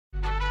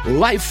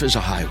Life is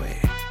a highway,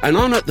 and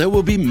on it there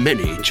will be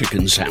many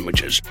chicken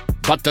sandwiches.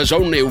 But there's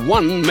only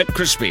one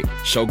McCrispy.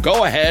 So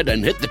go ahead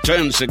and hit the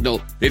turn signal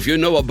if you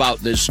know about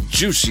this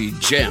juicy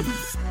gem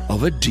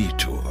of a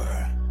detour.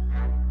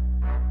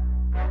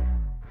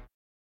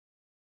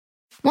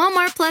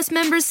 Walmart Plus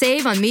members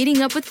save on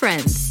meeting up with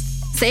friends.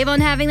 Save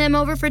on having them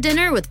over for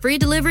dinner with free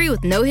delivery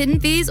with no hidden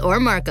fees or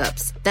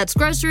markups. That's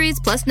groceries,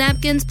 plus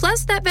napkins,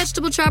 plus that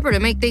vegetable chopper to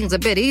make things a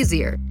bit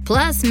easier.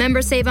 Plus,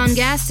 members save on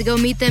gas to go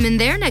meet them in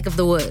their neck of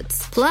the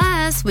woods.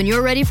 Plus, when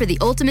you're ready for the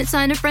ultimate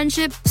sign of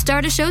friendship,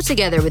 start a show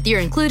together with your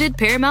included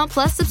Paramount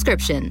Plus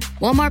subscription.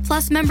 Walmart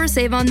Plus members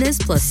save on this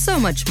plus so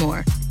much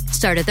more.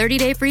 Start a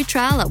 30-day free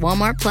trial at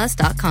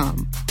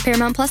walmartplus.com.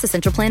 Paramount Plus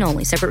Essential Plan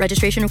only. Separate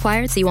registration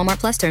required. See Walmart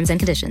Plus terms and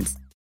conditions.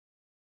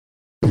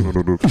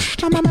 Comedy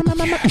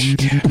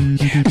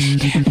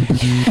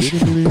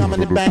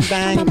bang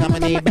bang,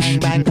 comedy bang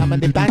bang,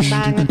 comedy bang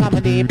bang,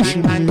 comedy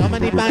bang bang,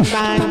 comedy bang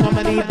bang,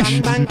 comedy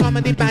bang bang,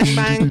 comedy bang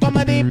bang,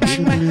 comedy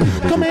bang bang,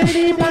 comedy bang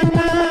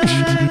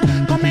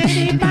bang,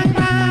 comedy bang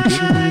bang,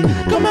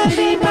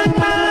 comedy bang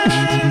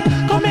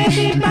bang,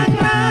 comedy bang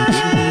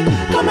bang,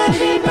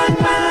 comedy bang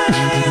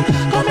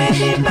bang,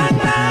 comedy bang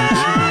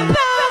bang.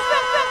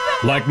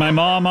 Like my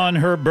mom on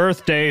her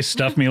birthday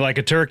stuffed me like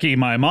a turkey.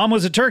 My mom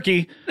was a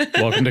turkey.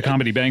 Welcome to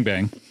Comedy Bang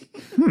Bang.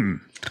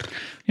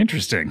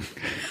 Interesting.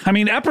 I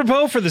mean,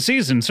 apropos for the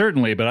season,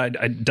 certainly,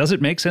 but does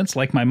it make sense?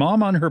 Like my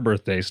mom on her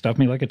birthday stuffed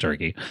me like a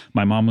turkey.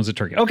 My mom was a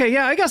turkey. Okay,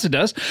 yeah, I guess it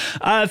does.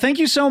 Thank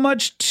you so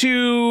much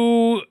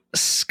to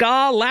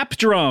Ska Lap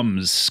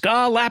Drums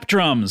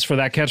for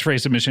that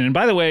catchphrase submission. And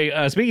by the way,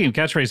 speaking of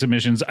catchphrase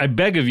submissions, I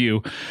beg of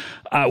you,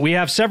 we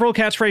have several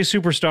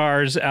catchphrase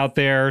superstars out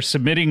there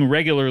submitting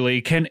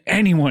regularly. Can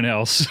anyone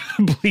else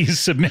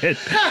please submit?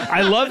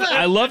 I love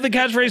the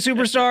catchphrase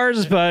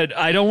superstars, but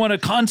I don't want to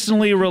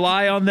constantly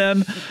rely on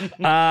them.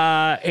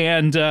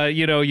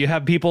 You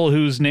have people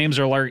whose names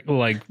are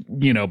like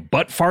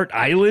Butt Fart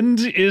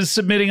Island is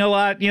submitting a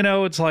lot.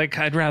 It's like,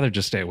 I'd rather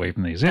just stay away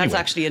from these. Anyway. That's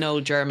actually an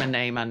old German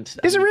name.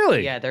 Is it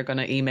really? Yeah, they're going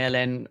to email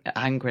in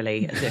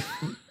angrily as if,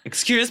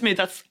 excuse me,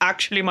 that's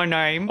actually my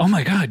name. Oh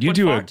my God, you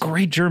do a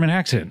great German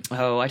accent.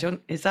 Oh,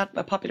 is that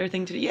a popular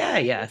thing to do?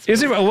 Yeah.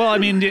 Is it? Well, I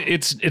mean,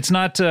 it's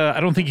not, I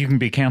don't think you can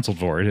be canceled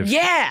for it.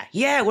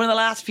 Yeah, one of the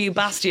last few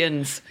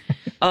bastions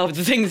of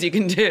the things you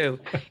can do.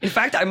 In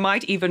fact, I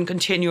might even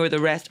continue the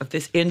rest of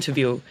this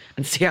interview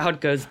and see how it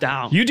goes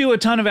down. You do a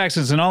ton of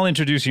accents, and I'll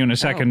introduce you in a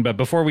second, but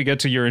before we get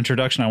to your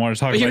introduction, I want to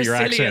talk about your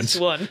accents.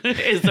 Your silliest one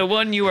is the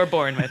one you were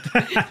born with.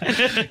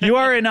 You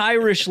are an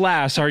Irish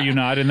lass, are you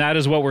not? And that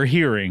is what we're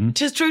hearing.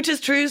 Tis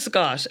true,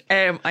 Scott.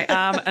 I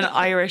am an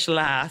Irish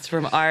lass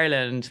from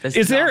Ireland.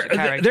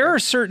 There are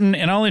certain,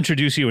 and I'll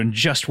introduce you in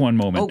just one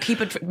moment. Oh,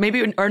 keep it,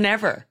 maybe, or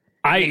never.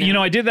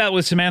 I did that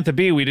with Samantha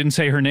Bee. We didn't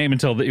say her name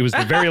until it was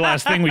the very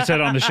last thing we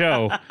said on the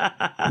show.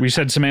 We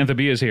said Samantha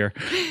Bee is here.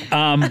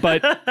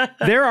 But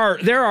there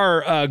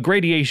are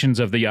gradations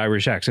of the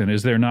Irish accent,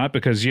 is there not?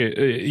 Because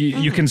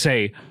you can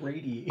say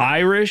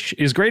Irish.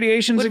 Is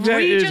gradations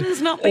exactly?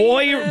 Regions not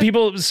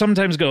people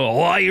sometimes go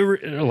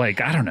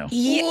like, I don't know.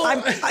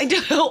 Yeah, I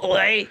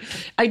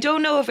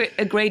don't know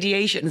if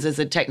gradations is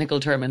a technical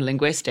term in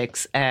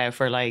linguistics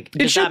for like.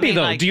 It should be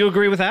though. Like, do you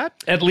agree with that?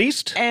 At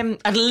least.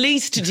 At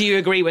least, do you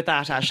agree with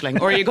that, Aisling?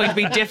 Or are you going to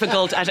be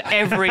difficult at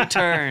every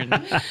turn?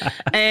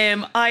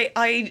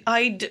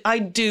 I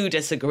do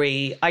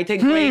disagree. I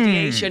think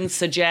gradation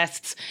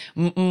suggests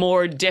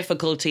more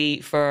difficulty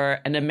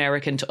for an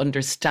American to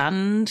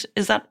understand.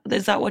 Is that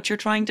what you're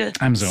trying to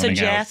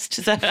suggest?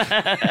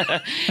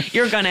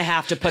 You're going to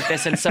have to put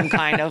this in some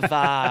kind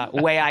of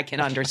way I can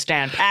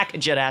understand.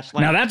 Package it,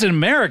 Aisling. Now that's an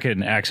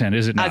American accent,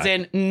 is it not? As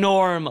in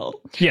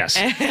normal. Yes.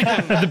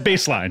 The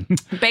baseline.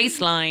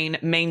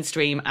 Baseline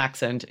mainstream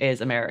accent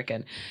is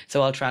American.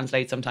 So I'll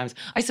translate sometimes.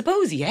 I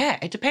suppose, yeah,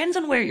 it depends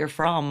on where you're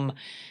from.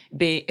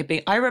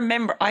 I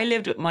remember I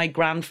lived with my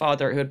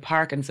grandfather who had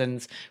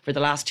Parkinson's for the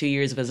last 2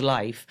 years of his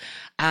life.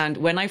 And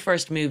when I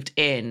first moved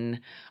in,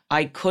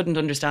 I couldn't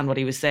understand what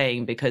he was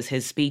saying because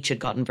his speech had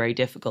gotten very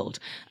difficult.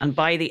 And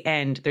by the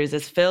end, there's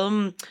this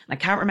film, I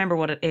can't remember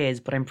what it is,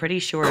 but I'm pretty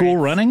sure Cool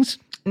Runnings?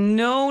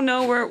 No,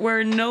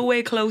 we're no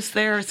way close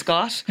there,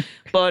 Scott.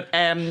 But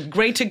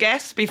great to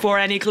guess before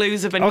any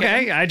clues have been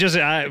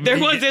given. There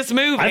was this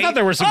movie. I thought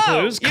there were some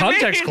clues,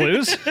 context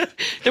clues.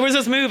 There was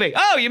this movie.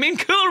 Oh, you mean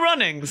Cool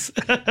Runnings?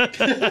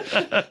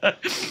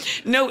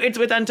 No, it's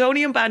with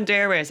Antonio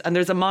Banderas, and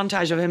there's a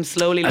montage of him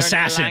slowly learning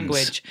the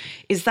language.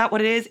 Is that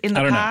what it is? In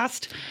the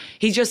past,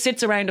 he just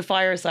sits around a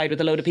fireside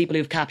with a load of people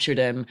who've captured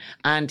him,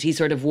 and he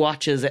sort of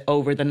watches it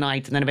over the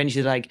night, and then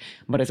eventually like,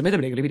 but it's a Wait.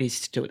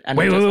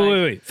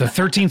 The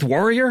 13th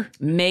Warrior?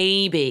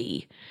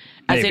 Maybe.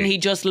 As in, he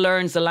just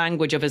learns the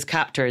language of his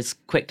captors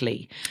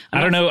quickly.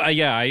 I don't know.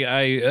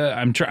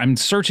 I'm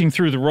searching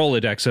through the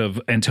Rolodex of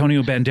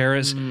Antonio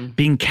Banderas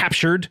being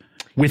captured.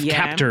 with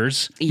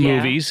captors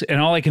movies,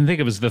 and all I can think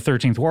of is The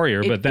 13th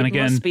Warrior. But then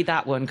again, it must be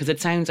that one because it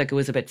sounds like it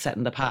was a bit set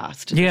in the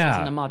past. This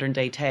isn't a modern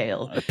day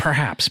tale.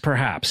 Perhaps.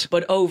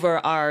 But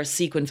over our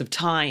sequence of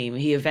time,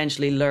 he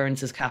eventually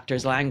learns his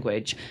captor's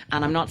language.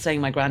 And I'm not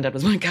saying my granddad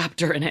was my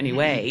captor in any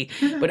way,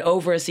 but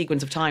over a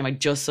sequence of time, I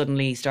just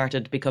suddenly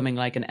started becoming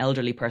like an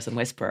elderly person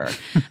whisperer.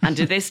 And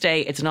to this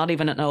day, it's not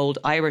even an old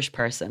Irish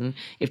person.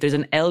 If there's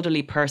an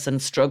elderly person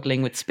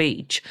struggling with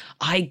speech,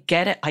 I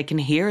get it. I can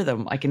hear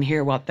them. I can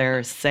hear what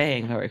they're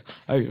saying. Like,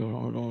 and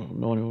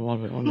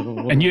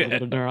you,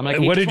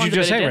 what did you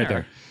just say right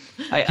there?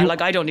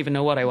 I don't even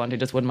know what I want. I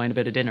just wouldn't mind a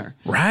bit of dinner.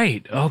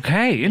 Right.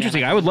 Okay.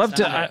 Interesting. I would love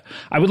to.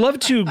 I would love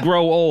to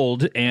grow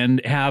old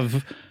and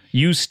have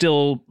you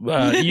still,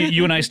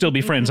 you and I still be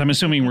friends. I'm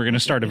assuming we're going to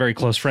start a very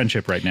close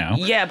friendship right now.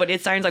 Yeah, but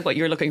it sounds like what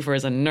you're looking for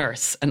is a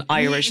nurse, an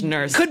Irish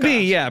nurse. Could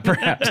be, yeah,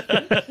 perhaps.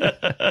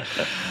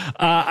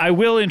 I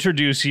will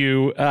introduce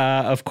you.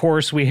 Of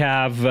course, we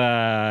have,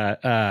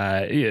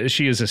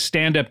 she is a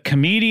stand-up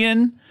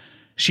comedian.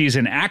 She's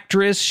an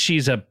actress.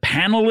 She's a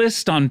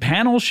panelist on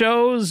panel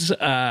shows.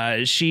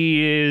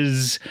 She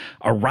is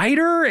a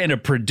writer and a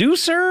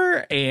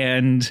producer,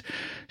 and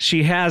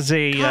she has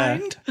a...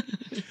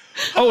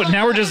 Oh, and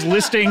now we're just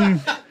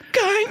listing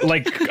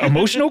like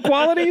emotional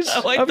qualities.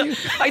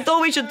 I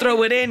thought we should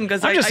throw it in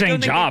because I'm just saying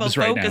don't think jobs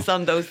people right focus now.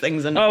 on those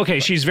things. Enough. Okay,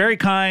 she's very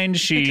kind.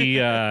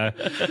 She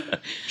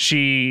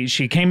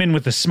she came in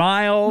with a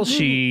smile.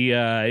 She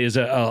is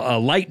a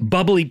light,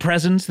 bubbly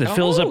presence that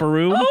fills up a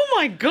room. Oh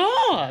my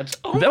God!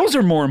 Those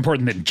are more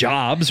important than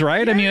jobs,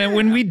 right? I mean,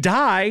 when we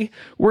die,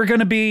 we're going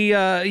to be,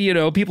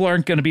 people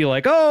aren't going to be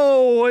like,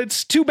 oh,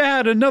 it's too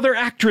bad another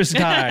actress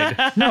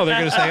died. No, they're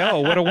going to say,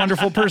 oh, what a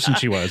wonderful person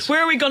she was.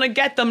 Where are we going to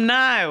get them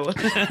now?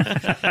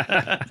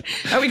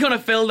 Are we going to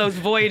fill those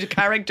void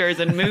characters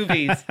in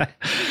movies?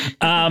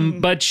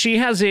 But she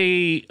has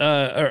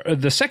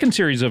the second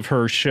series of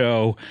her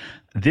show,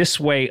 This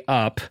Way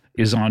Up,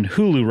 is on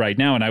Hulu right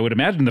now, and I would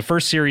imagine the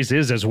first series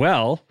is as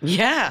well.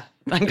 Yeah.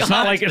 It's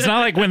not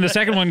like when the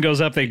second one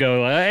goes up, they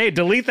go, hey,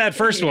 delete that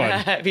first one.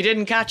 If you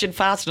didn't catch it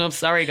fast enough,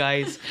 sorry,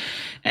 guys.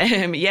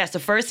 Yes, the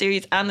first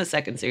series and the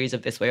second series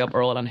of This Way Up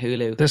are all on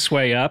Hulu. This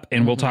Way Up,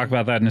 and we'll talk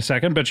about that in a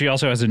second. But she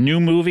also has a new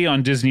movie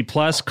on Disney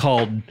Plus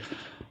called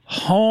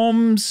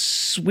Home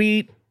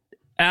Sweet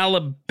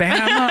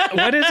Alabama.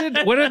 What is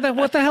it?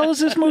 What the hell is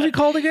this movie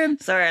called again?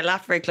 Sorry, I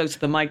laughed very close to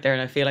the mic there,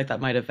 and I feel like that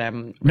might have.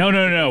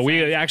 No.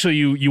 We actually,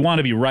 you want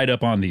to be right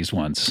up on these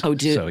ones. Oh,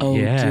 do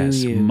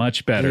yes, do you?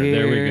 Much better.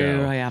 There we go.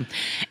 Here I am.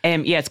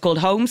 Yeah, it's called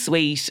Home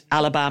Sweet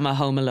Alabama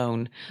Home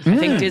Alone. I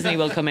think Disney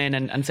will come in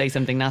and say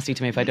something nasty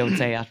to me if I don't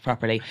say it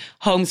properly.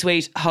 Home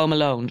Sweet Home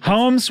Alone.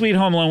 Home Sweet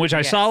Home Alone, which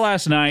I saw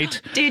last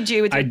night. Did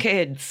you with your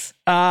kids?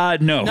 No.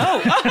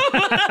 No.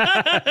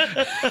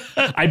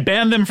 I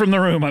banned them from the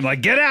room. I'm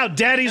like, get out,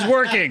 Daddy's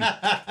working.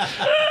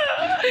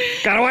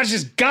 Gotta watch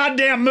this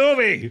goddamn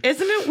movie.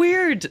 Isn't it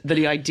weird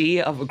the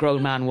idea of a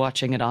grown man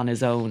watching it on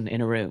his own in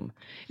a room?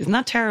 Isn't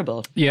that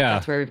terrible? Yeah.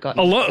 That's where we've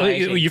gotten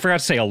you forgot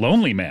to say a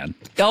lonely man.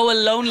 Oh, a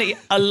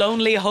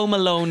lonely Home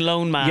Alone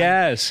lone man.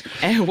 Yes.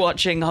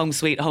 Watching Home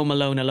Sweet Home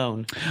Alone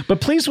alone. But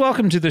please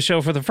welcome to the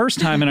show for the first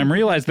time, and I'm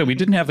realized that we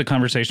didn't have the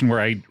conversation where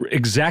I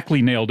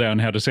exactly nailed down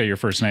how to say your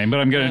first name, but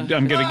I'm gonna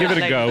give it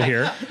a go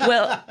here.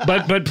 Well,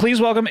 but please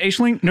welcome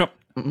Aisling. No.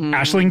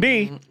 Aisling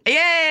B.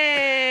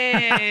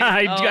 Yay!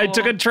 I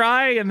took a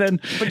try, and then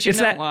it's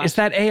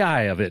that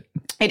AI of it.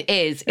 It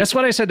is. That's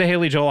what I said to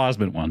Haley Joel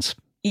Osment once.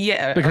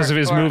 Yeah, because of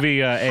his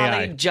movie AI.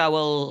 Haley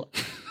Joel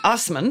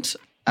Osment.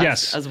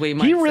 Yes, as we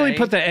might he really say.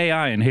 put the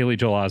AI in Haley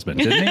Joel Osment,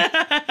 didn't he?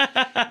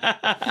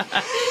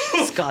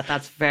 Scott,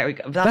 that's very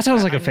good. That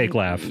sounds like a fake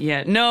laugh.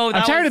 Yeah, no.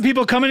 I'm tired of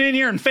people coming in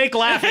here and fake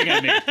laughing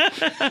at me.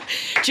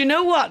 Do you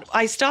know what?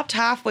 I stopped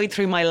halfway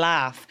through my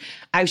laugh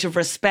out of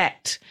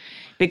respect.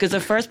 Because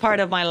the first part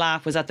of my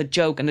laugh was at the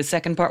joke, and the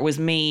second part was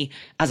me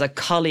as a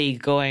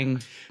colleague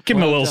going, give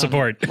him a little done.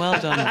 support. Well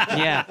done.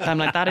 Yeah. I'm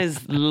like, that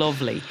is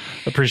lovely.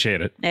 Appreciate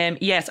it.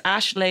 Yes,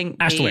 Aisling.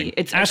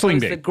 It's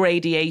Aisling B. the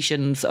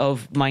gradations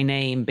of my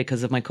name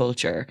because of my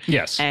culture.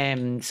 Yes.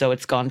 So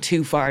it's gone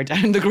too far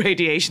down the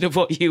gradation of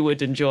what you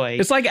would enjoy.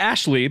 It's like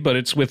Ashley, but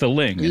it's with a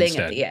ling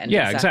instead. At the end.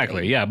 Yeah,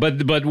 exactly. Yeah,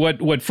 but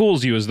what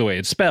fools you is the way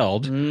it's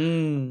spelled.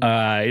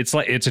 It's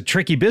a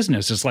tricky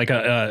business. It's like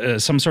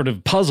some sort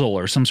of puzzle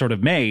or some sort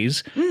of maze.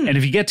 And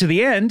if you get to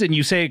the end and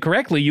you say it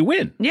correctly, you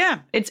win.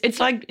 Yeah, it's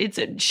like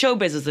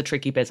showbiz is a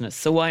tricky business.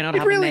 So why not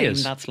have a name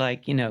that's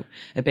like, a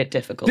bit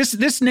difficult?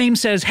 This name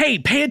says, "Hey,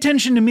 pay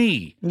attention to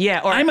me."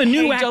 Yeah, or I'm a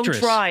new actress.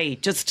 Don't try.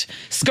 Just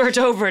skirt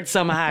over it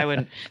somehow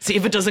and see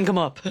if it doesn't come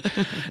up.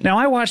 Now,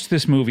 I watched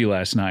this movie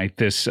last night.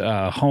 This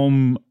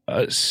Home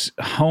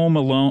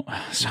Alone.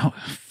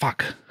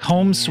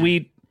 Home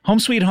Sweet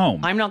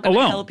Home. I'm not going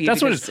to help you.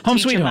 That's what it's. Home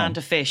Sweet Home. Teach a man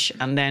to fish,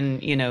 and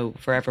then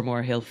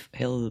forevermore he'll.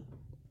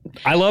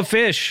 I love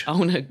fish.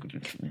 Own a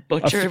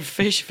butcher,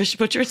 fish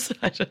butchers.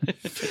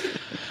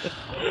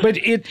 But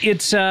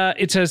it's set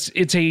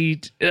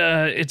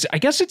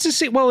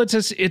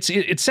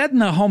in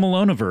the Home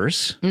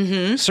Alone-averse,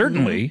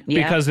 certainly,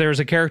 because there's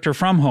a character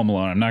from Home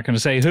Alone. I'm not going to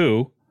say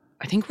who.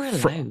 I think we're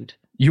allowed.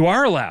 You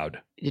are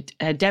allowed.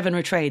 Devon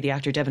Rattray, the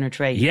actor Devon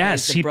Rattray.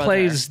 Yes, he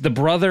plays the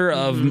brother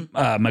of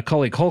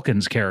Macaulay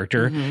Culkin's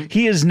character.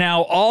 He is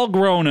now all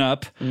grown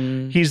up.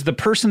 He's the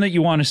person that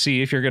you want to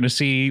see if you're going to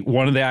see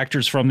one of the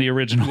actors from the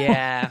original.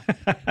 Yeah.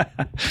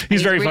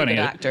 he's very a really funny.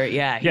 Good actor.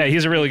 Yeah. Yeah,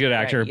 he's a really good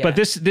actor. Right, yeah. But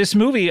this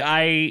movie,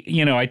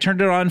 I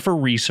turned it on for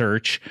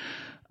research.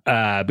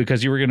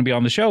 Because you were going to be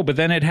on the show, but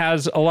then it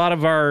has a lot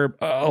of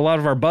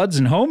our buds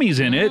and homies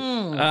in it,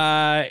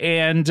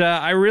 and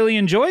I really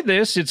enjoyed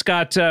this. It's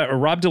got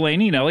Rob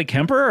Delaney and Ellie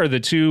Kemper are the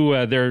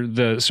two. They're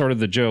the sort of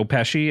the Joe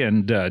Pesci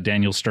and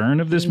Daniel Stern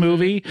of this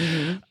movie.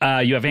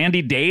 You have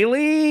Andy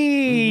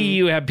Daly,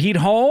 you have Pete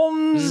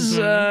Holmes,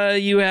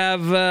 you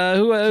have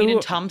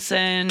Kenan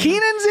Thompson.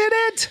 Keenan's in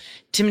it.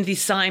 Timothy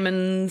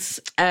Simons.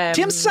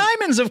 Tim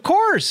Simons, of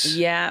course.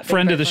 Yeah.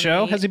 Friend of the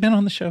show. Has he been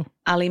on the show?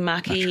 Ali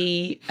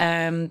Mackey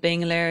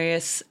being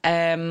hilarious.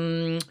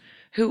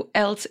 Who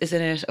else is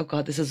in it? Oh,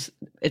 God,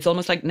 it's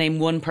almost like name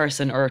one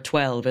person or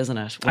 12, isn't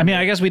it? I mean,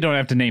 I guess we don't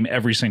have to name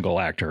every single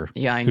actor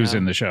who's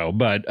in the show.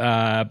 But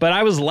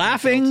I was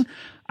laughing.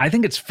 I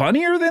think it's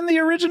funnier than the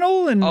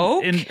original, and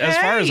as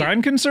far as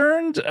I'm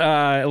concerned,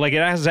 like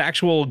it has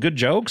actual good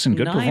jokes and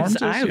good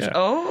performances. Yeah.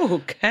 Oh,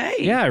 okay.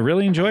 Yeah, I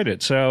really enjoyed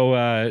it.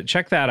 So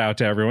check that out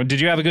to everyone.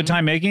 Did you have a good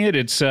time making it?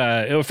 It's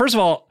first of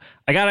all,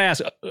 I gotta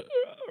ask.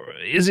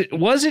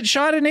 Was it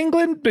shot in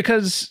England?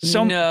 Because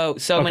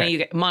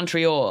many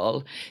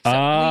Montreal. So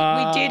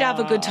we did have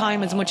a good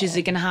time, as much as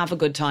you can have a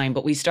good time,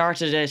 but we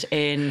started it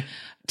in.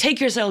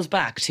 Take yourselves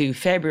back to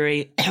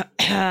February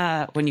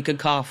when you could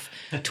cough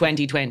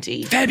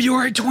 2020.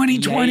 February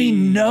 2020,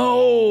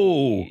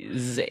 no.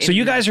 So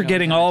you guys are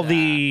getting all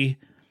the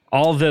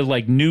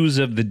like news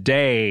of the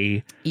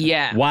day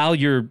while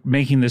you're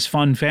making this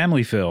fun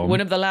family film.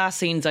 One of the last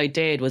scenes I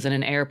did was in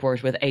an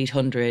airport with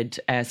 800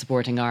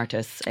 supporting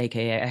artists,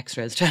 aka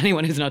extras, to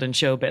anyone who's not in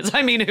showbiz.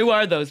 I mean, who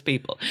are those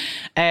people?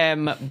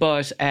 And I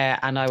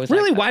was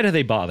really, why do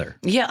they bother?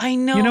 Yeah, I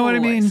know. You know what I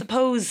mean? I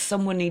suppose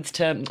someone needs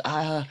to.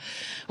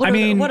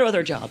 What are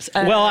other jobs?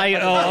 Well,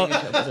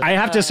 I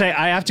have to say,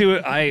 I have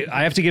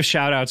to give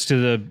shout outs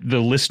to the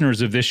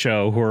listeners of this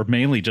show who are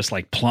mainly just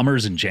like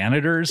plumbers and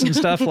janitors and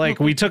stuff. Like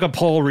we took a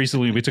poll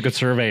recently, we took a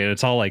survey, and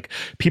it's all like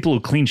people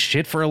who clean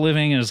shit for a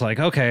living. And it's like,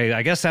 okay,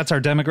 I guess that's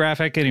our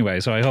demographic anyway.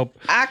 So I hope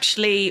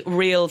actually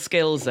real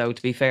skills, though.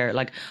 To be fair,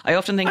 like I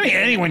often think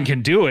anyone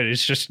can do it.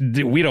 It's just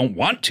we don't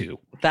want to.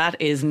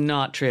 That is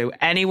not true.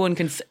 Anyone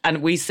can,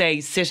 and we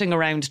say sitting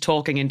around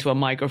talking into a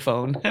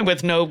microphone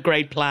with no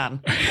great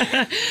plan.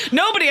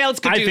 Nobody else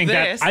could do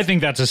this. I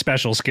think that's a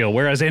special skill,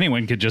 whereas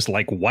anyone could just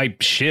like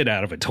wipe shit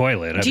out of a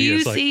toilet. Do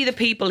you see the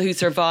people who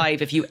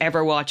survive if you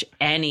ever watch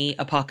any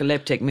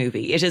apocalyptic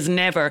movie? It is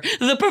never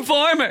the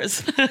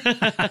performers.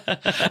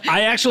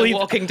 I actually, The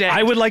Walking Dead.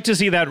 I would like to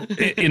see that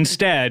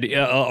instead,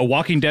 a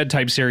Walking Dead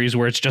type series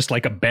where it's just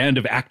like a band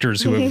of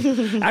actors who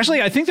have...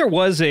 Actually, I think there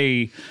was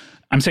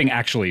I'm saying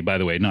actually, by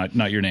the way,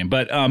 not your name,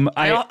 but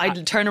I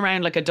turn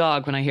around like a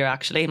dog when I hear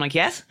actually. I'm like,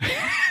 yes,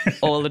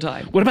 all the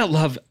time. What about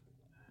Love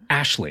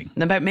Aisling?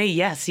 About me,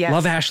 yes.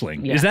 Love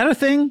Aisling. Yeah. Is that a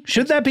thing?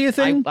 Should that be a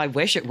thing? I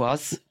wish it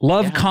was.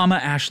 Love,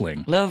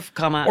 Aisling. Love,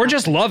 or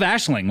just Love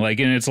Aisling, like,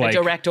 and it's like a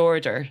direct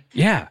order.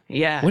 Yeah.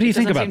 Yeah. What do you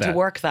think about that? It doesn't seem to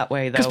work that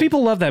way, though. Because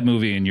people love that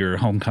movie in your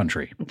home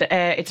country.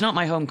 It's not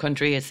my home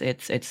country. It's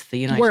the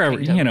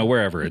United Kingdom.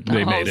 Wherever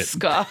they made it.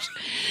 Scott.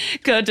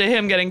 Good to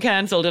him getting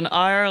cancelled in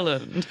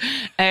Ireland.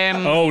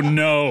 Oh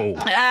no.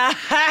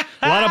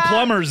 A lot of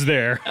plumbers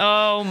there.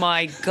 Oh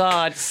my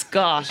God,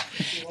 Scott.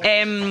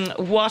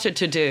 What a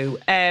to-do.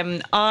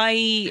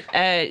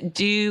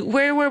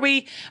 Where were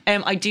we?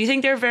 I do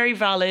think they're very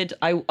valid.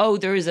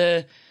 There is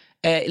a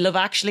Love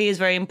Actually is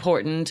very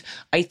important.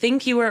 I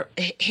think you were.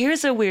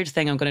 Here's a weird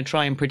thing I'm going to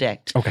try and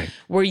predict. Okay.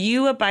 Were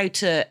you about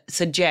to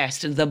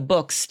suggest the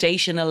book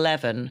Station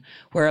 11,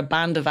 where a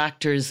band of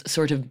actors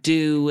sort of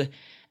do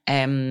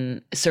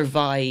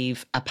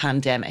survive a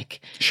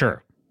pandemic?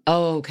 Sure.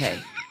 Oh, okay.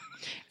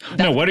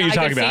 No, what are you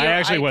talking about?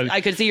 I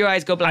could see your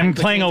eyes go blank. I'm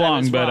playing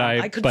along,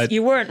 but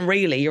you weren't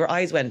really. Your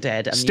eyes went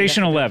dead.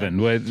 Station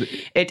 11.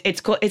 It's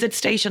called. Is it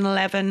Station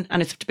 11?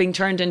 And it's being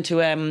turned into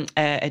a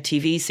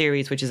TV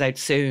series, which is out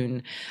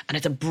soon. And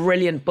it's a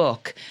brilliant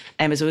book.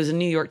 So it was a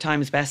New York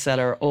Times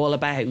bestseller, all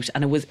about,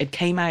 and it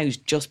came out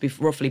just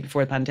roughly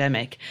before the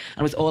pandemic,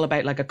 and it was all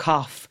about like a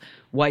cough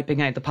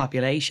wiping out the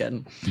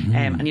population.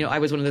 And I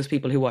was one of those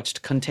people who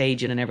watched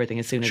Contagion and everything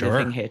as soon as the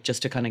thing hit,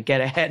 just to kind of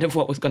get ahead of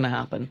what was going to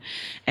happen.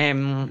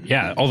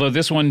 Yeah, although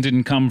this one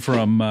didn't come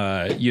from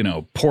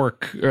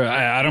pork.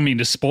 I don't mean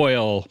to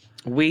spoil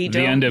the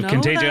end of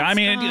Contagion. I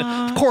mean,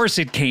 of course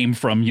it came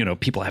from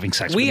people having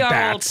sex with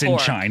bats in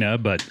China,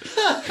 but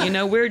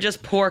we're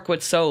just pork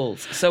with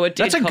souls. So it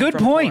did. That's a good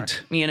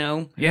point.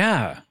 Pork,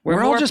 yeah,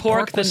 we're all more just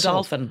pork than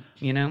dolphin.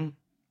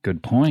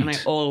 Good point. And I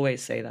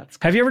always say that.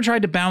 Have you ever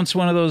tried to bounce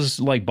one of those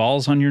like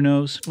balls on your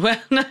nose? Well,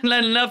 not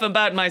enough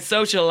about my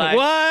social life.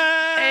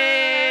 What?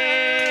 Hey!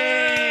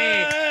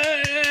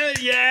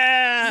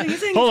 Yeah!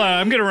 Hold on,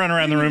 I'm going to run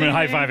around the room and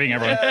high-fiving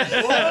everyone.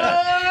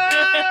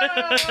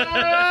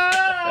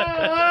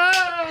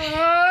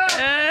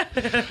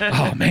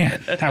 Oh,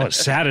 man, that was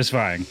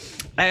satisfying.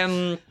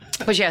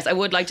 But yes, I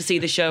would like to see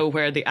the show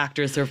where the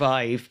actors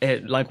survive,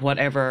 like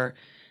whatever.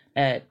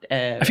 I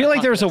feel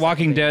like there was a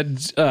Walking Dead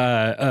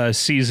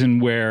season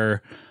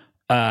where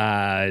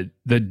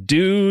the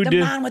dude,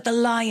 the man with the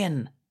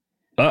lion.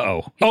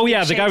 Oh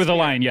yeah, the guy with the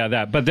lion. Yeah,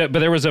 that. But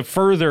there was a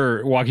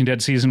further Walking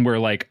Dead season where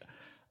like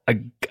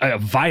a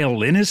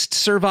violinist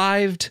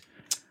survived,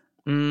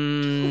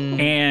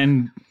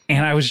 and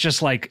I was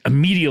just like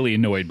immediately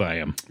annoyed by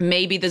him.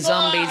 Maybe the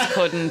zombies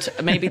couldn't.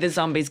 Maybe the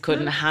zombies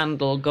couldn't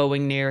handle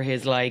going near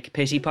his like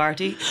pity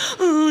party.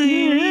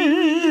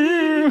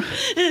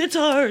 It's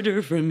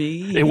harder for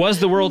me. It was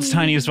the world's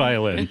tiniest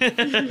violin.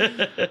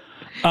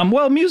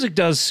 Well, music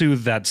does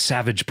soothe that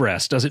savage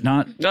breast, does it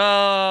not?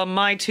 Oh,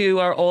 my two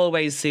are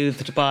always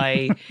soothed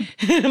by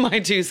my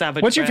two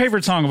savage. What's your breasts.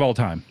 favorite song of all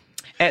time?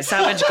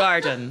 Savage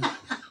Garden.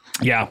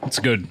 Yeah, it's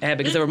good.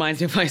 Because it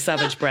reminds me of my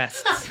savage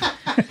breasts.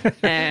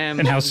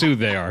 And how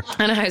soothed they are.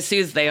 And how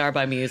soothed they are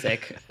by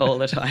music all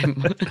the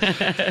time.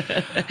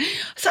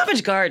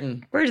 Savage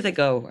Garden, where do they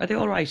go? Are they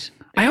all right?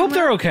 I hope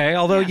they're okay.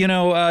 Although,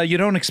 you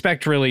don't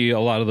expect really a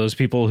lot of those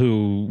people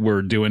who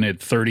were doing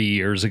it 30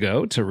 years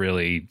ago to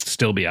really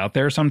still be out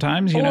there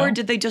sometimes, you know? Or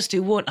did they just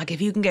do one? Like,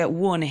 if you can get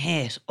one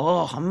hit,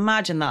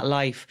 imagine that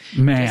life.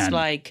 Man. Just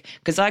like,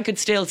 because I could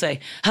still say,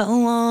 I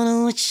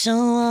wanna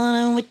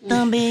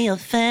be a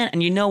fan.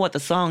 And you know what the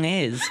song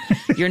is.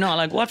 You're not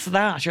like, what's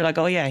that? You're like,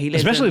 oh yeah, he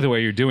lives Especially the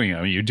way you're doing it.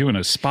 I mean, you're doing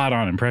a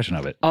spot-on impression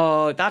of it.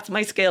 Oh, that's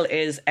my skill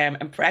is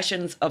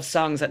impressions of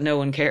songs that no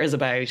one cares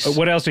about.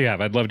 What else do you have?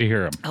 I'd love to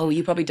hear them. Oh,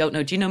 you probably don't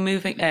know. Do you know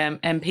Moving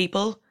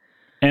People?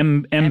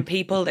 M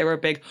People, they were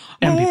big.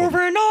 People.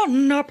 Moving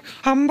on up,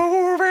 I'm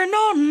moving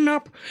on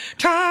up.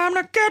 Time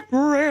to get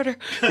ready.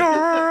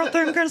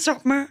 Nothing can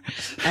stop me.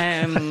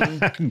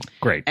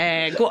 Great.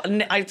 Go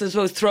on, I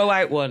suppose throw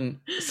out one,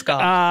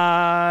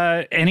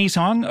 Scott. Any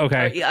song?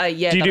 Okay.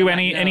 Yeah. Do you that do I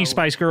might any know.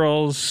 Spice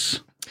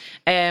Girls?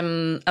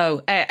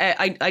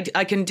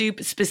 I can do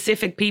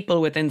specific people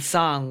within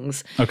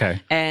songs. Okay.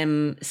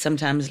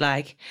 Sometimes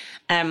like,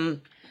 I'm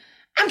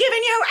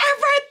giving you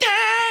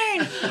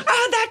everything,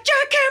 all that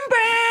you can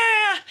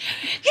bear.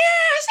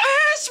 Yes,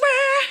 I swear.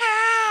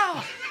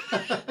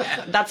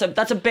 That's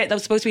a bit that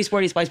was supposed to be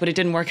Sporty Spice, but it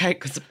didn't work out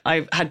because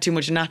I had too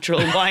much natural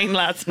wine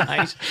last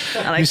night.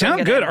 And You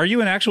sound good. Are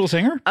you an actual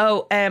singer?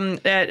 Oh, no,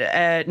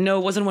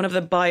 it wasn't one of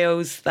the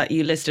bios that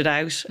you listed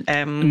out.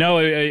 No,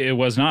 it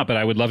was not. But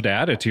I would love to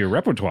add it to your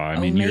repertoire. I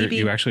mean,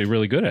 you're actually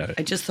really good at it.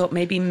 I just thought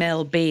maybe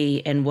Mel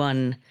B in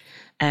one.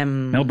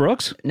 Mel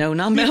Brooks? No,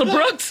 not Mel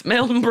Brooks.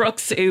 Mel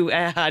Brooks, who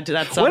had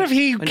that song. What if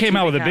he when came she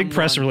out with a became big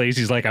press one. release?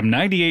 He's like, I'm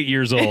 98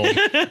 years old.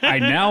 I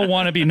now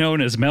want to be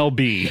known as Mel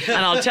B.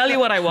 And I'll tell you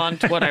what I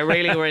want, what I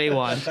really, really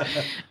want.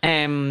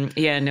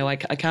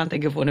 I can't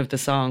think of one of the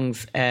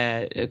songs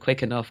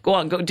quick enough. Go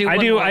on, go do one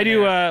more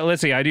there.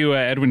 Let's see, I do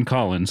Edwin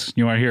Collins.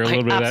 You want to hear a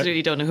little bit of that? I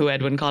absolutely don't know who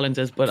Edwin Collins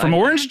is, but From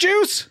Orange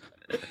Juice?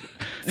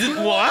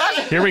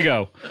 What? Here we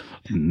go.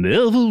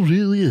 Never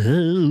really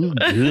had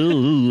a girl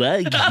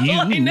like you.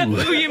 I know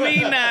who you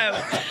mean now.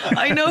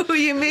 I know who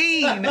you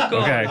mean.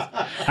 Go Okay. on.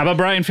 How about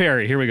Brian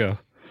Ferry? Here we go.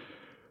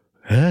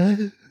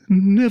 I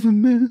never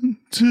meant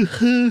to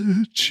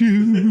hurt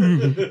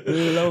you.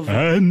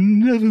 I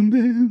never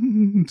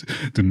meant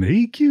to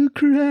make you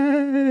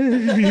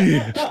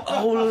cry.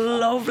 Oh,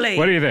 lovely.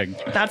 What do you think?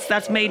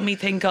 That's made me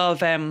think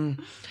of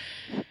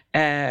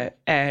I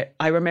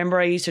remember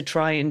I used to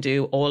try and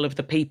do all of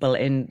the people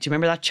in. Do you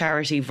remember that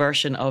charity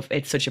version of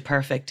It's Such a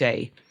Perfect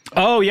Day?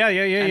 Oh, yeah.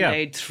 And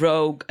they'd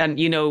throw, and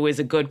it was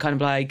a good kind of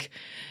like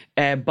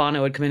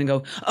Bono would come in and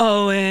go,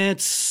 oh,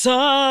 it's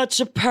such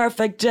a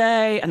perfect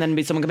day. And then there'd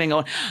be someone coming in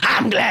going,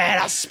 I'm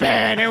glad I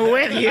spent it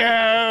with you.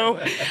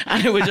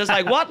 And it was just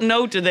like, what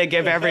note did they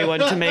give everyone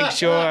to make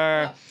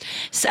sure?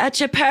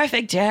 Such a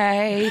perfect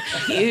day.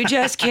 You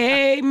just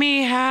keep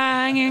me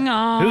hanging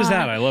on. Who's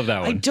that? I love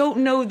that one. I don't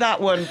know that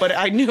one, but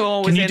I knew I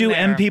was Can you in do there.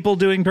 M People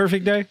doing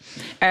Perfect Day?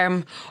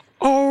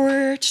 Oh,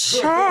 it's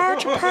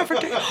such a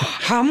perfect day.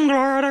 I'm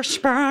glad I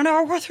spent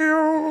it with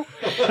you.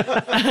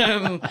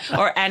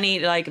 Or any,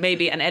 like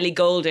maybe an Ellie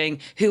Goulding,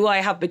 who I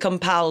have become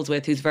pals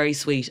with, who's very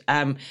sweet.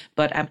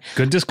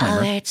 Good disclaimer.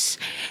 Oh, it's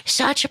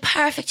such a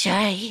perfect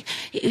day.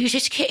 You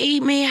just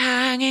keep me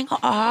hanging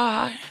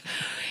on.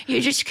 You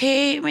just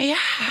keep me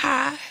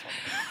high.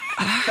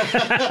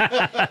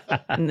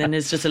 And then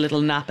there's just a little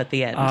nap at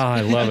the end. Oh,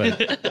 I love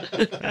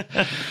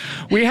it.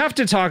 We have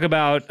to talk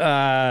about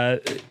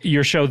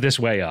your show This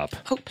Way Up.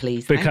 Oh,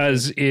 please. thank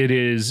Because it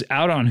is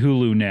out on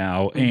Hulu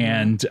now,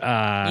 and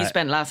you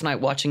spent last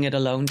night watching it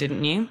alone,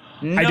 didn't you?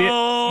 I did.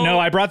 No,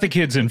 I brought the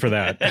kids in for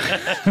that.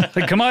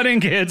 Like, come on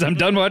in, kids. I'm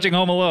done watching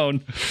Home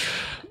Alone.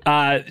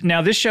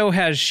 Now, this show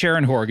has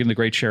Sharon Horgan, the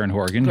great Sharon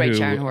Horgan, Great who,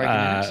 Sharon Horgan,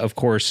 yes. of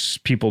course,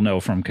 people know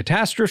from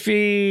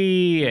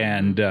Catastrophe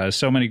and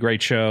so many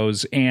great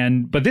shows.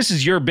 But this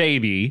is your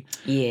baby.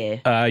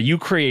 Yeah. You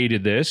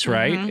created this,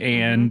 right?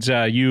 And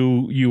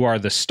you are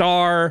the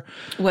star.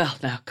 Well,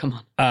 now, come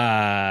on.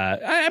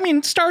 I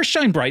mean, stars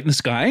shine bright in the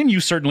sky, and you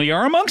certainly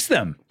are amongst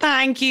them.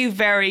 Thank you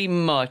very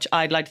much.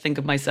 I'd like to think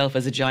of myself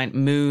as a giant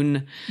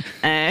moon.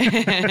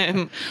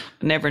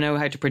 Never know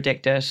how to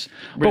predict it.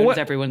 Ruins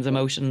everyone's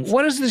emotions.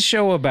 What is this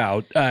show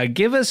about?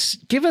 Give us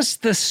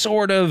the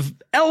sort of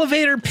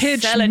elevator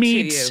pitch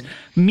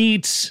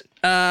meets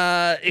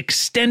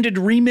extended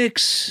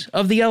remix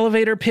of the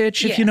elevator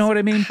pitch, if you know what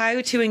I mean.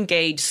 How to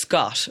engage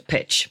Scott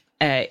pitch.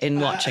 In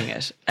watching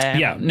it,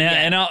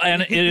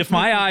 and if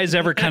my eyes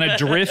ever kind of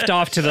drift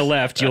off to the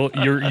left,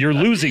 you're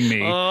losing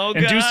me. Oh,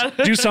 and God.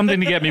 do something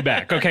to get me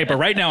back, okay? But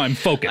right now I'm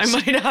focused. I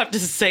might have to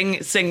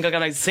sing.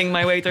 Can I sing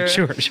my way through?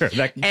 Sure.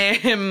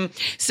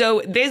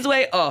 So this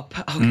way up,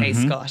 okay,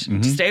 Scott,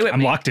 stay with me.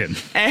 I'm locked in.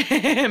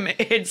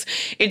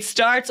 It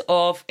starts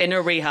off in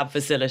a rehab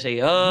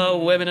facility.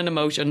 Oh, women and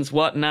emotions.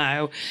 What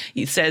now?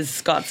 He says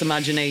Scott's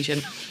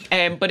imagination.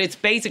 But it's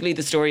basically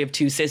the story of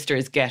two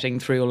sisters getting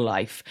through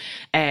life.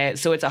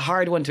 So it's a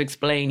hard one to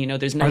explain.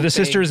 There's no. Are the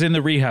sisters in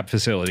the rehab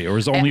facility, or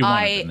is only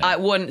one of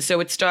them? One.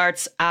 So it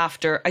starts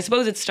after. I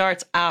suppose it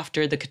starts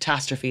after the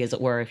catastrophe, as it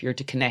were, if you're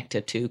to connect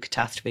it to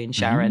Catastrophe and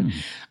Sharon.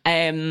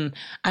 And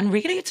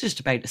really, it's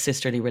just about a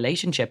sisterly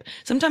relationship.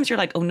 Sometimes you're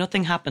like, oh,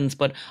 nothing happens.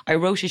 But I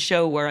wrote a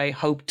show where I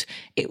hoped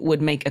it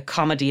would make a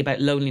comedy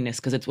about loneliness,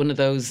 because it's one of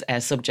those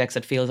subjects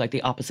that feels like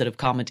the opposite of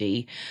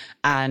comedy.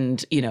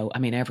 And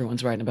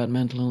everyone's writing about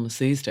mental illness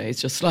these days.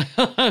 Just like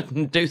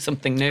do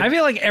something new. I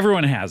feel like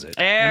everyone has it.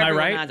 Am I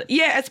right?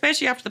 Yeah,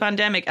 especially after the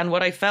pandemic. And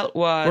what I felt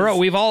was...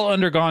 We've all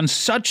undergone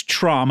such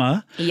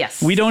trauma.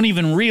 Yes. We don't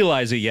even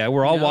realize it yet.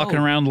 We're all walking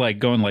around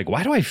going,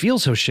 why do I feel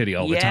so shitty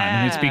all the time?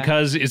 And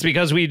it's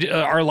because we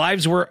our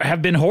lives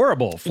have been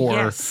horrible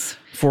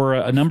for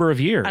a number of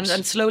years.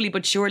 And slowly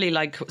but surely,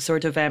 like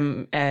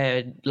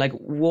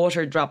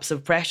water drops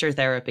of pressure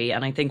therapy.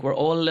 And I think we're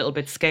all a little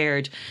bit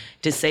scared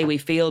to say we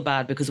feel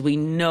bad, because we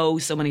know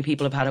so many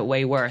people have had it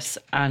way worse.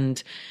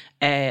 And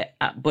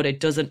but it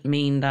doesn't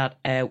mean that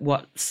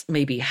what's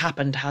maybe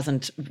happened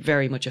hasn't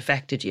very much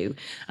affected you.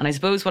 And I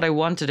suppose what I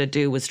wanted to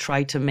do was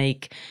try to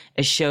make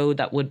a show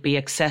that would be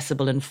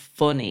accessible and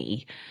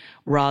funny,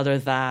 rather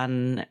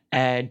than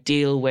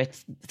deal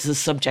with the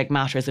subject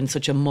matters in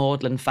such a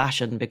maudlin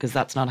fashion, because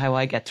that's not how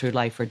I get through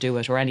life or do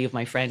it, or any of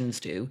my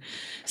friends do.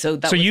 So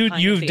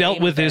you've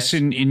dealt with this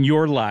in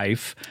your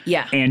life,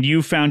 and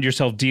you found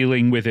yourself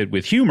dealing with it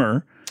with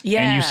humor,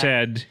 and you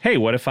said, hey,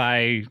 what if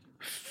I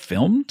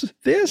filmed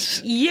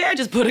this? Yeah,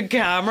 just put a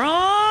camera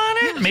on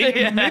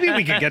it. Maybe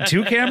we could get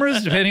two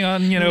cameras, depending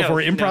on, if we're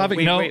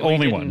improvising. No,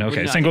 only one.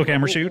 Okay, single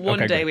camera shoot.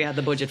 One day we had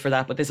the budget for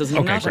that, but this is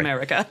not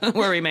America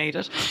where we made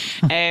it.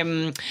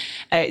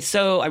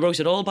 So I wrote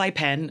it all by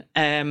pen.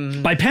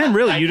 By pen,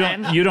 really?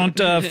 You don't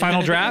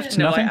final draft?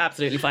 No, nothing? I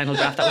absolutely final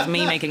draft. That was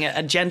me making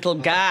a gentle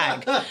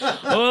gag.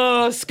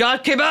 Oh,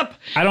 Scott, keep up.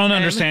 I don't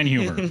understand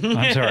humor.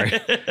 I'm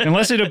sorry.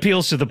 Unless it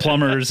appeals to the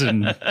plumbers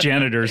and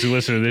janitors who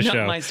listen to this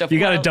show.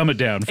 You got to dumb it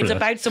down. It's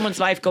about someone's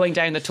life going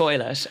down the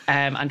toilet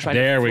and trying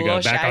to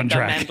flush out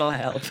their mental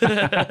health.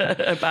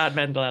 Bad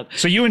mental health.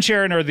 So you and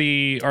Sharon are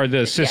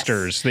the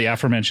sisters, the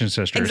aforementioned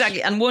sisters.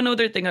 Exactly. And one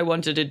other thing I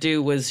wanted to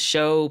do was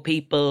show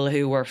people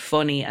who were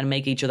funny and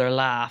make each other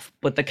laugh,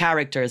 but the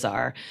characters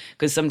are.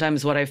 Because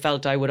sometimes what I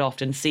felt I would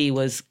often see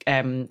was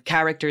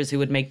characters who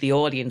would make the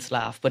audience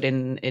laugh, but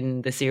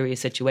in the serious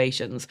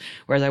situations.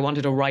 Whereas I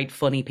wanted to write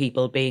funny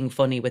people being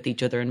funny with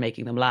each other and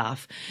making them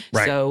laugh.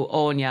 Right. So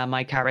Anya,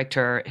 my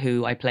character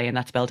who I play, and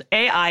that's spelled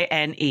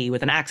A-I-N-E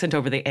with an accent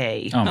over the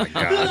A. Oh my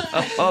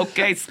God.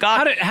 Okay,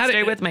 Scott,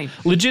 stay with me.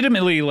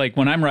 Legitimately, like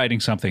when I'm writing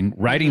something,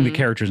 writing the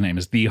character's name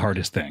is the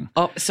hardest thing.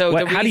 Oh,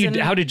 so how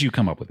did you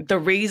come up with it? The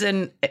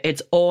reason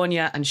it's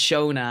Anya and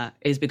Shona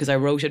is because I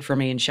wrote it for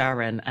me and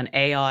Sharon, and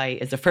A-I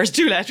is the first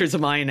two letters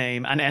of my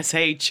name, and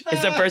S-H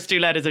is the first two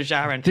letters of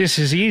Sharon. This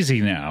is easy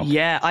now.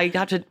 Yeah, I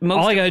have to...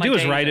 All I got to do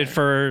is write it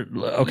for...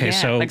 Okay,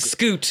 so... like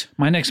Scoot.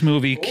 My next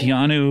movie,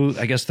 Keanu,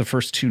 I guess the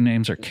first two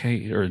names are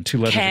K, or two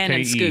letters Ken are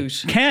and K-E.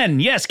 Scoot. Ken,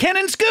 yes, Ken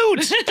and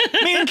Scoot.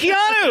 Me and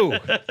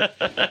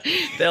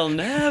Keanu. They'll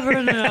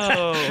never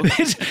know.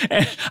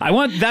 I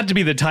want that to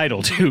be the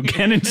title too,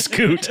 Ken and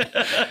Scoot.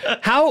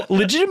 How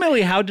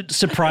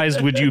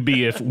surprised would you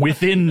be if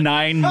within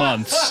 9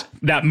 months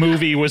that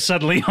movie was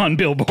suddenly on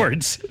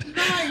billboards?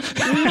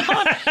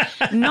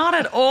 Not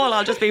at all.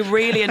 I'll just be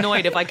really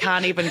annoyed if I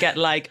can't even get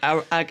like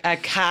a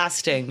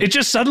casting. It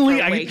just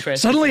suddenly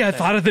I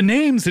thought of the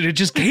names and it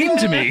just came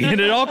to me and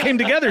it all came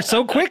together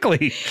so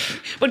quickly.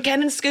 But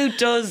Ken and Scoot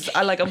does,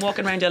 I'm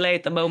walking around LA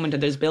at the moment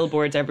and there's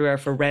billboards everywhere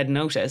for Red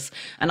Notice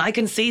and I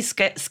can see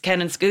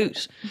Ken and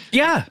Scoot.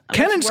 Yeah,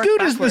 Ken and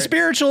Scoot is the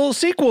spiritual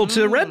sequel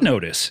to Red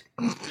Notice.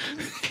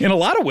 In a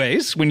lot of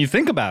ways, when you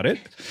think about it.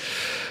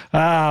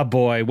 Ah,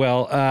 boy.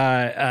 Well,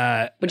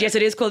 but yes,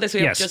 it is called This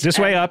Way Up. yes, Just, This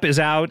Way Up is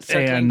out.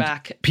 Circling and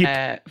back,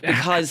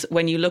 because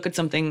when you look at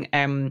something,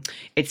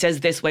 it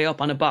says This Way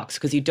Up on a box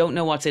because you don't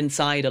know what's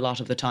inside a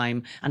lot of the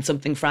time, and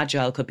something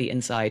fragile could be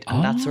inside,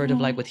 and that's sort of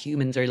like with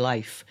humans or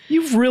life.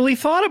 You've really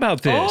thought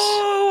about this.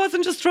 Oh, it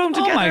wasn't just thrown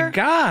together. Oh my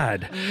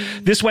God.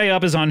 This Way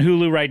Up is on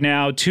Hulu right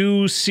now.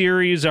 2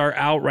 series are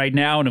out right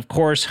now. And of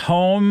course,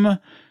 Home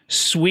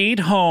Sweet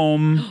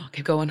Home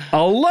Keep going.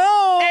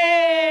 Alone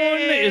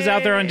is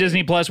out there on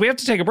Disney Plus. We have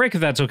to take a break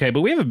if that's okay, but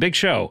we have a big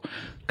show.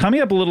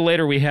 Coming up a little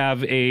later, we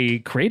have a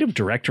creative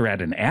director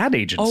at an ad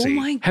agency. Oh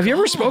my God. Have you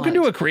ever spoken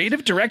to a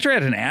creative director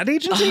at an ad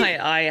agency?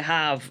 I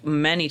have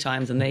many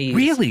times, and they use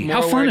Really? more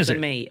How fun words is than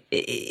it? me.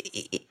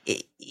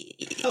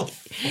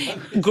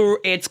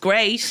 It's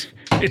great.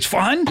 It's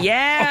fun?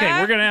 Yeah. Okay,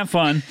 we're going to have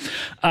fun.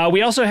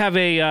 We also have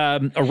a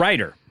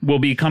writer will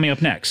be coming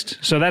up next.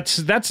 So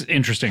that's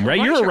interesting,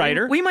 right? You're a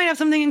writer. We might have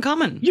something in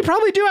common. You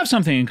probably do have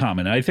something in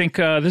common. I think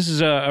this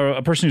is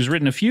a person who's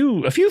written a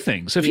few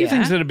things that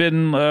have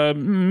been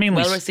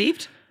mainly Well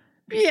received?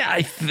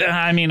 Yeah,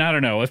 I mean, I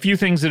don't know. A few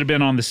things that have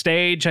been on the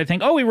stage. I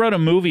think, we wrote a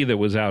movie that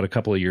was out a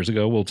couple of years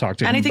ago. We'll talk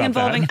to him Anything about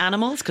involving that.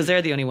 animals? Because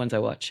they're the only ones I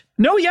watch.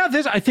 No, yeah,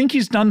 I think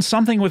he's done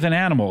something with an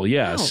animal.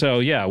 Yeah, So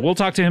yeah, we'll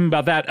talk to him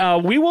about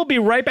that. We will be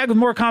right back with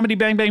more Comedy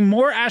Bang Bang,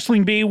 more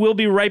Aisling B. We'll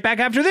be right back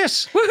after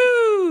this.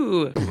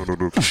 Woohoo!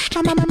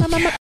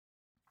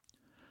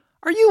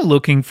 Are you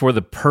looking for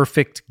the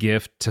perfect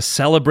gift to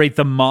celebrate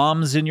the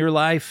moms in your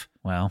life?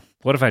 Well,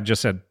 what if I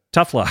just said,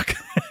 tough luck,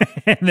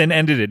 and then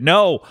ended it?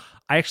 No,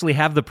 I actually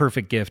have the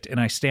perfect gift, and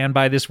I stand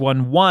by this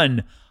one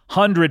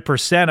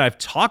 100%. I've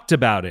talked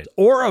about it.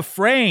 Aura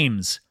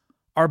Frames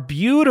are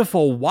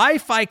beautiful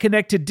Wi-Fi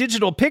connected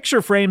digital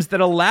picture frames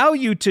that allow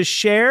you to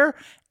share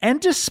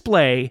and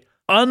display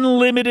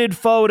unlimited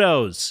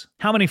photos.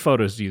 How many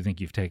photos do you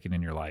think you've taken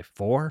in your life?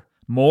 4?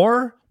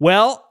 More?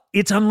 Well,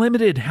 it's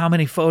unlimited how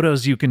many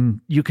photos you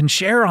can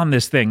share on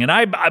this thing. And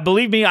I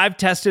believe me, I've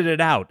tested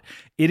it out.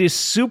 It is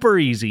super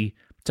easy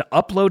to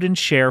upload and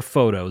share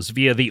photos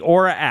via the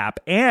Aura app.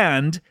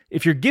 And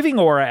if you're giving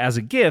Aura as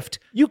a gift,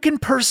 you can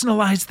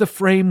personalize the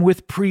frame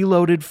with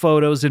preloaded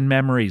photos and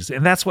memories.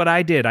 And that's what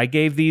I did. I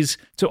gave these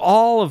to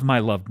all of my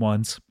loved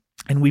ones.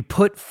 And we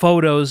put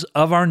photos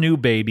of our new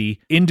baby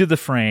into the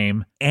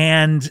frame,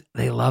 and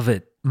they love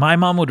it. My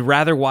mom would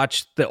rather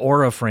watch the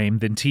Aura frame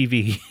than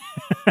TV.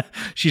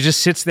 She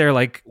just sits there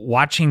like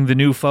watching the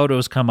new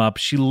photos come up.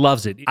 She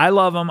loves it. I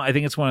love them. I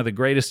think it's one of the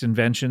greatest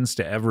inventions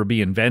to ever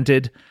be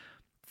invented.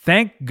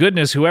 Thank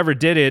goodness whoever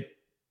did it.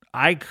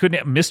 I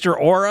couldn't. Mr.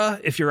 Aura,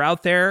 if you're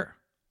out there,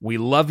 we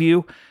love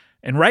you.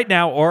 And right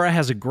now, Aura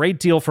has a great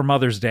deal for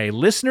Mother's Day.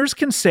 Listeners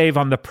can save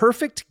on the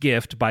perfect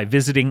gift by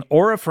visiting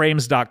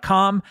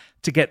auraframes.com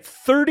to get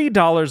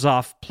 $30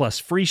 off plus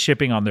free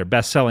shipping on their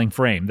best-selling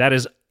frame. That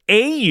is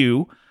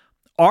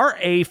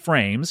AURA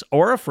Frames,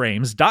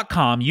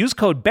 auraframes.com. Use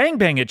code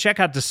BANGBANG at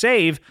checkout to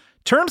save.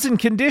 Terms and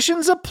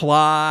conditions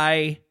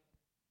apply.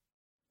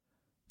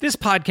 This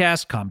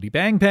podcast, Comedy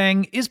Bang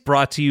Bang, is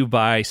brought to you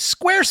by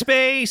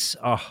Squarespace,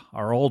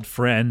 our old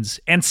friends,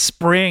 and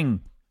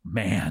Spring.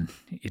 Man,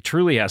 it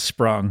truly has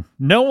sprung.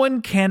 No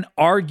one can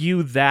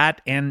argue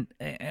that. And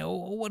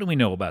what do we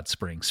know about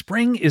spring?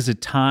 Spring is a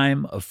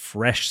time of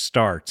fresh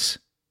starts.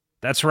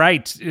 That's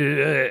right.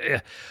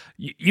 You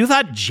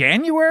thought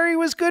January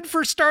was good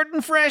for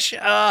starting fresh?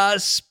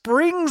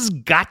 Spring's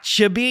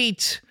gotcha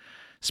beat.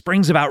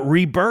 Spring's about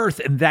rebirth,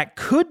 and that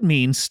could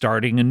mean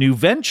starting a new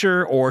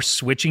venture or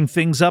switching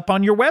things up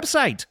on your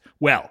website.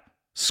 Well,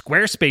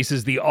 Squarespace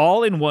is the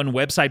all-in-one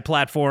website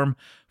platform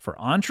for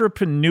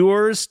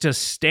entrepreneurs to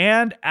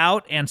stand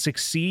out and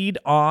succeed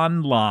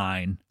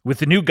online. With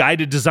the new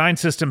guided design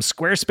system,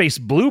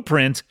 Squarespace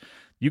Blueprint,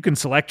 you can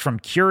select from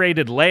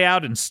curated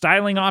layout and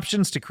styling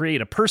options to create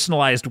a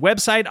personalized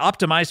website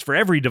optimized for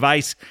every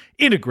device,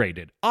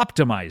 integrated,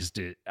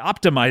 optimized.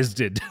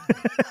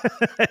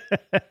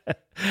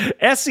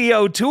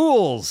 SEO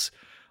tools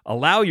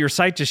allow your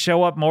site to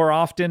show up more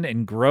often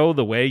and grow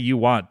the way you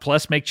want.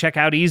 Plus, make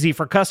checkout easy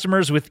for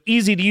customers with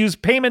easy-to-use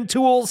payment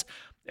tools.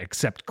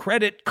 Accept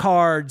credit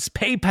cards,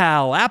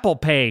 PayPal, Apple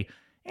Pay,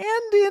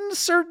 and in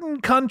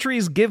certain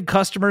countries, give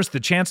customers the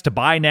chance to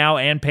buy now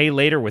and pay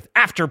later with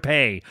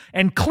Afterpay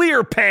and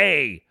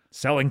ClearPay.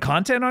 Selling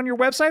content on your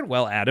website?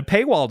 Well, add a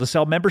paywall to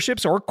sell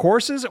memberships or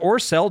courses or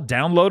sell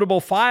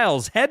downloadable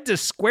files. Head to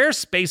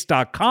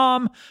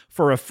squarespace.com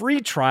for a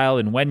free trial,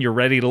 and when you're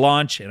ready to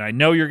launch, and I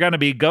know you're going to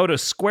be, go to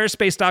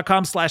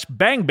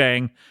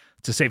squarespace.com/bangbang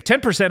to save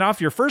 10%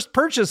 off your first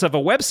purchase of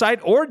a website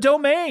or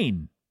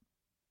domain.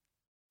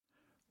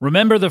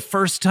 Remember the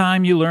first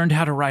time you learned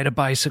how to ride a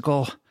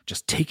bicycle?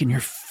 Just taking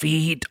your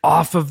feet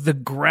off of the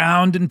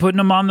ground and putting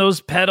them on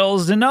those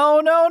pedals, and no,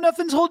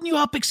 nothing's holding you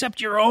up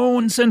except your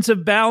own sense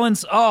of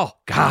balance. Oh,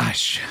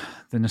 gosh,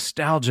 the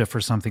nostalgia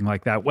for something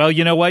like that. Well,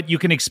 you know what? You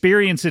can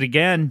experience it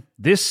again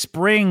this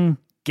spring.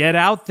 Get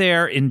out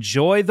there,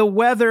 enjoy the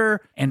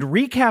weather, and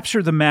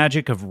recapture the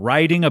magic of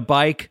riding a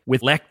bike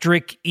with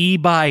electric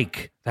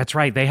e-bike. That's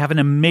right. They have an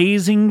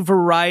amazing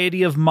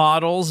variety of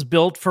models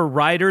built for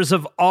riders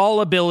of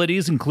all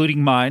abilities,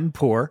 including mine,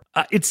 poor.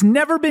 It's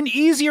never been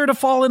easier to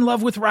fall in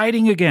love with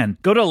riding again.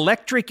 Go to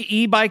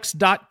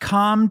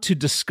electricebikes.com to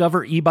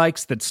discover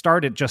e-bikes that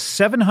start at just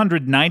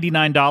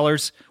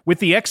 $799. With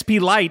the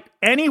XP Lite,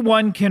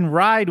 anyone can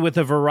ride with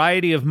a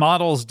variety of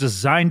models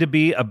designed to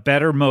be a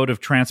better mode of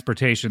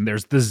transportation.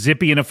 There's the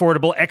zippy and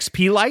affordable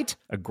XP Lite,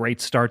 a great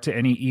start to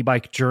any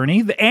e-bike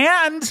journey.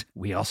 And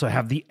we also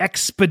have the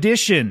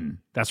Expedition.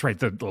 That's right,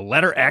 the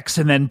letter X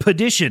and then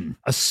Pedition.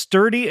 A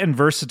sturdy and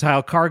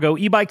versatile cargo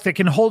e-bike that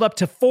can hold up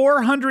to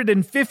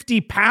 450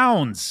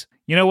 pounds.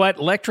 You know what?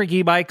 Electric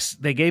e-bikes,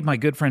 they gave my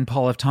good friend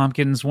Paul F.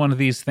 Tompkins one of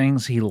these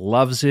things. He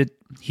loves it.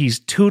 He's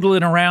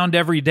tootling around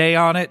every day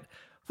on it.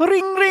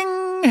 Ring, ring.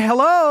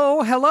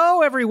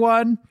 Hello,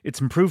 everyone.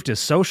 It's improved his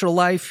social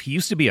life. He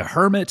used to be a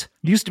hermit.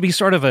 He used to be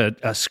sort of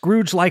a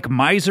Scrooge-like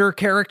miser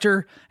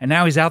character. And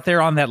now he's out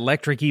there on that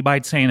electric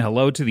e-bike saying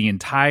hello to the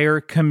entire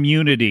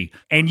community.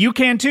 And you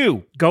can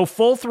too. Go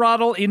full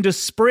throttle into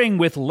spring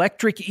with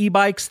electric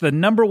e-bikes, the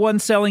 #1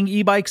 selling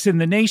e-bikes in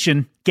the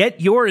nation. Get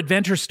your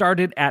adventure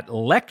started at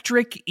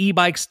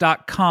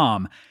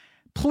electricebikes.com.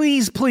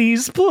 Please,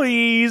 please,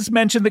 please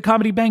mention the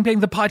Comedy Bang Bang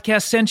the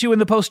podcast sent you in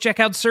the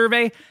post-checkout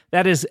survey.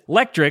 That is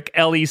electric,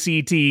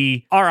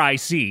 Lectric,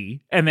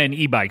 and then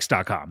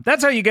ebikes.com.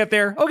 That's how you get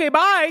there. Okay,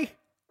 bye.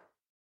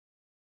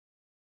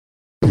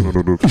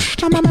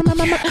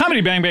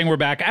 Comedy Bang Bang, we're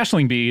back.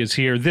 Aisling B is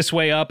here. This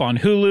Way Up on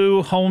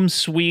Hulu. Home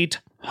Sweet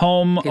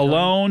Home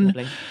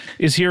Alone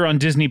is here on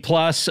Disney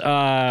Plus.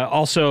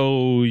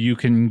 Also, you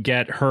can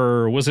get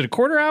her. Was it a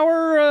quarter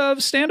hour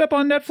of stand-up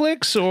on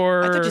Netflix?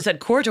 Or I thought you said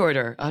court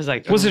order. I was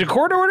like, was it a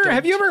court order?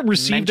 Have you ever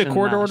received a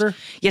court order?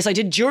 Yes, I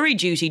did jury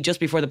duty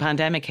just before the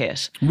pandemic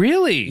hit.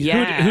 Really?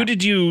 Yeah. Who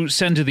did you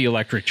send to the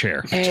electric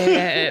chair?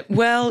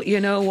 Well, you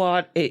know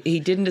what? He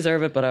didn't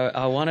deserve it, but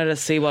I wanted to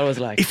see what it was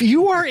like. If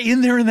you are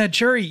in there in that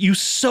jury, you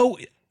so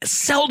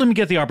seldom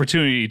get the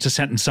opportunity to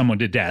sentence someone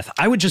to death.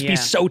 I would just be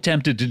so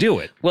tempted to do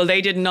it. Well,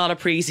 they did not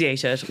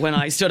appreciate it when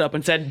I stood up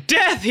and said,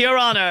 "Death, Your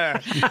Honor,"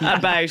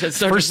 about a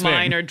sort of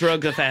minor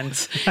drug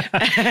offence.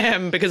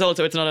 Because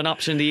also it's not an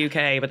option in the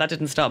UK, but that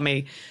didn't stop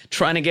me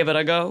trying to give it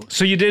a go.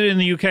 So you did it in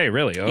the UK,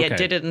 really? Okay. Yeah,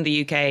 did it in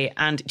the UK.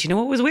 And do you know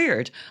what was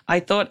weird? I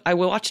thought I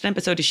watched an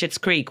episode of Schitt's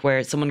Creek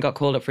where someone got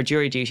called up for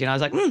jury duty, and I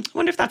was like, I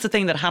wonder if that's a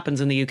thing that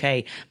happens in the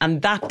UK.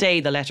 And that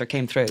day the letter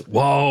came through.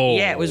 Whoa.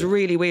 Yeah, it was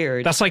really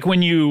weird. That's like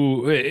when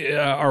you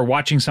are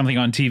watching something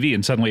on TV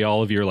and suddenly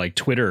all of your like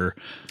Twitter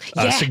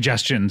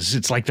suggestions,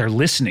 it's like they're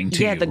listening to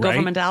you. Yeah, the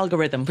government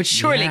algorithm, which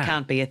surely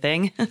can't be a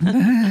thing.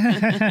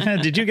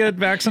 Did you get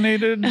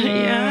vaccinated?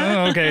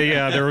 Yeah. Okay,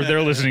 yeah,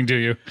 they're listening to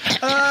you.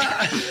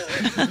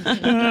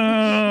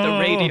 The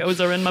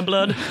radios are in my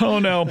blood. Oh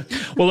no.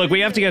 Well, look, we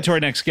have to get to our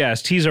next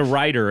guest. He's a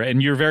writer,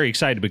 and you're very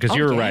excited because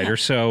you're a writer.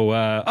 So,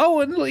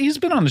 and he's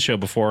been on the show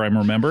before, I'm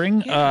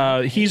remembering.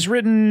 Yeah. He's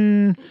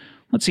written,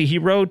 let's see, he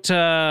wrote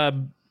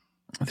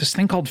this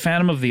thing called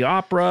Phantom of the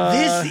Opera.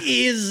 This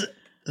is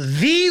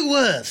the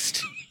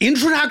worst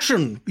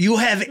introduction you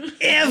have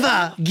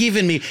ever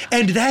given me,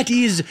 and that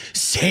is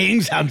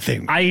saying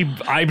something.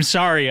 I'm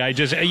sorry. I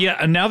just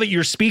now that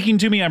you're speaking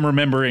to me, I'm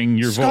remembering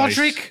your voice.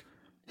 Scotric,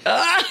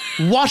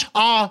 what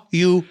are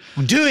you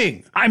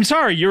doing? I'm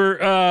sorry. You're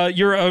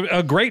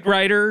a great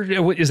writer.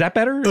 Is that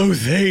better? Oh,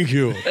 thank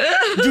you.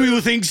 Do you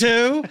think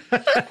so?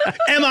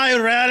 Am I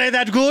really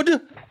that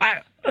good?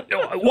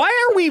 Why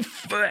are we,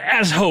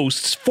 as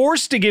hosts,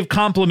 forced to give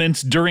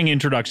compliments during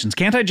introductions?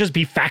 Can't I just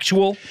be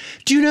factual?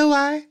 Do you know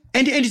why?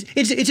 And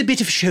it's a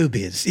bit of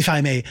showbiz, if I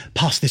may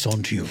pass this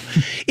on to you.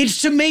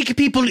 It's to make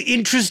people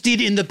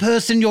interested in the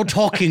person you're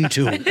talking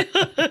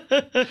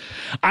to.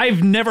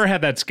 I've never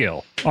had that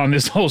skill on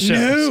this whole show.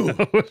 No.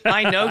 So.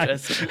 I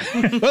noticed.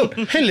 Oh,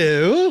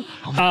 hello.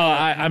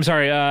 I'm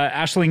sorry,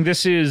 Aisling,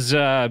 this is,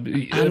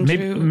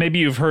 maybe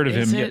you've heard of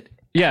him. It?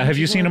 Yeah, Andrew have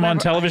you seen him on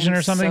Lloyd television Webber?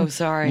 or something? I'm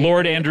so sorry.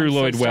 Lord Andrew I'm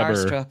Lloyd so Webber.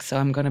 Starstruck, so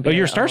I'm going to be. Oh,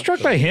 you're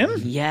starstruck by him?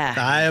 Yeah.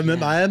 I am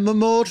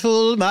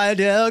immortal, my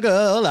dear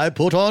girl. I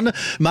put on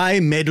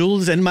my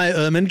medals and my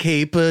ermine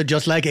cape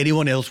just like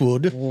anyone else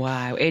would.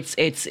 Wow,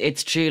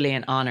 it's truly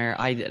an honor.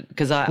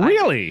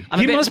 Really?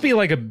 He must be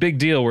like a big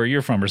deal where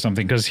you're from or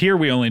something, because here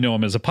we only know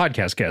him as a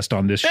podcast guest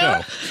on this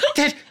show.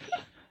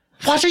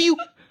 What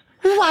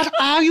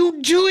are you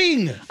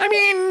doing? I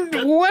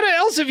mean, what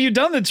else have you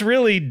done that's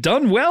really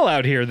done well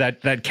out here?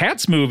 That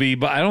Cats movie,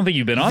 but I don't think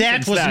you've been on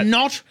That since was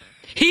not...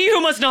 He who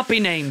must not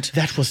be named.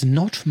 That was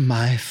not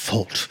my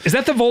fault. Is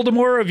that the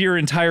Voldemort of your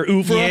entire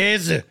oeuvre?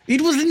 Yes.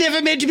 It was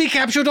never meant to be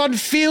captured on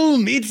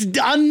film. It's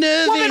unnerving.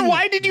 Well, then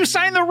why did you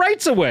sign the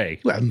rights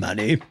away? Well,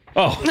 money.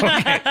 Oh,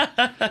 okay.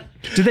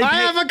 I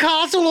have a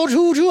castle or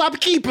two to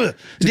upkeep,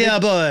 dear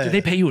boy. Do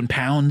they pay you in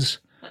pounds?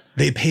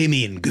 They pay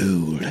me in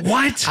gold.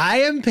 What? I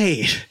am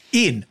paid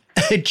in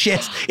a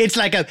chest. It's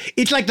like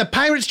the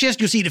pirate's chest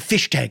you see in a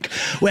fish tank,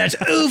 where it's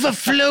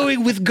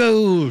overflowing with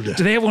gold.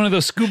 Do they have one of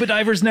those scuba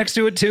divers next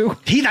to it too?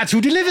 That's who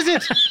delivers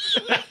it.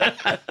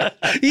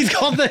 He's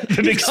got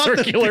the big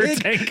circular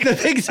tank. The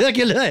big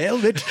circular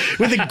helmet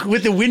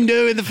with the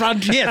window in the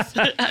front. Yes.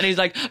 And he's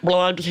like,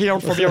 "Blood here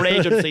from your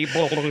agency."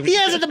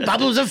 Yes, and the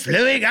bubbles are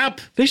flowing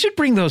up. They should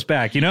bring those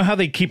back. You know how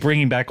they keep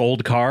bringing back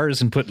old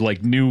cars and put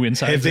like new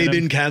insides Have they in them?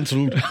 been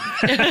cancelled?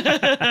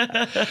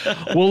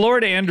 Well,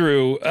 Lord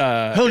Andrew.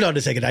 Hold on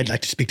a second. I'd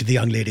like to speak to the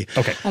young lady.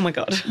 Okay. Oh my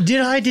God.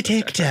 Did I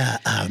detect?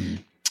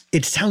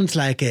 It sounds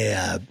like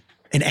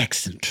an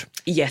accent.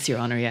 Yes, Your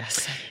Honor.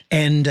 Yes,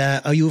 And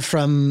are you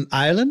from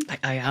Ireland?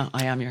 I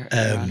am Your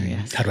Honor.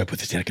 Yes. How do I put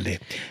this correctly?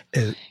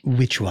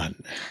 Which one?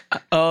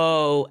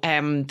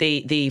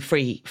 The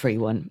free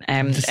one.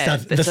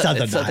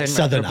 The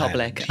Southern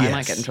Republic. Ireland, I might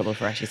yes. get in trouble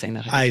for actually saying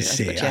that. I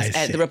see. But yes,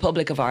 I see. the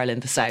Republic of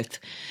Ireland, the South.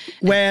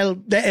 Well,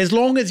 as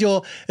long as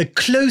you're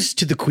close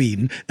to the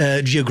Queen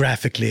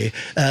geographically,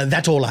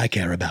 that's all I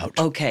care about.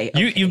 Okay.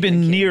 You've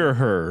been near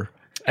her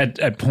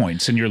at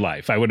points in your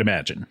life, I would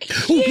imagine.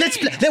 Ooh,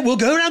 we'll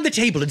go around the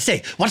table and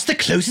say, what's the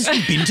closest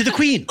you've been to the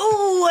Queen?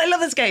 Oh, I love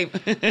this game.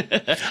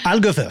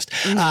 I'll go first.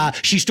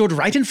 She stood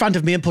right in front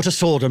of me and put a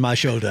sword on my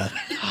shoulder.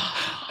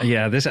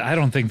 Yeah, I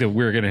don't think that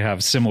we're going to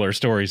have similar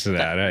stories to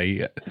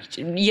that.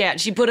 Yeah,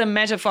 she put a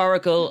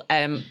metaphorical,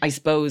 I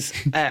suppose,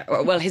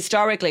 well,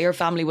 historically, her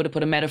family would have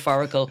put a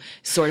metaphorical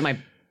sword in my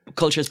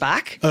culture's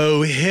back.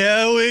 Oh,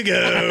 here we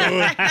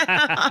go.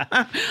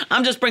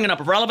 I'm just bringing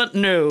up relevant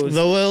news.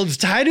 The world's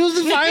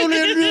tiniest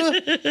violin.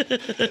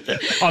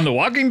 On The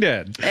Walking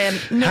Dead.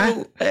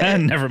 No.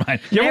 Never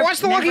mind. You ever watch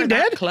The Walking Never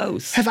that Dead?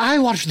 close. Have I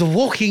watched The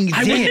Walking Dead?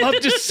 I would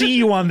love to see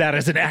you on that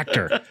as an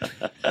actor.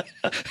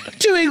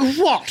 Doing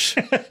what?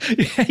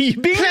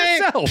 Being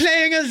yourself.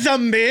 Playing a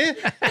zombie?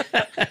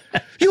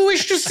 You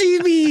wish to see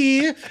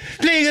me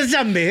playing a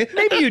zombie?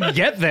 Maybe you'd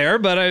get there,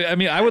 but I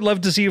mean, I would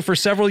love to see you for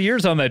several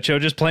years on that show,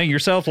 just playing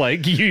yourself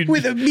like you.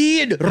 With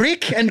me and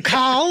Rick and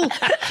Carl?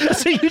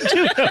 So you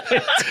do know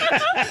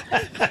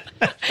it.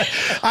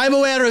 I'm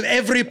aware of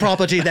every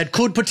property that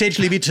could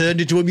potentially be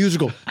turned into a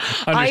musical.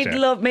 I'd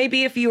love,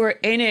 maybe if you were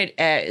in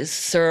it,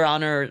 Sir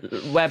Honor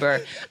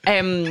Weber,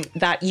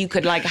 that you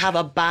could like have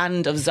a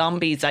band of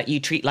zombies that you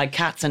treat like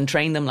cats and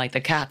train them like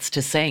the cats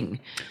to sing.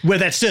 Well,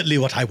 that's certainly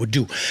what I would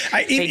do.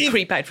 They'd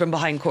creep out from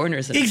behind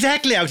corners.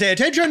 Exactly. I would say,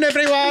 attention,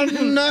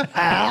 everyone.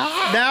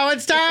 Now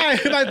it's time.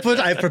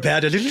 I've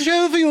prepared a little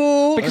show for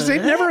you. Because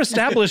they've never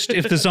established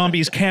if the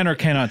zombies can or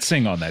cannot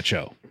sing on that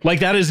show. Like,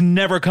 that has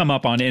never come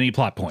up on any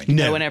plot point.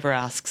 No one ever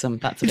asks them.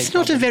 That's a big It's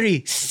not a problem.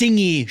 very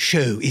singy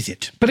show, is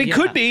it? But it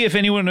could be if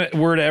anyone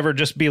were to ever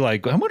just be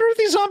like, I wonder if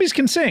these zombies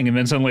can sing. And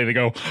then suddenly they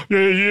go,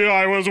 yeah,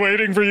 I was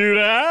waiting for you to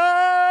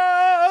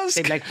ask.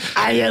 They'd be like,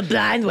 Are you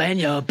blind when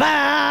you're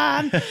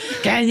born?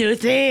 Can you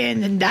see in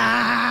the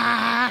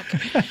dark?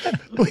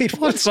 Wait,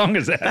 What song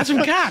is that? that's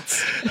from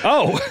Cats.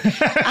 Oh.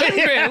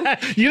 Andrew,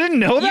 You didn't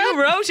know that?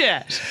 you wrote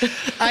it.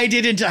 I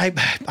didn't.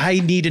 I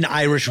need an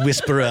Irish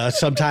whisperer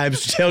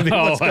sometimes to tell me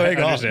what's going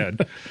I on.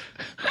 understand.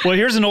 Well,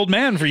 here's an old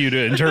man for you to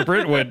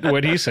interpret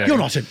what he's saying. You're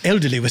not an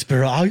elderly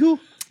whisperer, are you?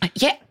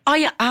 Yeah,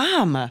 I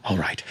am. All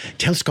right.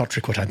 Tell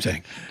Scottrick what I'm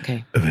saying.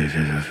 Okay.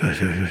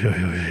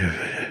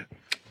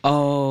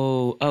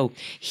 Oh,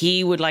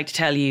 he would like to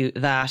tell you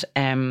that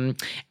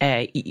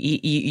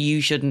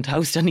you shouldn't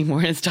host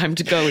anymore. It's time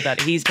to go.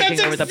 That he's taking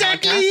That's over the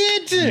exactly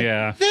podcast. it.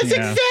 Yeah. That's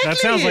yeah. exactly That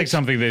sounds it. like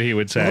something that he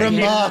would say.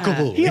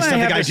 Remarkable. He It's and I something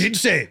have I this- did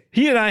say.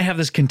 He and I have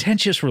this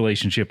contentious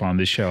relationship on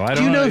this show. I don't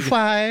Do you know know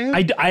why?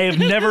 I have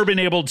never been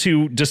able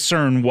to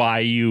discern why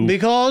you.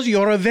 Because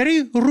you're a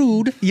very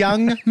rude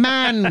young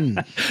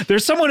man.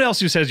 There's someone else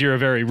who says you're a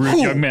very rude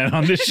Who? young man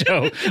on this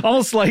show,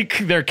 almost like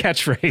their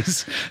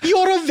catchphrase.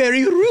 You're a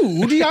very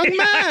rude young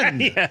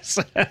man. Yes.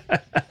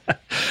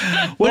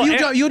 Well,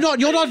 Well, you're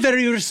not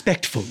very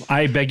respectful.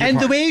 I beg your And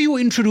the pardon. way you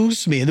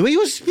introduce me and the way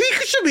you speak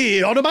to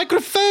me on a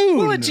microphone.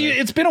 Well,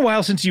 it's been a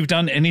while since you've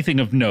done anything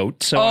of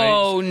note. So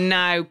Oh,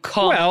 now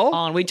come Well-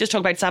 on. We just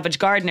talked about Savage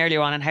Garden earlier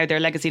on and how their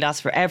legacy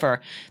lasts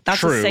forever. That's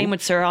True. the same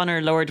with Sir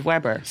Honor Lord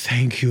Weber.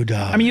 Thank you,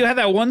 darling. I mean, you had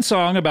that one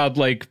song about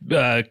like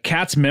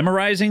cats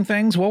memorizing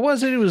things. What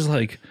was it? It was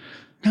like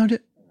now,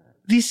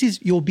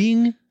 you're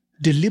being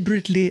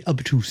deliberately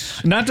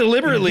obtuse. not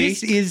deliberately.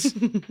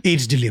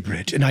 It's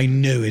deliberate, and I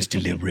know it's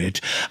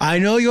deliberate. I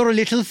know you're a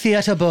little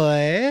theatre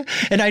boy,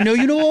 and I know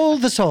you know all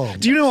the songs.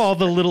 Do you know all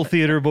the little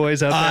theater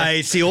boys out there?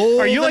 I see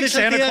all Are you the like little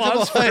Santa theatre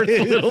Claus for the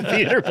boys. little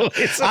theater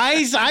boys?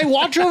 I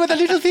watch over the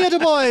little theatre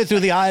boy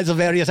through the eyes of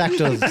various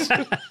actors.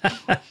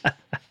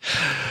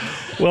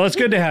 Well, it's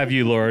good to have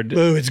you, Lord.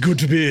 Oh, it's good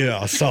to be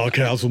here.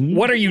 Sarcasm.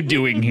 What are you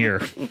doing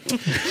here?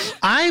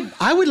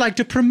 I would like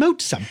to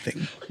promote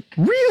something.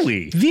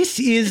 Really? This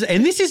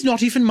is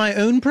not even my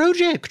own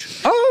project.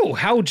 Oh,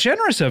 how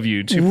generous of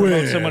you to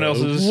promote someone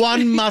else's.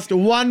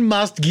 One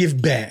must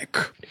give back.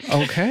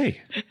 Okay.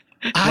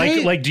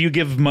 Like, do you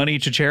give money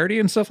to charity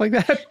and stuff like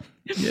that?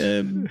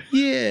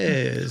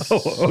 Yes.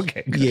 Oh,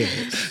 okay.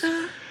 Yes.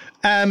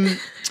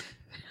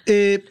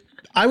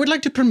 I would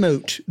like to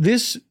promote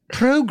this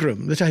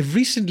program that I've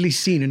recently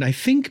seen, and I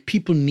think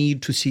people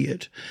need to see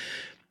it.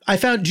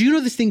 Do you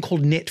know this thing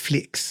called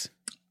Netflix?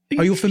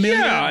 Are you familiar?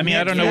 Yeah, I mean,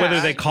 I don't know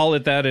whether they call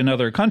it that in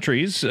other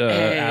countries,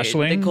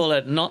 Aisling. They call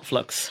it not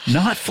flux.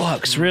 Not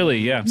flux, really,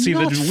 yeah. See,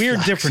 Not the weird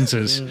flux.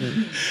 differences.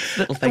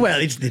 Well,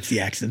 it's the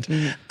accent.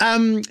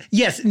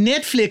 Yes,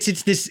 Netflix.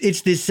 It's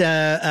this.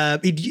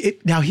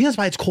 Now, here's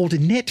why it's called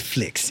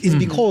Netflix is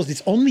because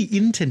it's on the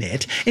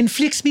internet, and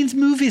flicks means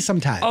movies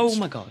sometimes. Oh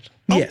my God.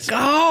 Yes.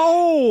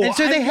 Oh, And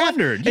so they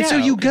wondered. And so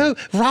you go,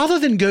 rather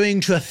than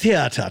going to a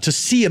theater to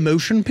see a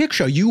motion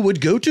picture, you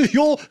would go to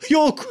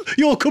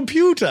your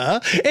computer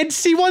and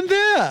see one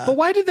there. But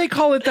why did they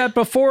call it that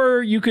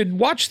before you could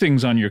watch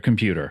things on your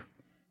computer?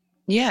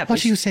 Yeah.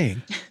 What are you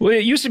saying? Well,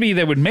 it used to be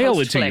they would mail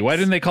it to you. Post-flicks. Why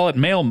didn't they call it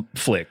mail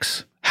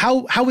flicks?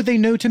 How would they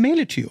know to mail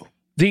it to you?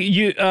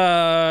 You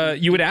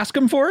would ask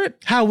them for it?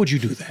 How would you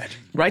do that?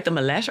 Write them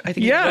a letter? I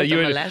think Yeah, you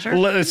wrote them a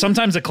letter.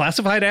 sometimes a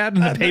classified ad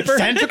in the paper.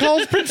 Santa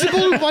Claus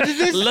principle? What is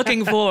this?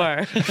 Looking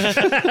for.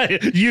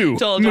 You,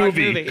 Tall, dark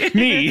movie. movie.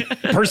 Me,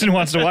 person who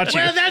wants to watch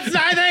you. Well, that's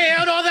neither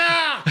here nor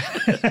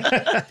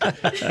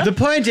there. The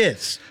point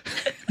is,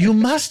 you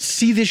must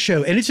see this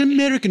show, and it's an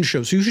American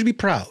show, so you should be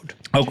proud.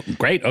 Oh,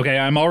 great. Okay,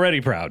 I'm already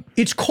proud.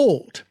 It's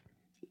called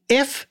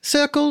F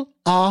circle,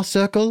 R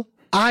circle,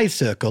 I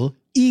circle,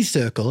 E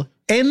circle,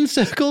 N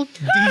circle,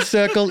 D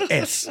circle,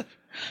 S.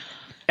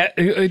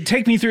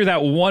 Take me through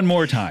that one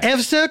more time.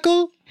 F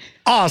circle,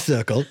 R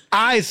circle,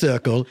 I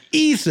circle,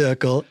 E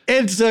circle,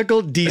 N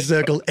circle, D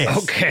circle, S.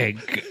 Okay.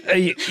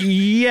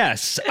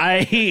 Yes,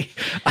 I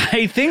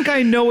think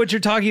I know what you're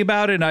talking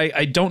about, and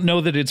I don't know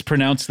that it's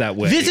pronounced that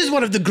way. This is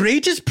one of the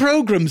greatest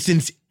programs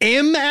since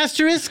M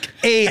asterisk,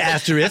 A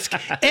asterisk,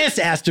 S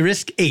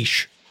asterisk,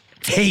 H.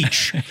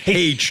 H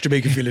to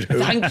make you feel at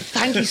home.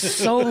 Thank you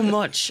so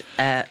much,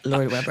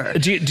 Lori Weber.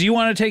 Do you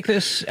want to take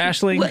this,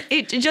 Aisling? Well,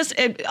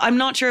 I'm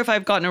not sure if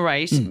I've gotten it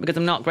right because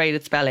I'm not great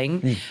at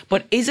spelling.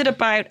 But is it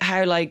about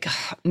how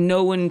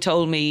no one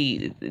told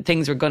me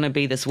things were going to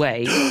be this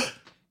way?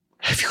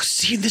 Have you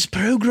seen this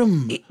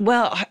program?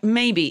 Well,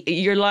 maybe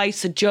your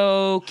life's a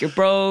joke. You're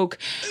broke,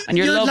 and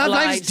your love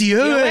life's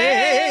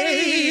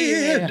DOA.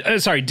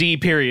 Sorry, D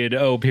period,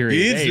 O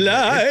period. It's A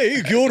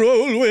like you're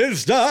always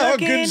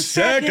stuck in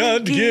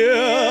second gear.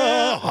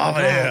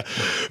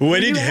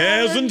 When it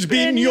hasn't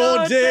been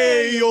your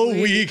day, your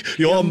week,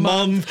 your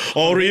month,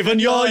 or even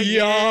your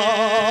year.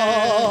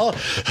 I'll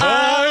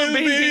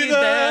be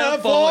there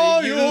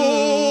for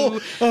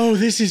you. Oh,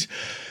 this is...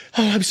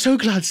 Oh, I'm so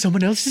glad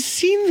someone else has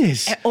seen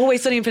this.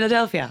 Always Sunny in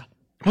Philadelphia.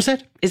 What's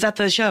that? Is that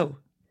the show?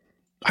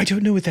 I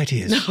don't know what that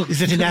is.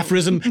 Is it an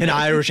aphorism? An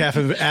Irish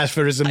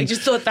aphorism? I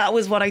just thought that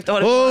was what I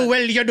thought it Oh, was.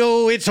 well, you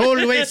know, it's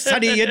always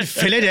sunny in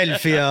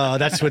Philadelphia.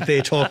 That's what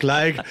they talk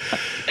like.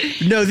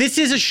 No, this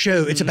is a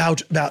show. It's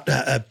about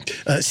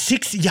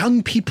 6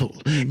 young people,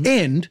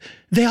 and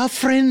they are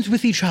friends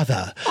with each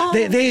other.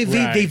 They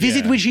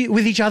visit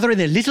with each other in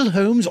their little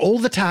homes all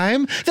the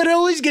time. They're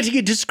always getting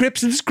into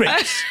scripts and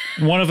scripts.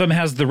 One of them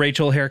has the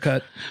Rachel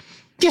haircut.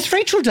 Yes,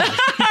 Rachel does.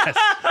 Yes.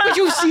 Have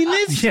you seen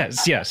this?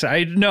 Yes.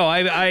 I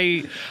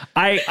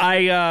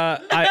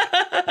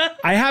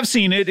have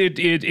seen it.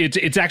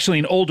 It's actually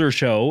an older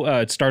show.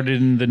 It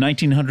started in the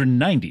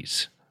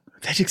 1990s.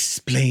 That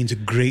explains a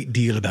great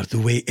deal about the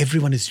way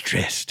everyone is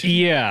dressed.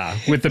 Yeah,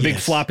 with the big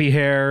floppy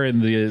hair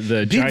and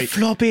the Big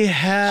floppy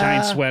hair.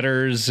 giant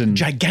sweaters and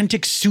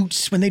Gigantic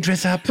suits when they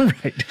dress up.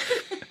 right.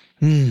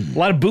 A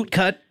lot of boot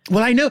cut.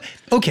 Well, I know.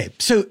 Okay,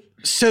 so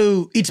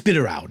it's been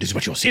around, is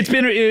what you're saying. It's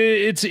been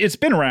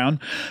around,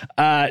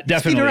 definitely.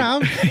 It's been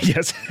around.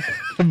 Yes,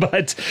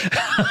 but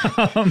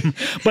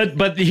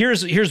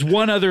here's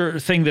one other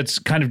thing that's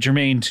kind of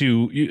germane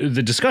to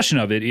the discussion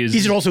of it is.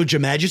 Is it also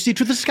Your Majesty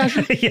to the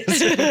discussion?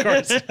 Yes, of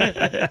course.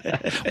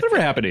 Whatever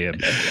happened to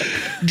him?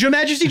 Your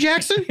Majesty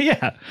Jackson?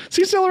 Yeah, is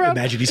he still around?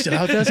 Imagine he's still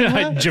out there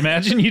somewhere. I'd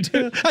imagine you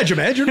do. I'd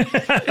imagine.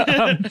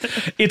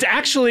 It's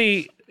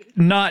actually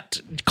not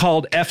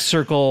called F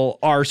circle,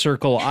 R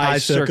circle, I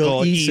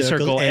circle, E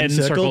circle, N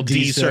circle,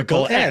 D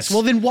circle, S.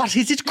 Well, then what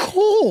is it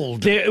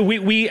called?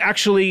 We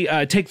actually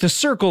take the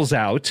circles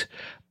out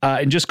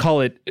and just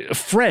call it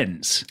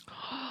Friends.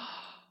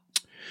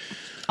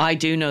 I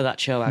do know that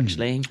show,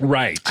 actually.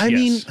 Right. I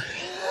mean,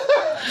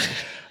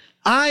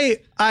 I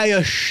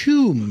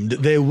assumed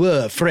there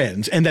were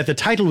friends, and that the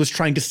title was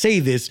trying to say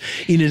this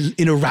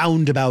in a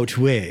roundabout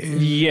way.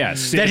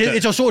 Yes. That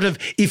it's a sort of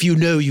if you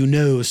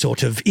know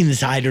sort of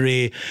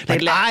insidery.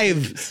 Like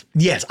I've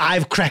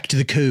cracked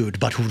the code,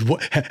 but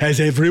has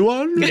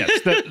everyone?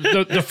 Yes,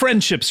 the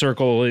friendship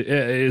circle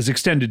is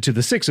extended to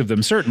the 6 of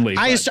them, certainly.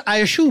 I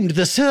assumed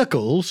the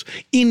circles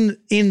in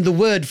the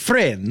word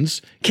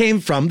friends came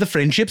from the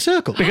friendship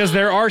circle. because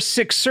there are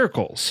 6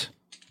 circles,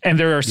 and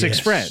there are 6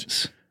 Yes.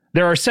 friends.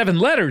 There are 7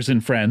 letters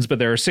in friends, but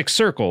there are 6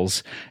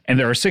 circles, and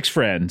there are 6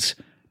 friends,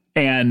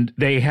 and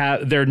they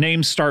have their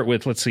names start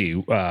with, let's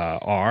see,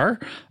 R.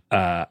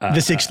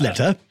 The 6th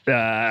letter.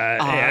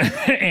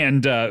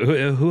 And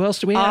who else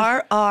do we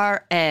have?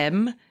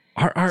 RRM.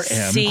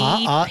 RRM.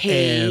 CP.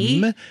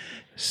 RRM.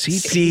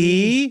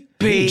 C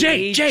P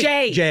J.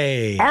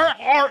 J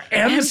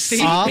RRM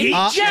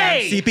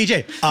CPJ.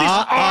 CPJ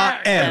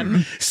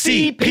RRM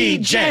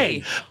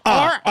CPJ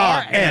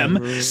RRM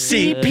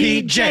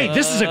CPJ.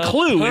 This is a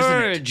clue,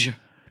 isn't it?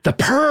 The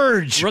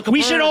Purge.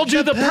 We should all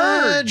do the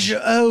Purge.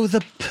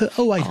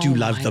 Oh, I do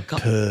love the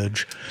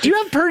Purge. Do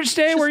you have Purge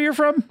Day where you're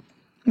from?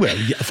 Well,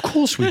 yeah, of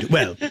course we do.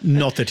 Well,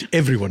 not that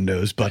everyone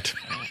knows, but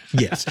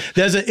yes,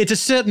 it's a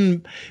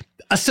certain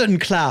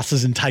class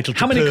is entitled to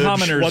How many purge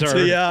commoners once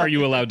a year. are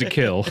you allowed to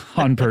kill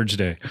on Purge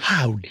Day?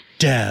 How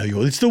dare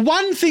you? It's the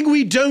one thing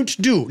we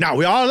don't do. Now,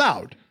 we are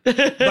allowed,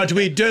 but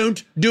we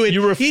don't do it.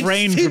 You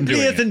refrain from doing it. It simply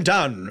isn't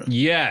done.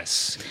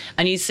 Yes.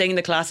 And you sing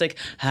the classic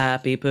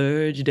Happy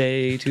Purge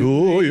Day to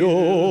To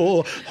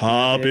you,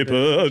 happy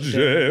Purge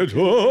Day to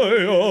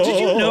you. Did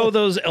you know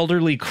those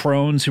elderly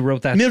crones who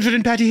wrote that? Mildred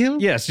and Patty Hill?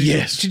 Yes.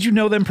 Yes. Did you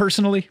know them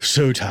personally?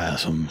 So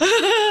tiresome.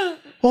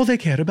 All they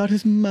care about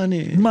is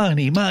money.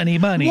 Money. What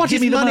Give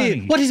is me the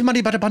money? What is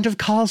money but a bunch of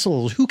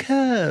castles? Who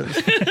cares?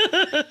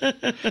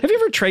 Have you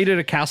ever traded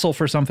a castle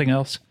for something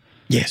else?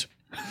 Yes.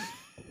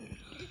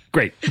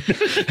 Great.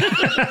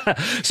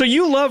 So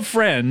you love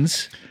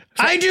Friends.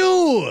 I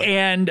do.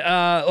 And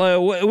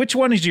which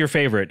one is your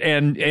favorite?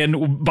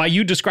 And by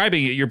you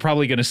describing it, you're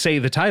probably going to say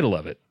the title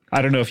of it.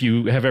 I don't know if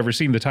you have ever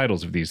seen the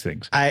titles of these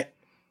things.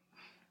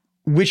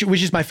 Which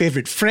is my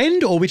favorite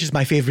friend or which is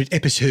my favorite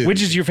episode?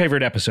 Which is your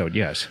favorite episode?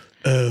 Yes.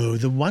 Oh,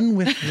 the one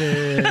with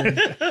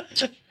the...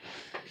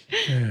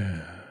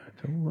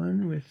 the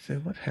one with...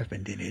 what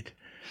happened in it?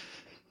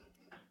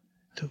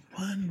 The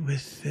one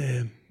with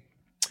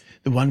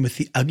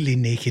the ugly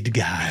naked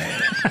guy.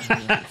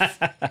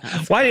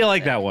 Why do you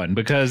like that one?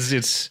 Because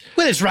it's...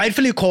 Well, it's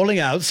rightfully calling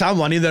out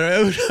someone in their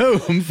own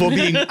home for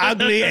being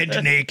ugly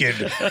and naked.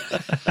 Do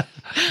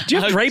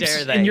you have How drapes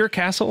dare they? in your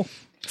castle?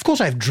 Of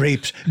course I have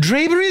drapes.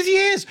 Draperies,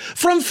 yes.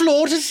 From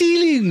floor to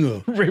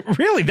ceiling.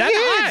 Really? That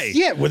high?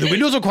 Yeah, well, the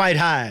windows are quite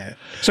high.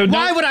 So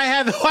why would I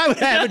have a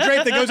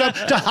drape that goes up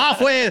to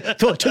halfway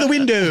to the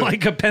window?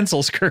 Like a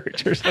pencil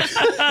skirt or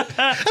something.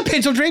 A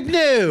pencil drape?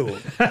 No.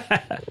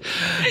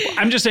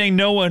 I'm just saying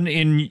no one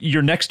in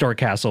your next door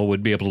castle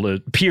would be able to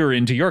peer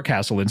into your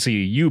castle and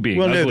see you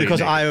being ugly. Well, no, because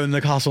naked. I own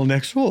the castle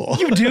next door.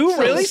 You do?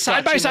 Really?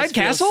 Scott, you Side-by-side must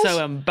feel castles?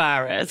 So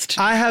embarrassed.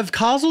 I have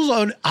castles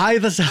on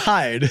either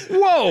side.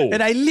 Whoa.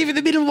 And I live in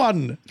the middle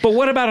one. But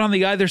what about on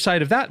the either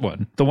side of that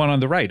one? The one on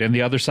the right and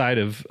the other side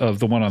of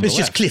the one on the It's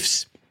left? just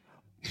cliffs.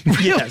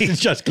 Yes, it's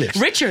just Cliff.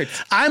 Richard.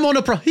 I'm on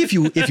a if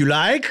you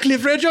like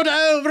Cliff Richard.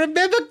 Oh,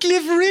 remember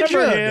Cliff Richard?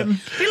 Remember him. I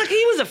feel like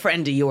he was a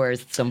friend of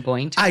yours at some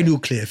point. I knew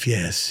Cliff.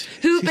 Yes.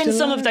 Who've been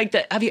some of like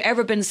the? Have you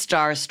ever been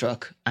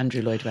starstruck,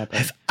 Andrew Lloyd Webber?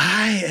 Have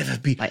I ever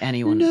been By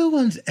anyone? No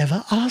one's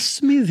ever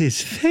asked me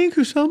this. Thank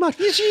you so much.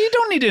 You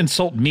don't need to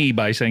insult me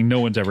by saying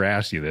no one's ever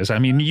asked you this. I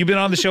mean, you've been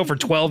on the show for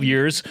 12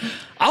 years.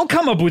 I'll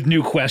come up with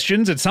new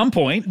questions at some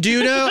point. Do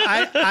you know,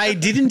 I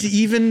didn't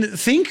even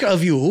think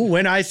of you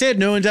when I said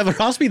no one's ever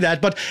asked me that,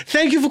 but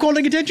thank you for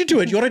calling attention to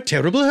it. You're a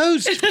terrible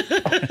host.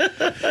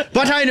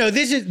 But I know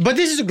this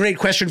is a great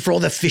question for all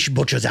the fish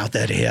butchers out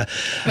there to hear.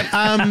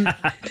 Have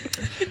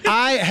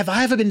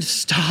I ever been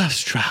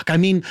starstruck? I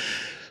mean,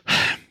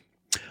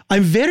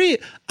 I'm very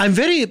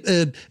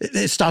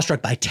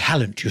starstruck by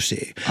talent, you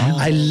see.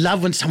 I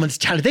love when someone's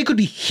talented. They could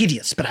be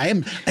hideous, but I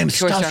am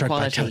starstruck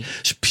by talent.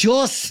 It's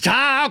pure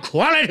star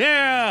quality.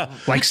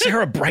 Like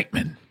Sarah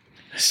Brightman.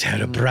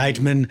 Sarah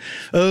Brightman.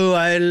 Oh,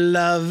 I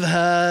love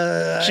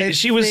her.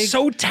 She was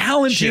so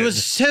talented. She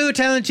was so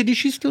talented. Is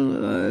she still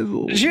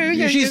alive?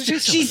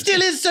 She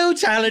still is so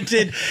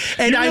talented.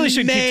 And You really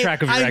should keep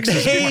track of your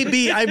exes.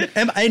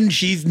 And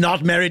she's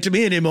not married to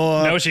me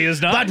anymore. No, she is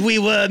not. But we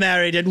were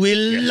married and we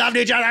loved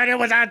each other. It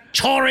was a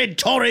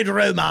torrid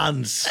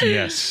romance.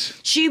 Yes.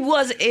 She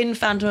was in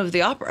Phantom of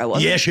the Opera,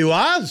 wasn't Yes, she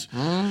was.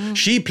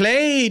 She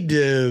played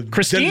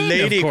Christine, the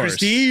lady of course.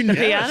 Christine. she?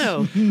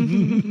 Piano.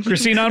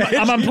 Christine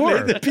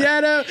Amanpour. The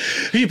piano.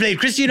 He played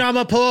Christine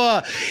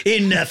Amanpour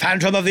in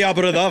Phantom of the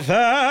Opera. The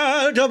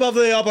Phantom of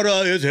the Opera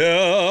is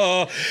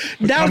here.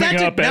 Now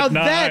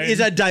that is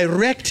a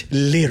direct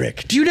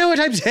lyric. Do you know what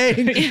I'm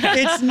saying?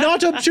 It's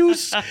not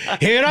obtuse.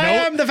 Here I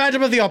am, the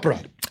Phantom of the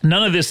Opera.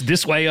 None of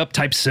this way up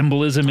type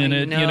symbolism in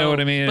it. You know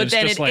what I mean? But It's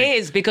then just it like,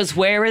 is, because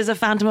where is a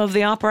Phantom of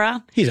the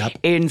Opera? He's up.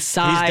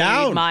 Inside He's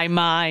down. my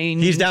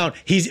mind. He's down.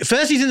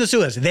 First he's in the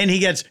sewers, then he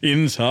gets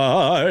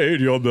inside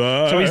your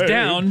mind. So he's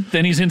down,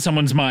 then he's in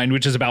someone's mind,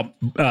 which is about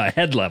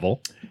head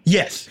level.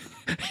 Yes.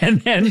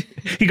 And then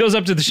he goes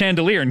up to the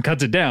chandelier and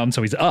cuts it down,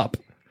 so he's up.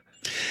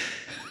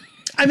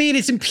 I mean,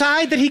 it's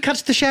implied that he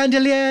cuts the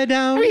chandelier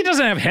down. I mean, he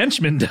doesn't have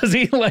henchmen, does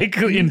he? Like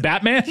in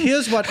Batman?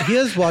 Here's what.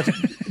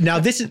 Now,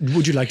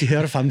 would you like to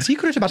hear a fun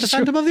secret about the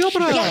Phantom of the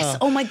Opera? Yes.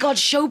 Oh my God.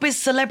 Showbiz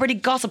celebrity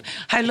gossip.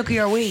 How lucky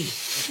are we?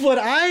 What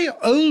I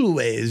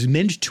always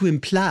meant to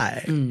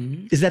imply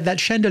is that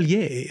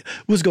chandelier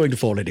was going to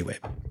fall anyway.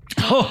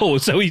 Oh,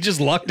 so he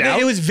just lucked out?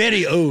 It was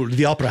very old,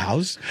 the opera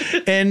house.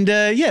 And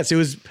yes, it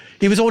was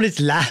on its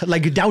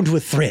down to a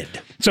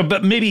thread. So,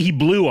 but maybe he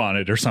blew on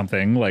it or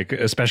something, like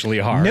especially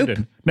hard. Nope.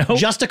 No?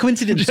 Just a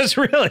coincidence. Just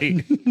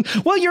really?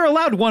 Well, you're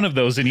allowed one of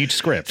those in each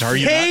script, are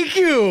you not? Thank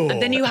you.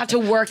 And then you have to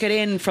work it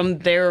in from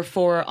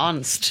therefore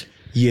onst.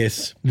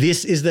 Yes,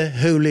 this is the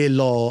holy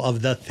law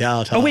of the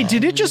theater. Oh, wait,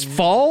 did it just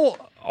fall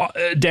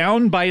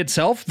down by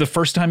itself the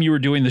first time you were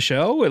doing the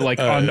show, like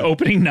on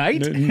opening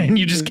night, and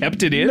you just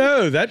kept it in?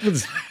 No, that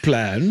was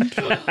planned.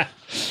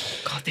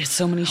 God, there's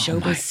so many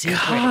showbiz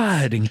secrets.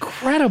 God,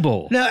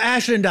 incredible. Now,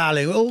 Ashlyn,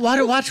 darling,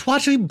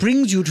 what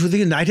brings you to the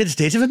United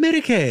States of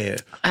America?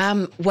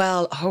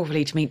 Well,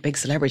 hopefully to meet big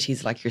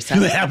celebrities like yourself.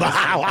 Wait,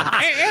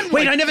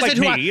 I never like said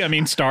who me. I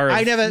mean, star of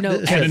I never.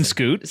 No, Ken and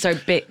Scoot. So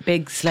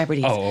big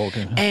celebrities. Oh,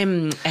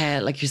 okay.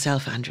 Like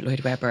yourself, Andrew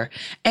Lloyd Webber.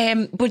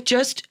 But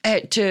just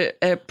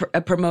to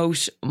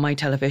promote my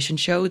television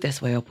show,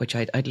 This Way Up, which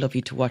I'd love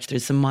you to watch.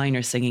 There's some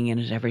minor singing in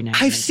it every now and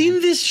then. I've seen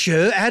this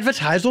show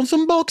advertised on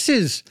some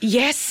boxes.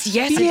 Yes.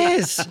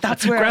 Yes.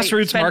 That's where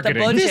Grassroots I spent marketing.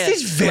 The budget,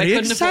 This is so I very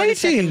couldn't afford a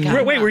second exciting.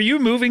 camera. Wait, were you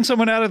moving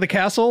someone out of the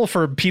castle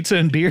for pizza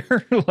and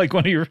beer? Like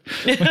one of your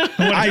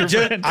friends?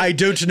 I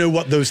don't know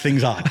what those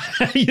things are.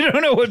 You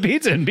don't know what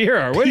pizza and beer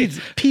are. What is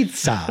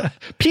Pizza.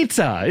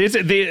 pizza? Is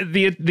it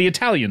the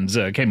Italians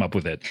came up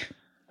with it?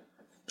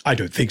 I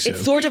don't think so.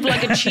 It's sort of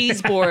like a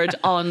cheese board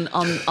on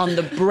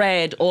the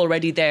bread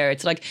already there.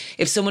 It's like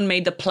if someone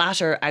made the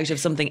platter out of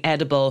something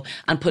edible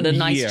and put a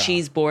nice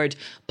cheese board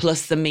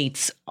plus the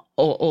meats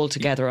all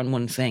together on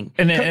one thing.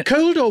 And then,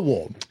 Cold or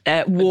warm?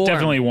 Warm.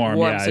 Definitely warm,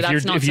 yeah, So if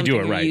that's not you do something it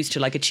right. you're used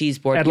to, like a cheese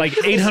board. at like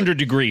 800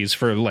 degrees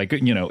for 8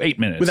 minutes.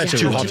 Well, that's Yeah,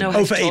 too I hot. don't know how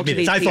Oh, for to 8 talk to minutes.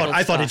 these I people,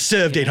 thought Scott. it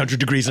served 800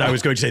 degrees, and I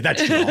was going to say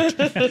that's too hot.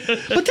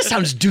 But this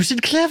sounds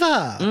deuced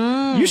clever.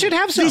 You should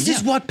have some. This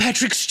is what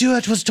Patrick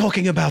Stewart was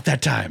talking about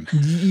that time.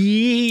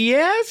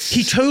 Yes.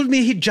 He told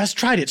me he'd just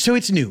tried it, so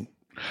it's new.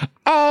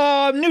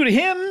 New to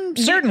him,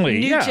 certainly.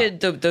 New yeah.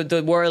 to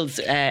the world's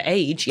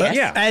age, yes.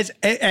 Yeah.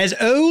 As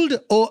old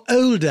or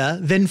older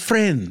than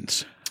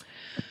Friends.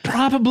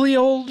 Probably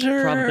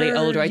older.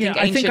 I think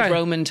ancient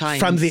Roman times.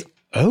 From the...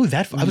 Oh,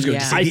 that... I was going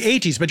to say the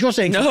 80s, but you're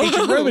saying from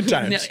ancient Roman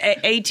times. No,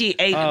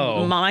 88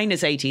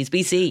 minus 80s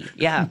BC.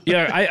 Yeah.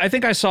 Yeah, I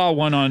think I saw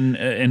one on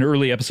an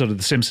early episode of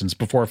The Simpsons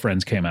before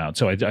Friends came out,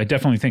 so I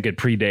definitely think it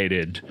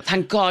predated.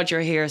 Thank God you're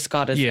here,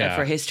 Scott,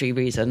 for history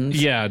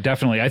reasons. Yeah,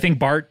 definitely. I think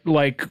Bart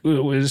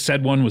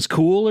said one was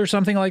cool or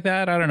something like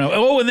that. I don't know.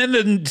 Oh, and then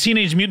the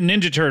Teenage Mutant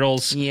Ninja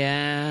Turtles.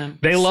 Yeah.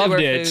 They loved Sewer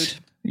it. food.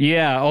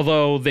 Yeah,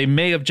 although they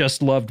may have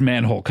just loved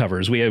manhole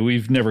covers.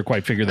 We've never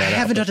quite figured that I out.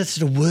 haven't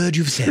understood a word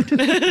you've said. Do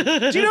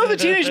you know the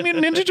Teenage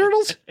Mutant Ninja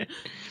Turtles?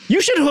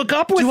 You should hook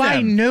up with Do them.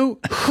 I know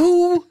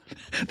who?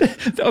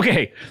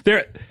 Okay,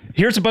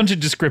 here's a bunch of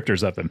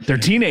descriptors of them. They're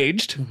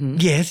teenaged.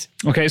 Yes.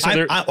 Okay, so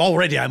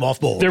I'm off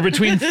board. they're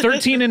between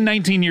 13 and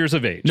 19 years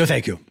of age. No,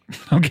 thank you.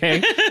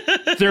 Okay,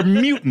 they're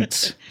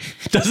mutants.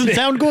 Doesn't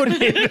sound good.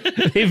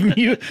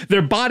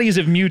 Their bodies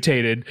have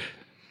mutated.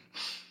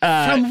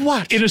 From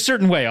what? In a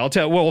certain way, I'll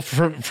tell. Well,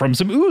 from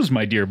some ooze,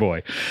 my dear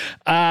boy.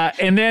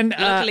 And then,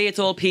 Luckily, it's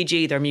all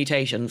PG. They're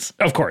mutations.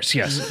 of course,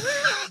 yes,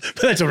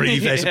 But that's a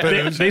relief, I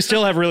suppose. they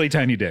still have really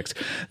tiny dicks.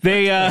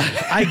 They,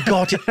 I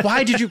got it.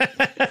 Why did you... they're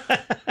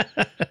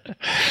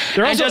And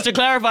also just to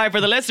clarify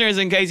for the listeners,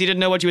 in case you didn't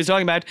know what she was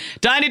talking about,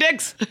 tiny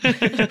dicks.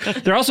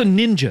 they're also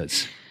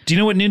ninjas. Do you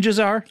know what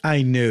ninjas are?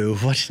 I know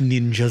what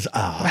ninjas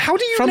are. How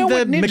do you From know the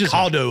what ninjas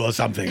Mikado or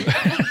something.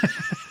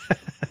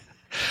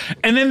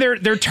 And then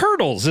they're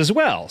turtles as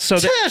well. So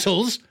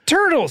Turtles?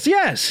 turtles,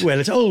 yes. Well,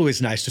 it's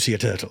always nice to see a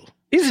turtle.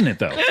 Isn't it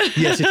though?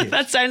 Yes, it is.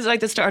 That sounds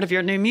like the start of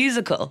your new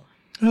musical.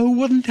 Oh,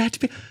 wouldn't that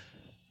be...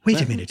 Wait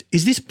a minute.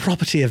 Is this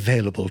property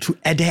available to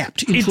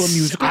adapt into a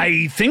musical?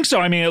 I think so.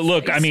 I mean,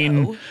 look,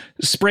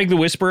 Sprague the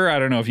Whisperer, I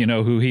don't know if you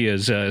know who he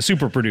is,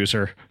 super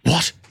producer.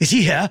 What? Is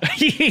he here?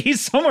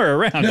 He's somewhere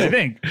around, I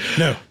think.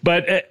 No.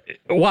 But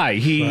why?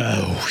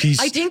 Oh,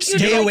 he's... I think you'd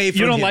Stay like- away from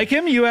You don't him. like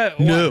him?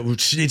 No,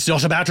 it's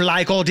not about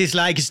like or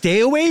dislike. Stay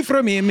away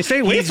from him.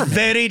 Stay away He's from him.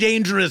 very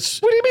dangerous.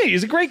 What do you mean?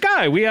 He's a great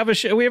guy. We have a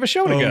show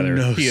together. Oh,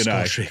 no, he and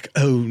I. Scottrick.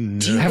 Oh,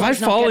 no. Have I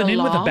guys not fallen get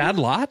in with a along? bad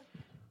lot?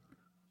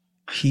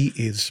 He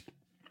is...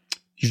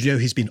 You know,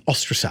 he's been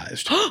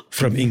ostracized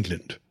from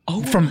England.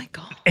 Oh, From my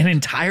God. an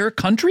entire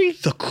country?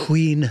 The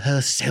Queen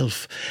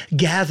herself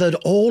gathered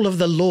all of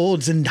the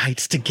lords and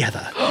knights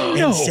together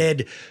and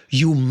said,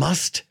 you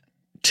must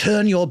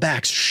turn your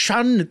backs,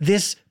 shun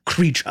this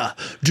creature.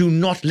 Do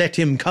not let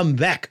him come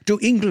back to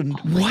England.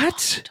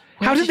 What?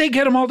 How did they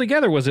get them all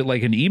together? Was it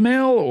like an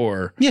email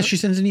or? Yes, she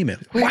sends an email.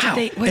 Where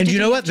And you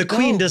know what? have The to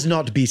Queen go? does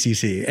not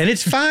BCC. And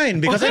it's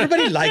fine because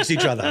everybody likes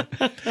each other.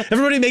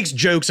 Everybody makes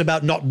jokes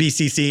about not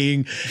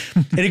BCCing.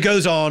 And it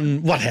goes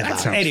on, whatever.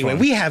 sounds Anyway, fun.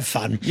 we have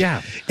fun.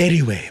 Yeah.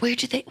 Anyway, Where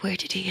did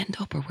he end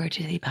up, or where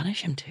did they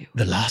banish him to?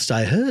 the last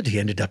I heard, he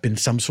ended up in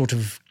some sort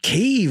of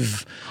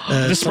cave.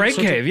 The Sprague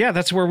Cave. Yeah,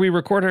 that's where we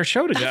record our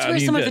show together. That's where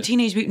some of the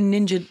Teenage Mutant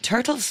Ninja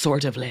Turtles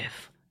sort of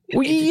live.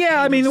 Well,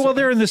 yeah, I mean, well,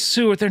 they're in the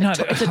sewer. They're not.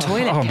 It's a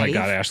toilet Oh my cave.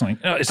 God,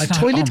 Aisling. No, it's A not-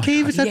 toilet oh my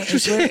cave? God. Is that Yeah, what you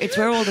it's where- say? it's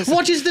where all the-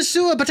 What is the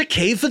sewer but a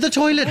cave for the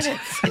toilet?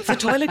 It's a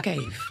toilet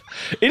cave.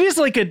 It is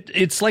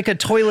like a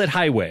toilet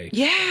highway.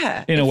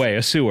 Yeah. In a way,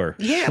 a sewer.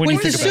 Yeah, When well,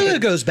 you The think about sewer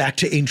it. goes back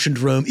to ancient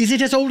Rome. Is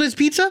it as old as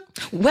pizza?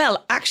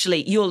 Well,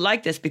 actually, you'll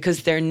like this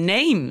because their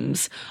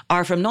names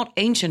are from not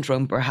ancient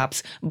Rome,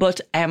 perhaps,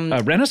 but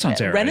Renaissance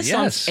era,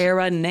 Renaissance yes.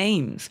 era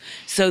names.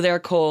 So they're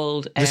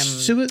called The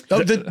sewer? Oh,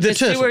 the the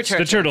turtles. sewer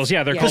The turtles,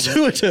 yeah, they're The called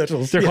sewer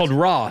turtles. they're yes. called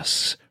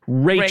Ross,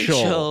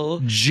 Rachel,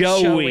 Joey.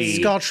 Joey.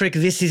 Scotrick,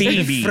 this is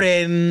Phoebe. the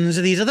friends.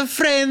 These are the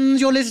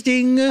friends you're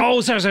listing.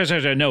 Oh,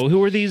 sorry. No,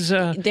 who are these?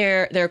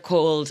 They're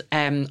called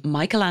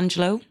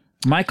Michelangelo.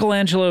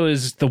 Michelangelo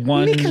is the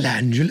one.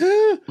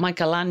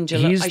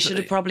 Michelangelo. He's I should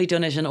have probably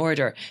done it in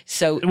order.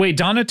 So Wait,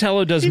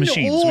 Donatello does In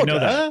machines. We know order?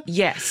 that.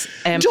 yes,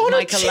 Donatello?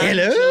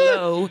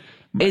 Michelangelo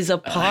is a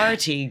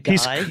party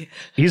guy.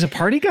 He's a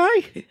party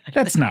guy?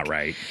 That's not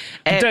right.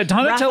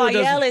 Donatello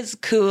Raphael does. is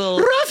cool.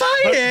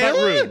 Raphael.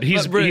 But rude.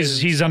 He's But rude.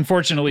 he's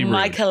unfortunately rude.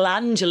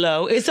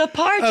 Michelangelo is a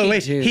party. Oh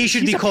wait, dude. he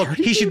should be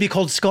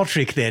called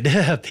Scotrick then,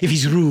 if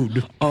he's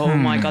rude. Oh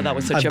my god, that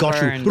was such I've a got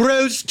burn. you.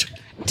 Roast.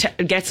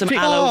 Get some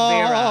aloe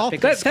vera.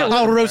 Because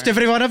I'll roast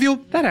every one of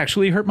you. That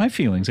actually hurt my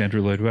feelings,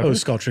 Andrew Lloyd Webber. Oh,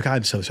 Scotrick,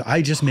 I'm so sorry.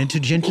 I just meant to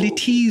gently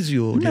tease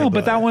you. dear no,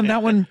 but boy.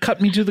 that one cut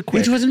me to the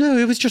quick.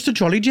 It was just a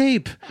jolly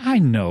jape. I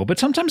know, but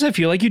sometimes I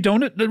feel like you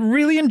don't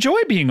really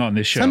enjoy being on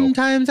this show.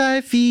 Sometimes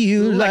I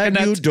feel Like like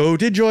a you nut.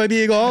 don't enjoy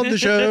being on the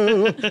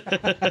show.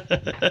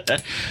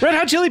 Red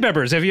Hot Chili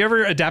Peppers. Have you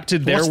ever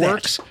adapted their What's that?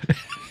 works?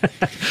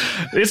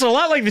 It's a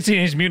lot like the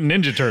Teenage Mutant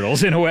Ninja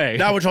Turtles in a way.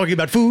 Now we're talking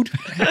about food.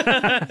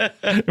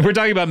 We're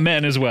talking about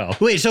men as well.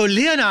 Wait, so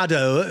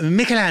Leonardo,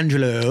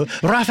 Michelangelo,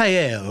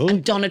 Raphael,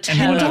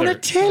 Donatello.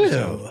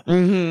 Donatello.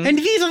 And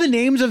these are the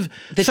names of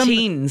The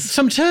teens.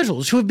 some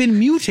turtles who have been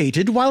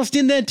mutated whilst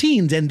in their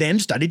teens and then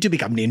studied to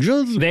become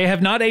ninjas. They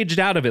have not aged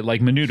out of it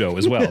like Menudo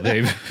as well.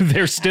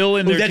 They're still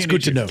in their That's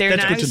good to teenage know. years. They're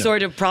That's now good to know.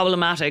 sort of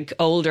problematic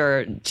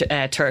older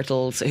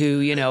turtles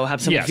who,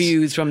 have some Yes.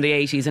 views from the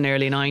 80s and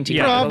early 90s.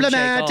 Yeah. that won't shake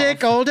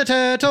Problematic off. older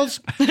turtles.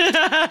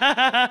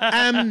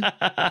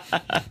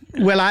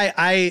 Well,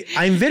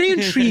 I'm very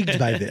intrigued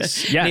by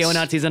this. Yes.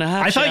 Neo-Nazis in a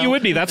half I thought shell. you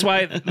would be. That's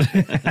why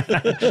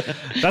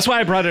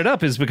I brought it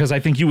up, is because I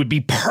think you would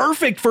be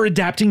perfect for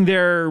adapting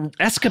their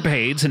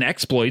escapades and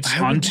exploits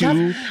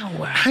onto.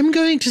 I'm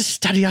going to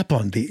study up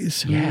on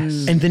these.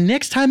 Yes. And the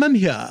next time I'm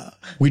here,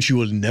 which you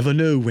will never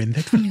know when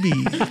that will be,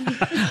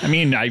 I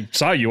mean, I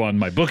saw you on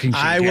my booking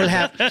sheet. I will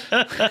here.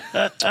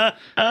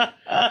 have.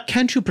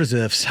 Can't you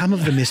preserve some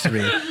of the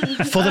mystery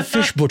for the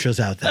fish butchers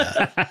out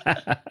there?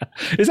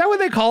 Is that what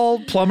they call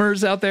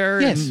plumbers out there?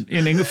 Yes.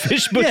 In English,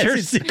 fish Yes, butchers.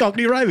 it's the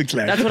Cockney rhyming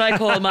slang. That's what I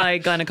call my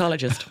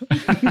gynecologist.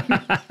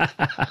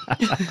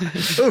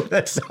 Oh,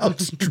 that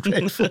sounds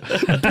dreadful.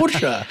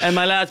 Butcher. And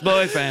my last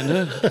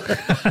boyfriend.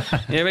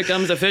 Here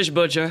becomes a fish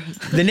butcher.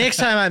 The next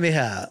time I'm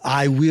here,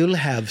 I will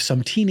have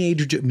some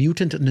teenage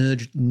mutant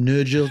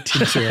Nurgle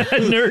tincture.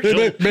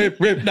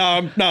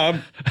 Nom,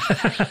 nom.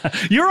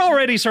 You're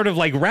already sort of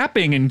like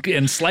rapping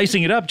and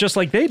slicing it up just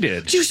like they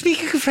did. You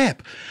speaking of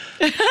rap,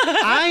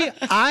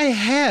 I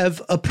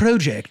have a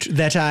project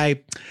that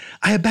I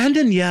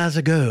abandoned years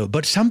ago,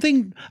 but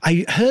something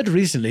I heard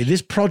recently.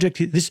 This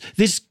project,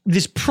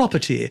 this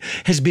property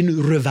has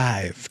been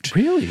revived.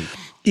 Really?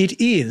 It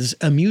is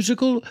a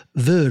musical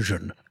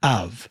version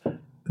of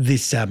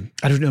this. I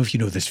don't know if you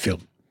know this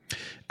film.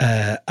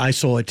 I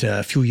saw it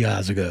a few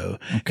years ago,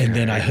 and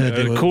then I heard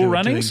they were Cool they were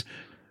Runnings? doing-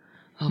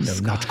 no,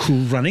 not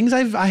Cool Runnings.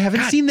 I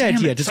haven't seen that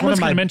Damn it. yet. It's Someone's one of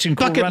my going to mention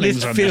Cool bucket Runnings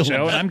list on films. this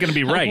show, and I'm going to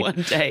be right.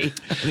 One day.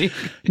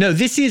 No,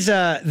 this is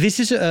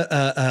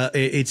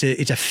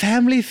it's a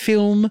family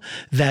film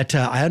that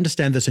I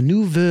understand there's a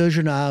new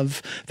version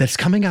of that's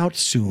coming out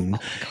soon.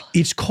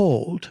 It's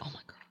called. Oh my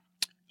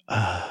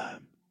god.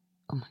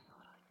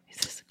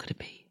 Could it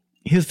be?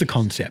 Here's the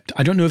concept.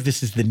 I don't know if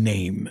this is the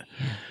name.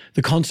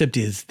 The concept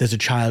is there's a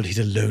child. He's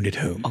alone at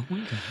home. Oh my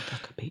god,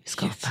 that could be.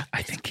 Scott,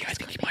 I think he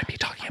might be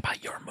talking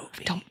about your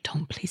movie. don't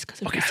please,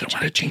 because Okay, I don't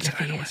want to jinx it.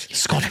 I don't want to.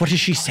 Scott, what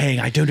is she saying?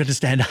 I don't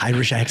understand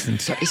Irish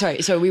accents.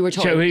 Sorry, so we were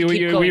talking. So we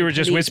keep going, were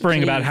just please,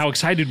 whispering about please. how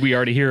excited we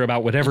are to hear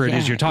about whatever it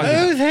is you're talking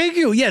about. Oh, thank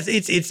you. Yes,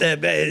 it's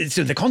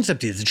so the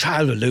concept is a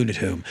child alone at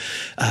home.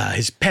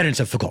 His parents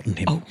have forgotten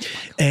him,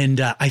 and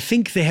I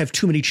think they have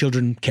too many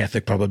children.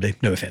 Catholic, probably.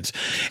 No offense.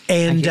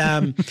 And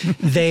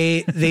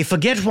they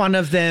forget one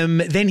of them.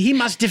 Then he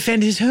must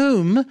defend his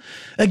home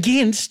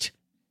against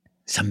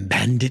some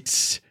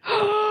bandits.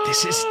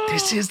 This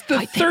is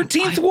the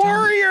 13th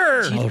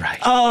warrior. All right.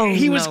 Oh,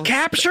 He was no.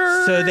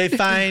 captured. So they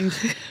find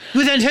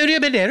With Antonio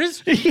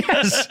Banderas?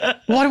 Yes.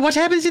 What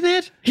happens in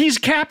that? He's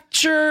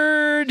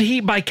captured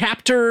by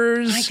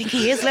captors. I think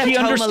he is left He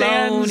home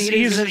understands. alone.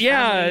 He lives with his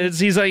family.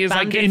 He's like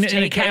in Bandits a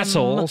take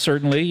castle, him.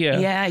 certainly. Yeah.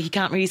 Yeah, he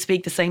can't really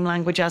speak the same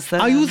language as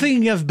them. Are you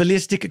thinking of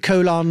Ballistic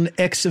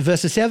X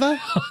versus Eva?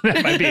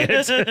 That might be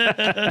it.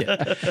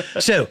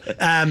 So,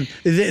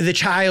 the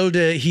child,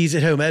 he's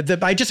at home.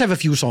 I just have a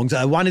few songs.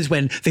 One is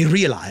when they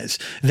realize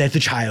that the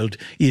child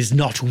is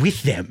not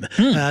with them.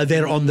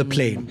 They're on the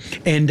plane.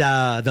 And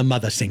the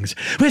mother sings,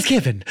 "Where's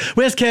Kevin?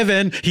 Where's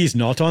Kevin? He's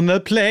not on the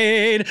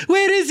plane.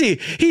 Where is he?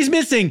 He's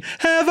missing.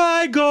 Have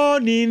I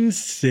gone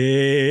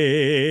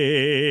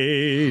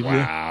insane?"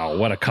 Wow,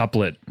 what a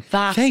couplet.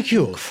 That's Thank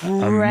you.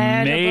 incredible.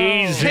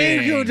 Amazing.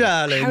 Thank you,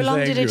 darling. How long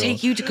Thank did it you.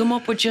 take you to come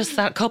up with just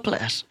that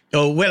couplet?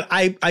 Oh, well,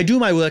 I do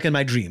my work in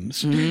my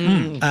dreams.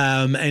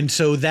 And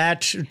so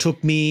that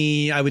took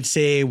me, I would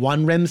say,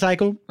 1 REM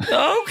cycle.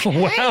 Okay.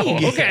 Wow,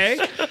 okay.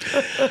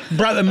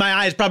 My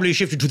eyes probably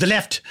shifted to the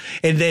left,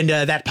 and then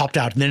that popped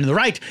out. And then on the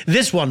right,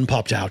 this one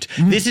popped out.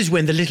 This is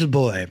when the little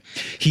boy,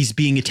 he's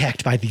being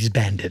attacked by these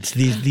bandits,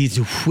 these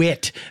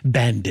wet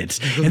bandits.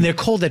 And they're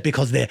called that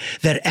because their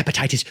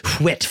appetite is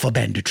wet for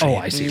banditry. Oh,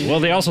 I see. Well,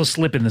 they also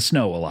slip in the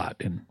snow a lot.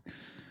 And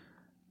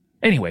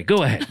anyway,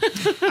 go ahead.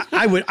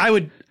 I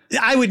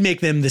would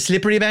make them the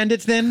slippery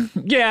bandits then.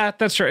 Yeah,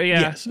 that's right.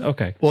 Yeah. Yes.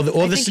 Okay. Or the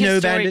I think snow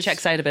his story bandits.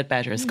 checks out a bit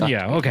better, Scott.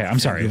 Yeah. Okay. I'm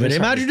sorry. Thank you very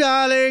Sorry. much,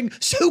 darling.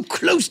 So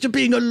close to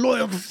being a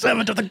loyal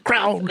servant of the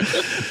crown.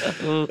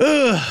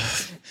 Ugh.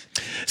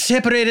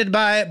 Separated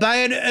by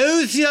an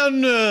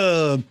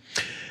ocean.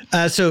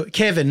 So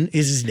Kevin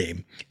is his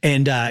name,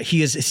 and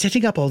he is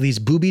setting up all these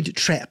boobied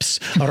traps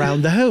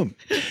around the home.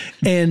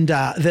 And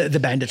the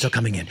bandits are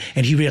coming in,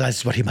 and he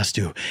realizes what he must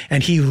do.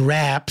 And he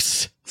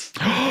raps,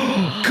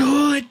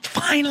 Good.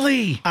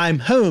 Finally. "I'm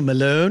home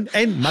alone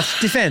and must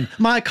defend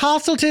my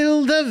castle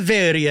till the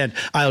very end.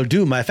 I'll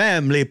do my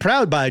family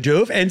proud, by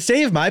Jove, and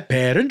save my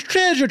parent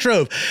treasure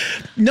trove.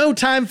 No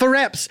time for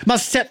raps,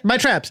 must set my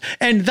traps,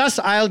 and thus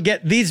I'll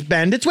get these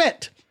bandits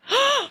wet."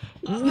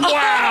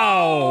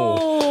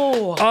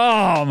 Wow.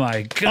 Oh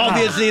my God.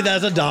 Obviously,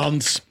 there's a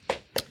dance.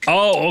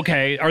 Oh,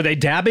 okay. Are they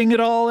dabbing at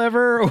all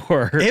ever?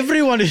 Or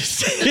Everyone is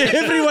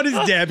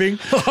dabbing,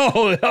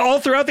 all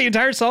throughout the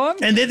entire song?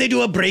 and then they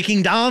do a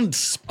breaking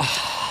dance.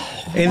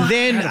 And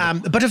then,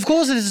 but of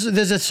course,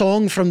 there's a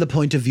song from the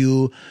point of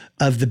view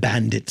of the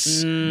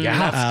bandits.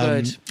 Yeah.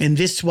 That's good. And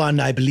this one,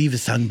 I believe,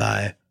 is sung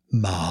by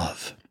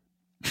Marv.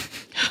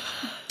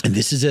 And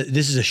this is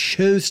a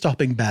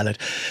show-stopping ballad.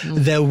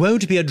 There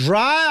won't be a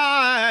dry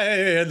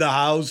eye in the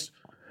house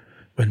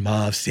when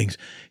Marv sings.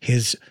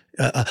 His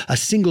a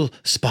single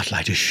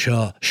spotlight is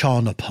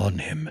shone upon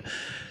him,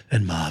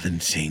 and Marvin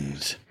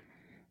sings.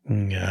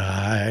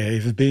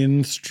 "I've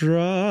been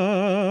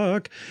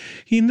struck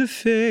in the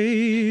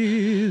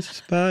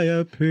face by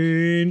a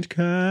paint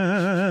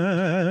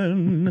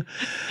can.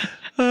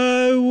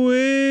 I'm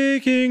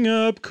waking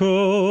up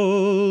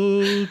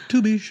cold,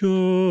 to be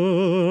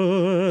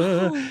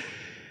sure.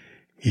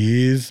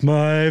 Is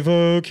my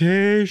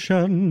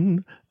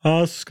vocation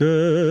a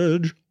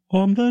scourge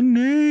on the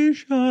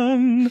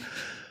nation?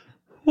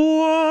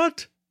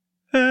 What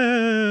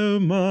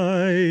am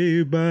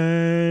I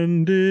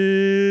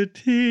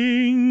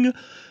banditing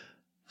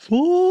for?"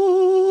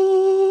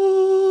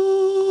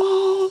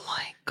 Oh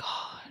my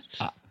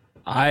God.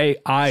 I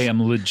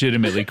am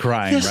legitimately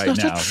crying There's right not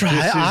now. a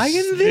dry eye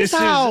in this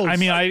house. I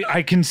mean,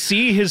 I can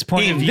see his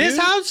point of In view. this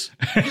house,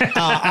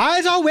 our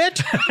eyes are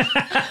wet.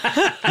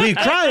 We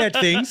cry at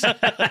things.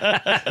 That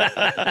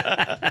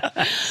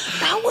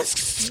was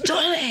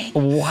stunning.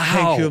 Wow.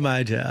 Thank you,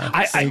 my dear.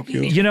 Thank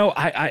you. You know,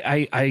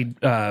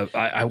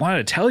 I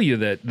wanted to tell you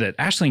that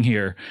Aisling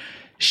here,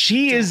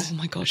 she is. Oh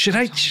my God. Should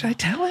I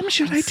tell him?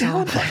 Should I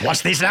tell him?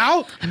 What's this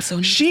now? I'm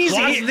so She's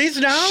What's in, this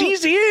now?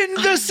 She's in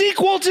the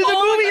sequel to the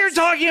movie you're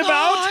talking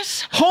about,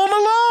 Scott. Home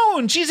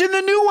Alone. She's in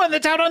the new one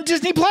that's out on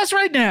Disney Plus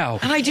right now.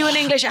 And I do an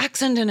English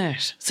accent in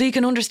it, so you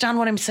can understand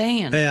what I'm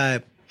saying.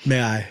 May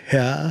I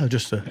hear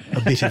just a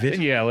bit of it?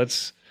 Yeah,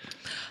 let's.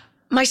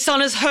 My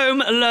son is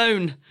home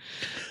alone,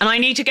 and I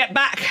need to get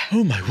back.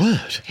 Oh, my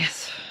word.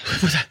 Yes.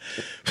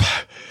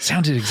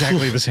 Sounded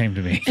exactly the same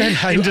to me.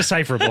 I-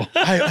 Indecipherable.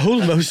 I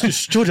almost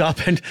stood up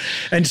and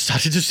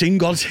started to sing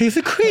God Save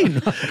the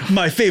Queen,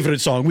 my favourite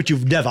song, which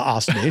you've never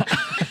asked me.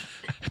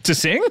 To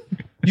sing?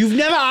 You've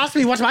never asked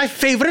me what my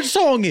favourite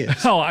song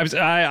is. Oh,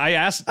 I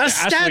asked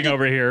Aisling standard-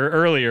 over here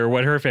earlier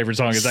what her favorite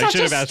song is. I Such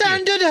should a have asked you.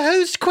 standard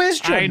host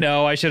question. I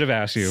know. I should have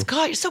asked you.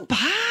 God, you're so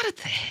bad at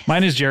this.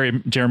 Mine is Jeremy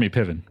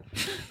Piven.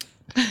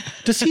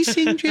 Does he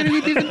sing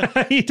Jeremy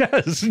Piven? He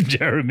does.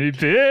 Jeremy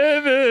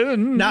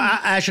Piven. Now,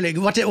 Aisling,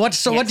 what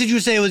did you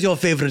say was your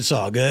favourite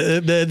song?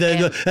 Wait.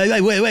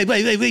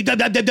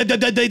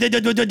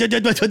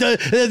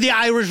 The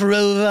Irish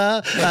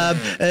Rover.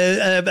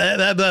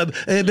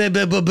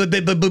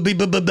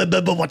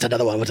 What's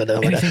another one?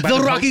 Anything by The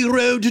the Rocky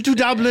Road to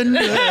Dublin.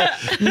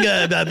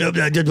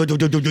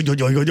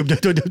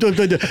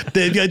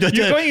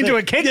 You're going into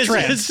a cake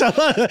trance.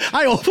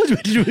 I always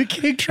went into a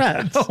cake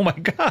trance. Oh my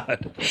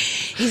God.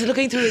 He's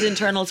looking through his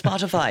internal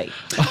Spotify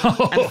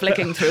and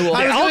flicking through all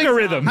The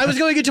algorithm. I was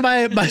going into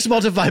my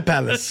Spotify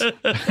palace.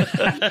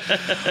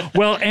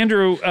 Well,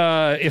 Andrew,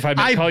 if I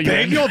may call you,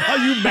 beg your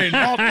pardon, you may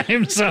not.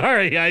 I'm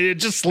sorry, it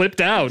just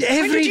slipped out.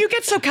 When did you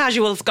get so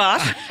casual,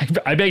 Scott?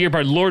 I beg your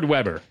pardon, Lord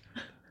Weber.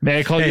 May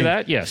I call you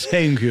that? Yes.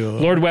 Thank you.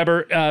 Lord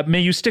Weber,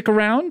 may you stick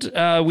around?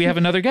 We have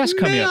another guest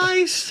coming May up.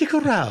 I stick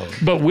around?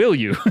 But will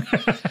you?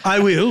 I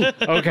will.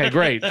 Okay,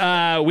 great.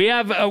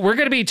 We're going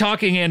to be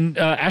talking, and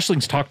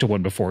Ashling's talked to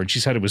one before, and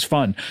she said it was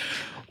fun.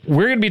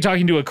 We're going to be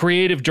talking to a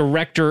creative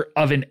director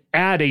of an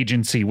ad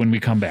agency when we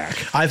come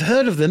back. I've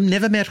heard of them,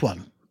 never met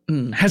one.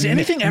 Has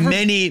anything ever...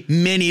 Many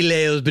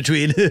layers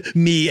between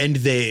me and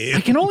they. I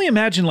can only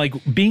imagine, like,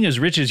 being as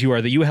rich as you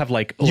are, that you have,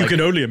 like... You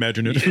can only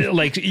imagine it.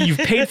 Like, you've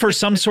paid for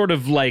some sort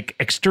of, like,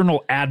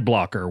 external ad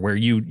blocker where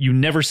you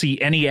never see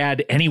any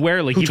ad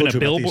anywhere, like Who even told a you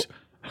about billboard.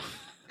 these?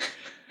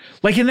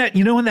 Like in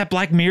that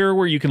Black Mirror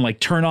where you can, like,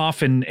 turn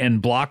off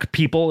and block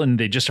people and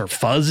they just are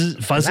fuzzy.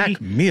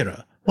 Black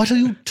Mirror? What are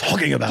you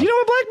talking about? Do you know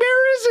what Black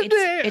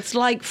Mirror is? It's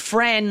like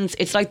Friends.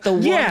 It's like the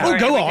one Yeah. where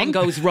go everything on.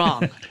 goes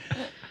wrong.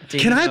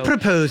 Can I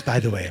propose,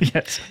 by the way?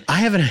 Yes. I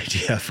have an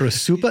idea for a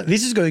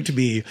this is going to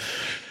be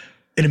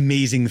an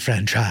amazing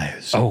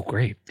franchise. Oh,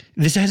 great.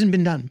 This hasn't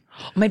been done.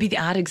 Maybe the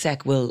ad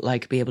exec will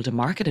like be able to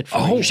market it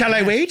for you. Shall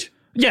I wait?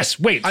 Yes,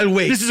 wait. I'll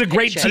wait. This is a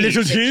great A tease.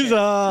 little teaser.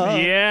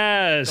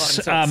 Yes.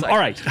 God, I'm so All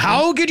right.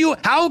 How could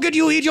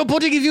you eat your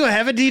pudding if you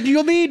haven't eaten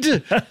your meat?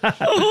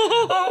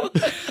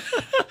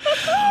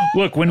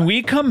 Look, when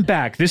we come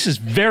back, this is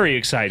very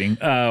exciting.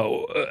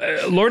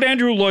 Lord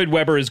Andrew Lloyd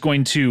Webber is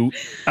going to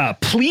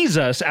please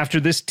us after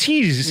this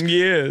tease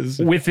Yes.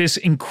 with this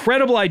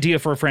incredible idea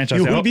for a franchise.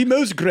 You I will hope- be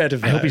most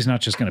gratified. I hope he's not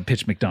just going to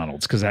pitch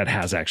McDonald's, because that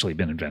has actually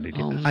been invented.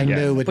 I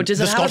know it. But does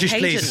the it have a Scottish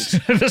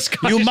patent? place. The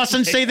Scottish You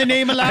mustn't say the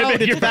name I aloud.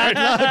 beg your It's bad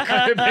pardon. luck.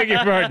 I beg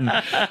your pardon.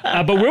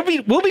 But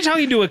we'll be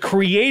talking to a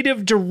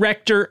creative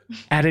director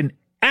at an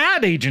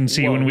ad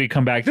agency when we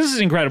come back. This is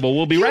incredible.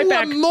 We'll be right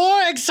back. You are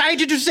more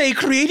excited to say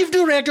creative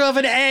director of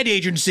an ad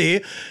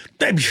agency.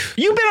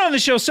 You've been on the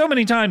show so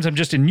many times, I'm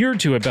just inured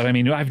to it, but I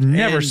mean, I've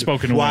never And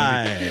spoken to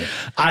one of you. why?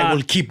 I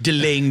will keep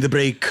delaying the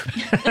break.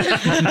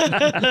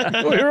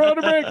 We're on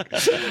a break.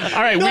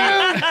 All right.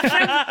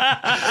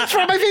 It's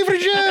from my favorite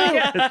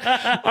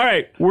show. All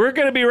right. We're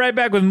going to be right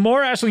back with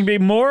more Aisling B.,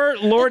 more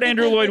Lord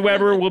Andrew Lloyd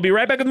Webber. We'll be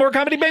right back with more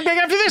Comedy Bang Bang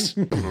after this.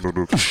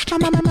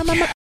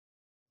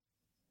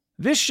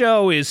 This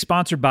show is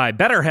sponsored by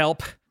BetterHelp.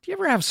 Do you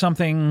ever have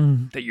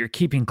something that you're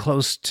keeping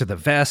close to the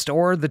vest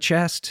or the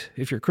chest?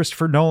 If you're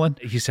Christopher Nolan,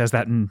 he says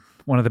that in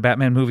one of the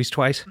Batman movies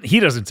twice. He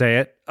doesn't say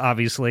it,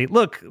 obviously.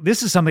 Look,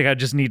 this is something I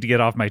just need to get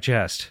off my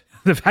chest.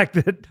 The fact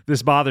that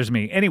this bothers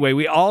me. Anyway,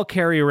 we all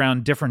carry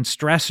around different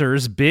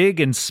stressors, big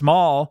and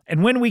small,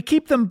 and when we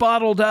keep them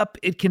bottled up,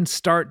 it can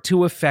start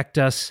to affect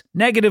us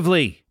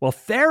negatively. Well,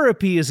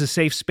 therapy is a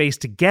safe space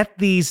to get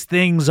these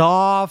things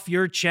off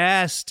your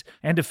chest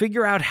and to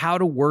figure out how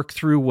to work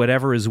through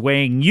whatever is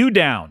weighing you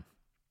down.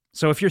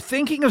 So if you're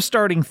thinking of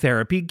starting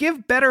therapy,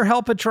 give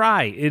BetterHelp a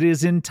try. It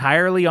is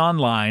entirely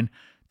online,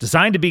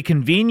 designed to be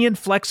convenient,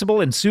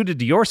 flexible, and suited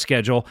to your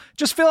schedule.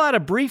 Just fill out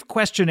a brief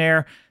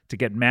questionnaire to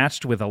get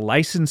matched with a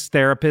licensed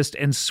therapist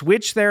and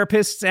switch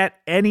therapists at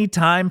any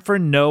time for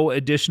no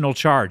additional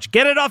charge.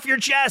 Get it off your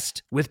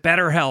chest with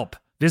BetterHelp.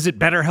 Visit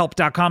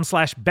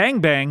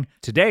BetterHelp.com/bangbang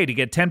today to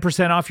get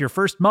 10% off your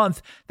first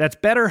month. That's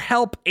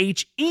BetterHelp,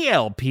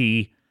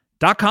 HELP.com/bangbang.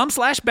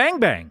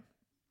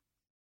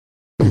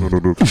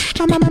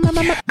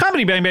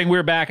 Comedy Bang Bang,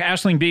 we're back.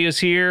 Aisling B. is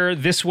here.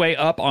 This Way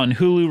Up on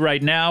Hulu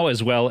right now,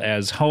 as well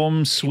as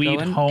Home Sweet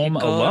Home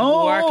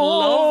Alone. Work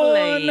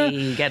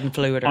lovely. Getting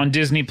fluid. On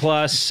Disney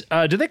Plus.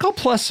 Do they call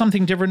Plus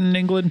something different in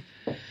England?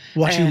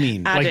 What you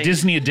mean? adding. Like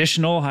Disney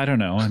Additional? I don't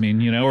know. I mean,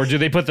 you know, or do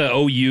they put the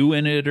OU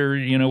in it, or,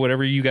 you know,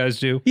 whatever you guys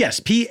do? Yes,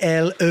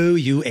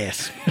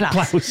 PLOUS.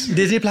 Plus.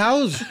 Disney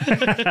Plows.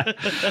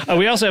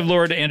 We also have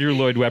Lord Andrew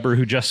Lloyd Webber,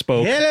 who just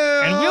spoke.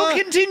 Hello. And will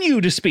continue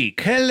to speak.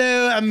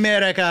 Hello,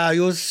 America,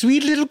 your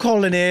sweet little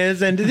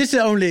colonies, and this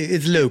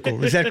is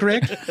local. Is that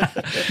correct?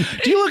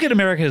 Do you look at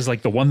America as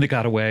like the one that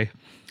got away?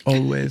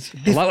 Always.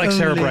 A lot like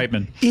Sarah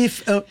Brightman.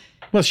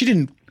 Well, she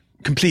didn't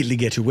completely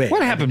get away.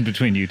 What happened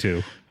between you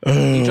two?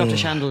 You dropped a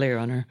chandelier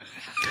on her.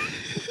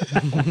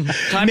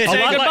 Time to say lot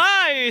like-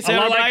 goodbye,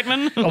 Sarah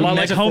Brightman. A lot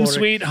like Home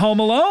Sweet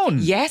Home Alone.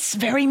 Yes,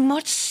 very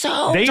much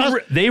so.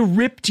 They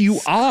ripped you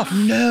off.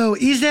 No,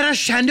 is there a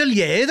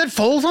chandelier that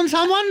falls on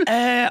someone?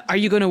 Are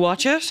you going to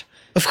watch it?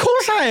 Of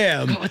course I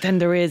am. Oh, then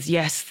there is.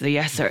 Yes,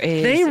 there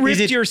is. They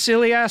ripped your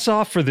silly ass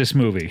off for this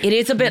movie. It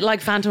is a bit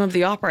like Phantom of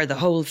the Opera, the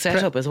whole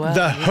setup as well.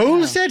 The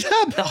whole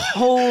setup? The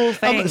whole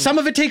thing. Some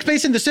of it takes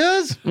place in the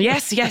sewers?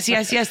 Yes.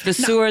 The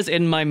sewers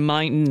in my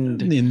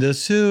mind. In the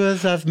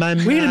sewers of my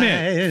mind. Wait a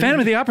minute. Phantom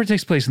of the Opera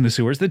takes place in the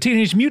sewers. The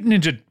Teenage Mutant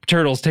Ninja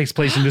Turtles takes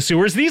place in the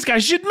sewers. These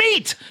guys should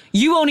meet.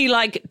 You only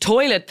like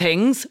toilet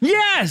things.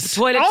 Yes.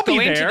 Toilets I'll go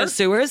be into there. the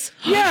sewers.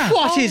 Yeah.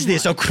 What is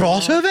this, a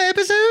crossover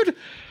episode?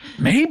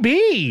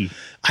 Maybe.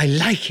 I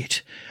like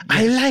it.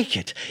 I like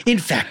it. In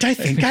fact, I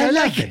think I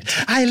like it.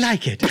 I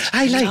like it.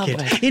 I like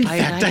it. In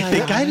fact, I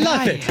think I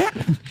love it.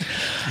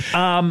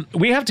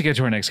 We have to get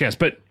to our next guest,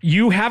 but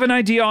you have an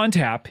idea on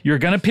tap. You're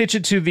going to pitch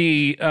it to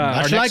the our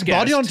Much next like guest.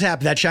 Body on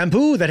Tap, that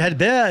shampoo that had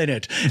bear in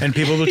it, and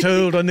people were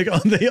told on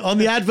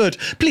the advert,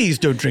 please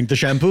don't drink the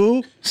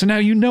shampoo. So now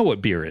you know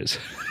what beer is.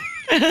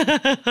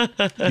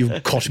 You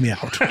caught me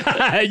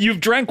out. You've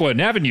drank one,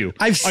 haven't you?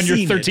 I've on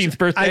seen your 13th it.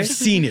 birthday. I've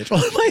seen it on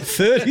my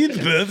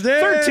 13th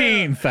birthday.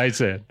 13th, I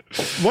said.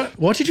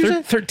 What did you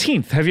say?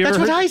 13th. Have you That's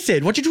ever what heard? I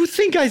said. What did you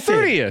think I said?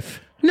 30th.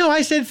 No,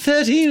 I said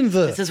 13th.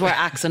 This is where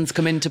accents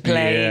come into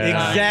play. Yeah.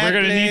 Exactly.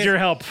 We're going to need your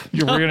help.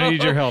 We're going to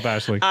need your help,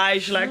 Ashley. I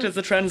shall act as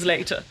a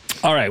translator.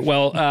 All right.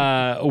 Well,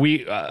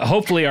 we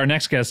hopefully our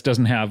next guest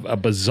doesn't have a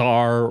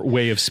bizarre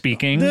way of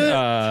speaking,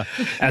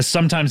 as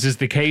sometimes is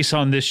the case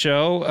on this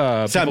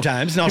show.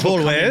 Sometimes, not people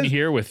come in always.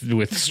 here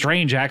with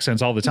strange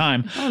accents all the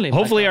time. Only my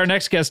Hopefully, God. our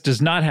next guest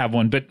does not have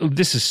one. But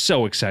this is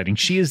so exciting.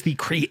 She is the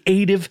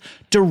creative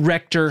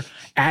director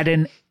at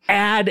an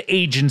ad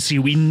agency.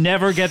 We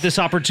never get this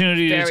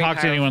opportunity to Very talk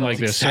to anyone powerful. like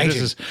this. So this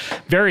is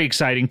very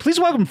exciting. Please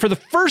welcome for the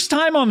first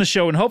time on the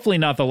show, and hopefully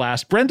not the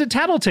last, Brenda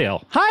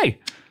Tattletale. Hi.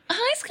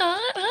 Hi, Scott.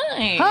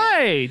 Hi.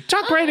 Hi.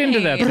 Talk right into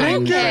that thing. Okay.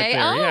 Right there.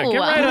 Yeah, get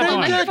right up the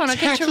on it. microphone.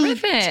 Okay,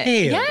 terrific.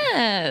 Tattletale.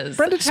 Yes.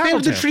 Brenda Spelled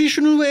the Tattletale.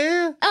 traditional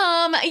way.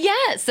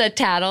 Yes, a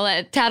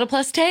tattle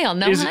plus tail.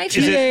 No Is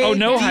hyphen. it? Oh,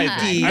 no Yeah.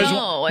 hyphen. I was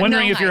No,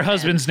 wondering no if your hyphen.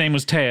 husband's name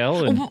was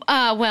Tail. And,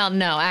 Well,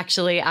 no,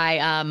 actually,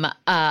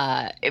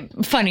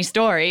 funny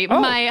story. Oh,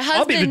 My husband.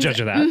 I'll be the judge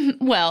of that.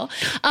 Well,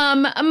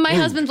 my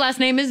husband's last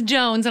name is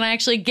Jones, and I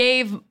actually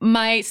gave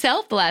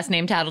myself the last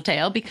name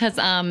Tattletale because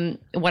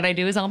what I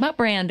do is all about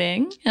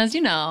branding, as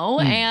you know,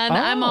 and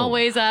I'm Oh.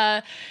 always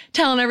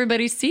telling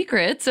everybody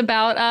secrets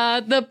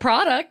about the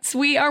products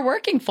we are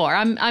working for.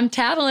 I'm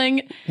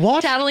tattling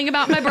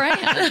about my brand.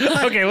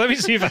 Okay, let me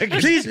see if I can.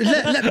 Please,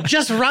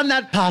 just run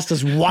that past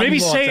us one Maybe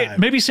more say time. it.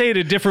 Maybe say it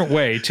a different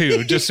way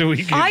too, just so we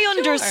can. I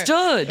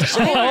understood.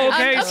 Oh,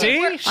 okay. Okay,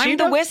 See, I'm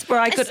the whisper.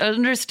 I could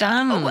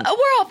understand.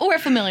 We're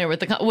familiar with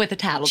the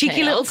Tattletale.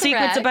 Cheeky little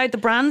secrets correct. about the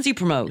brands you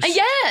promote.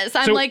 Yes,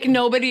 I'm So- like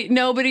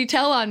nobody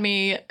tell on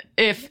me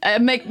if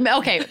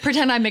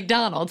pretend I'm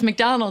McDonald's.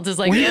 McDonald's is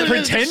like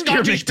pretend you're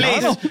Scottish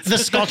McDonald's. place. The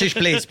Scottish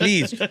place,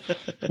 please.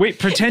 Wait,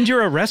 pretend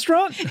you're a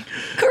restaurant?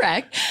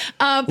 correct.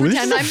 this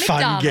Pretend is a I'm fun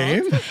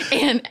McDonald's,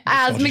 and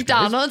as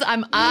McDonald's,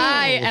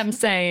 I am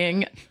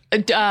saying,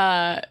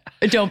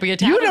 don't be a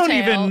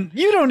tattletale.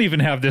 You don't even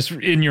have this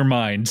in your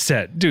mind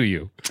set, do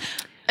you?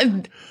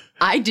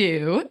 I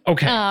do.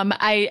 Okay.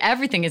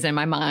 Everything is in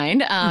my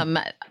mind. I'm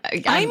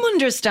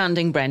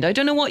understanding, Brenda. I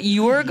don't know what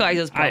your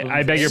guys' problem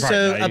I beg your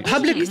So pardon. a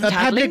public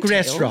tattling tails,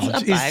 restaurant a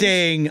is bag.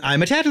 saying,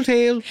 I'm a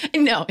tattletale.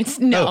 No, it's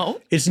no.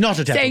 Oh, it's not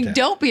a tattletale. Saying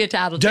don't be a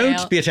tattletale.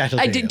 Don't be a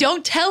tattletale.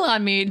 Don't tell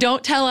on me.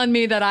 Don't tell on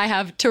me that I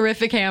have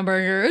terrific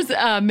hamburgers,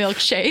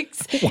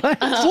 milkshakes.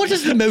 What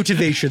is the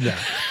motivation there?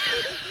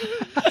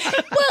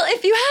 Well,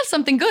 if you have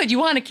something good, you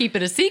want to keep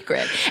it a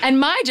secret. And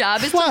my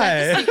job is to let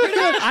the Why? secret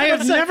out. I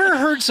have never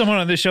heard someone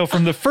on this show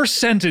from the first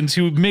sentence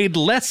who made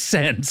less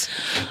sense.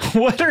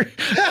 What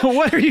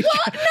are you?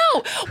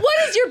 No.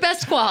 What is your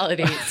best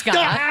quality, Scott?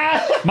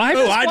 My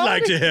Oh, I'd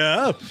like to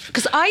hear.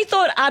 Because I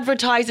thought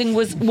advertising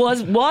was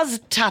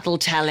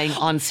tattletelling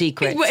on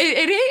secrets.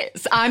 It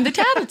is. I'm the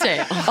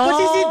tattletale.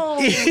 Oh,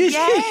 Is it?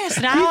 yes,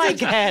 now I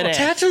get it.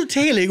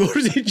 Tattletaling, or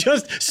is it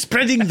just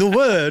spreading the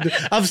word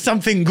of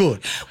something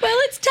good? Well,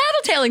 it's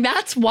tattletaling.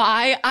 That's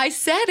why I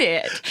said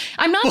it.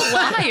 I'm not a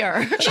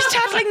liar. She's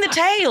tattling the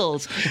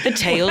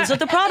tails of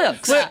the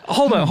products.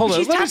 Hold on.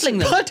 She's Let me tattling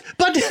them.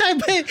 But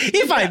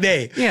if I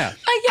may, Yeah. Yeah.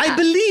 I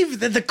believe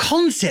that the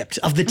concept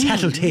of the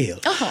tattletale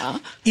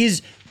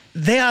is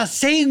they are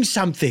saying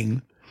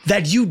something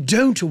that you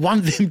don't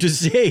want them to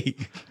say.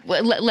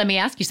 Well, let me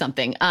ask you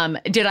something.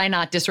 Did I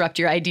not disrupt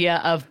your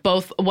idea of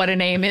both what a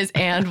name is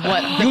and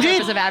what the You did.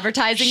 purpose of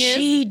advertising is?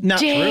 She Not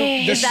true.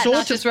 did. The Is that sort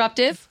not of-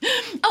 disruptive?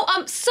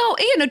 So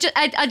just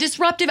a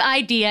disruptive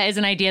idea is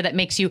an idea that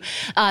makes you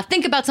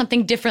think about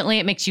something differently.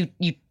 It makes you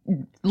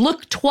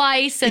look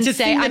twice and It's a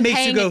say, thing that "I'm makes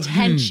you paying go,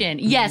 attention."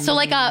 Yeah, so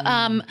like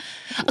a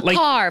Like-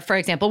 car, for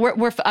example.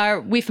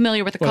 Are we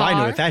familiar with a Well, car? I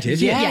know what that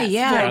is. Yeah, Yes,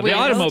 yeah. four the wheels,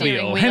 steering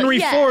automobile, wheel. Henry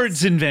Yes.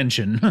 Ford's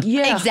invention.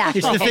 Yeah. Exactly.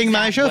 It's the thing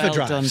my chauffeur Well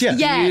drives. done. Yeah.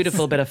 Yes.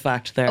 Beautiful bit of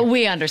fact there.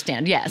 We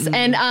understand, yes.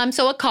 And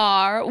so a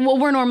car, well,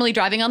 we're normally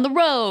driving on the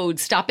road,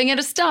 stopping at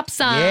a stop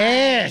sign.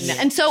 Yes.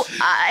 And so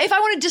if I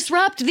want to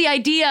disrupt the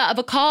idea of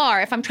a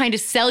car, if I'm trying to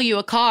sell you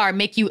a car,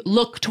 make you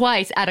look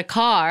twice at a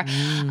car,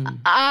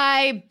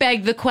 I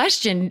beg the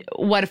question,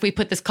 what if we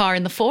put this car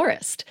in the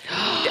forest?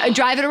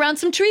 Drive it around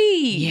some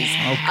trees.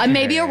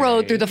 Maybe a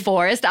road through the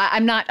forest.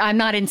 I'm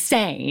not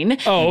insane.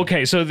 Oh,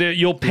 okay. So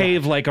you'll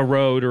pave like a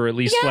road, or at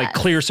least like Yes.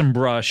 clear some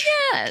brush.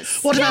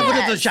 Yes. What about one of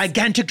yes. those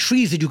gigantic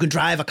trees that you can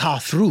drive a car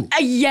through?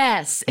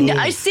 Yes.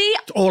 I see.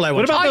 All I want.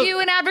 What about Are those- you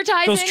in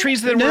advertising? Those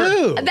trees that were.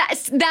 No.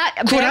 That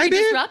Could very I be?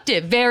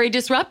 disruptive. Very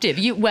disruptive.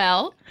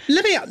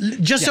 Let me,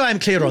 just so I'm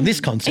clear on this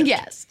concept.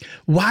 Yes.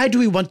 Why do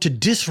we want to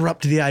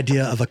disrupt the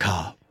idea of a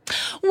car?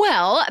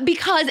 Well,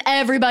 because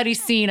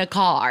everybody's seen a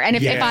car. And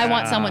if I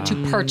want someone to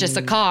purchase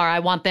a car, I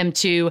want them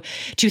to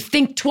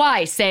think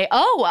twice, say,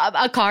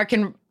 a car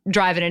can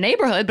drive in a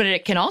neighborhood, but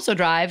it can also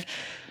drive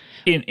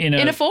in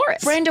a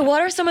forest. Brenda,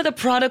 what are some of the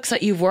products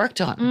that you've worked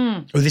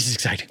on? Oh, this is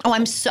exciting. Oh,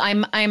 I'm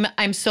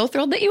so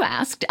thrilled that you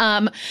asked.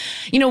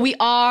 We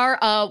are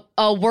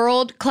a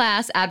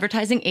world-class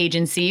advertising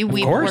agency.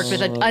 We've worked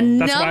with a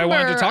number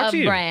of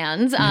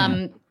brands.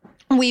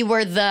 We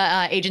were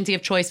the agency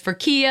of choice for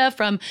Kia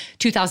from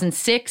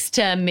 2006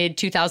 to mid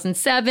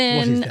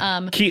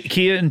 2007.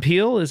 Kia and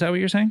Peel, is that what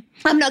you're saying?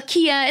 No,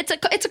 Kia. It's a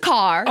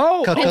car.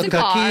 Oh, it's a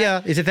car.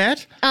 Kia, is it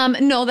that?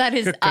 No, that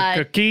is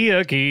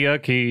Kia.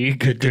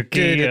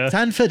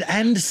 Sanford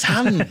and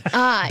Son,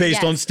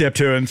 based on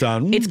Steptoe and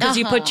Son. It's because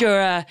you put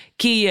your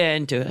Kia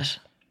into it.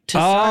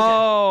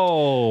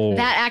 Oh,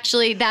 that I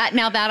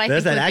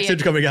There's think that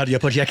accent coming out. You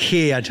put your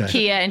Kia into it.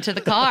 Kia into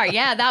the car.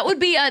 Yeah, that would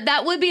be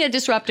a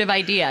disruptive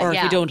idea. Or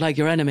if you don't like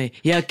your enemy,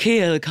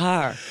 kill the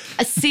car.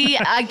 See,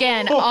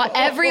 again,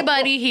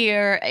 everybody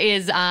here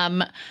is.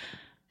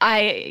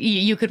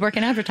 You could work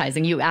in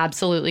advertising. You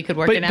absolutely could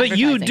work in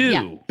advertising. But you do.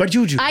 Yeah. But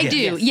you do. I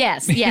do.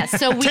 Yes.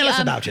 So we tell us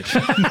about it.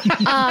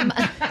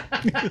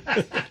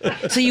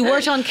 So you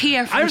worked on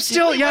Kia. I'm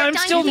still not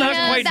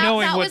quite knowing what's going on.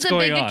 That was a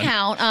big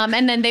account.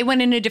 And then they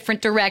went in a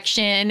different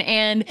direction.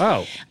 And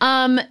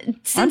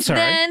since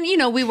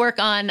then, we work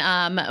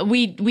on.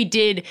 We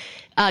did.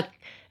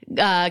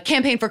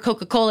 Campaign for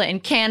Coca-Cola in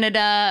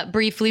Canada.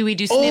 Briefly, we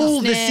do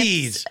Snips. The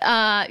seas.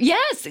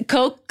 Yes,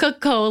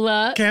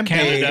 Coca-Cola.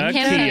 Campaign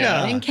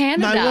in Canada.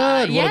 My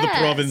word, one of the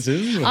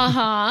provinces. Did they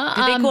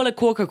call it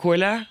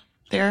Coca-Cola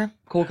there?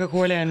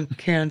 Coca-Cola in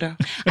Canada?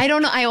 I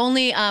don't know.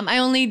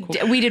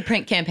 We did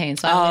print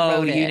campaigns, so I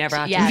only wrote it. You never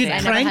had to. Yes, You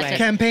did prank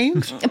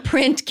campaigns? A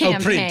print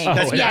campaign.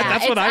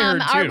 That's what I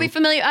heard too. Are we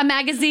familiar? A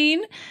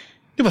magazine?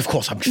 Of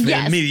course, I'm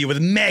familiar with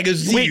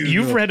magazines. Wait,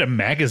 you've read a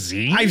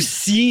magazine? I've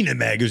seen a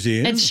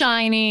magazine. It's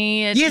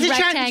shiny. It's Yes, it's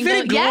rectangle. shiny. It's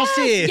very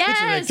glossy.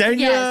 Yes, It's a rectangle.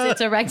 Yes,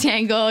 it's a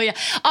rectangle. Yeah.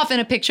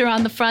 Often a picture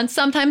on the front.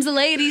 Sometimes a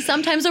lady,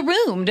 sometimes a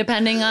room,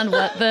 depending on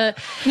what the.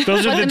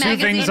 Those are what the two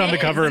magazine things on the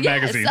cover of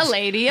Yes, magazines. A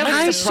lady.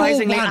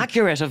 Surprisingly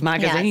accurate of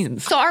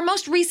magazines. Yes. So our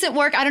most recent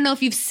work, I don't know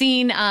if you've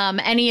seen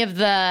any of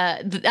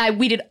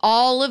we did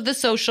all of the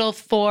social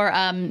for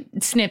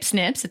Snips.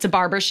 It's a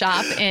barber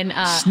shop in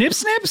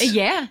Snips?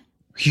 Yeah.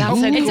 It's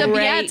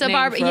a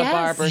barber.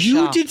 barber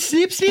You shop. did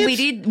Snips?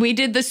 We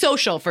did the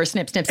social for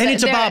Snips. And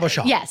it's a barber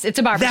shop. Yes, it's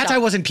a barber shop. That I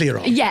wasn't clear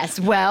on. Yes,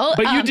 well,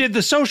 But you did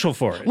the social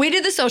for it. We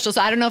did the social,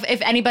 so I don't know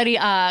if anybody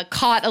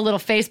caught a little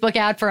Facebook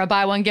ad for a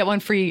buy one get one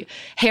free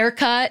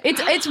haircut.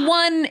 It's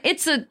one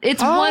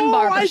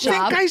barber I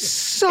shop. think I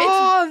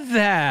saw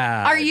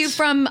that. Are you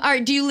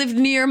do you live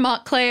near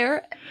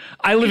Montclair?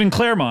 I live in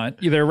Claremont.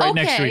 They're right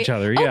next to each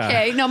other. Yeah.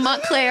 Okay. No,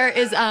 Montclair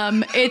is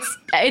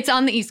it's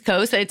on the East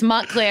Coast. It's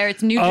Montclair.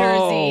 It's New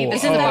Jersey.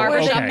 This is a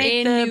barber shop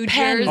in New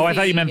Jersey. Oh, I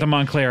thought you meant the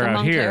Montclair out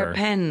Montclair here.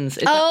 pens.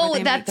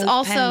 That's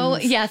also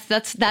yes.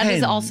 That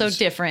is also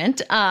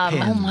different.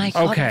 Oh my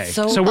God. Okay.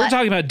 So we're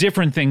talking about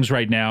different things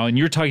right now, and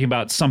you're talking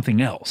about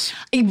something else.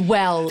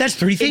 Well, That's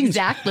three things.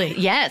 Exactly.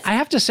 Yes. I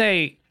have to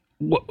say,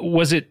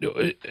 was it?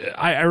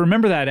 I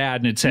remember that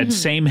ad, and it said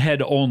 "same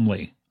head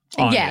only."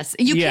 Yes,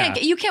 you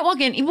can't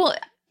walk in. Well,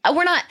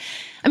 we're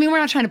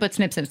not trying to put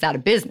Snips out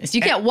of business.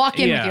 You can't walk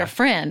in with your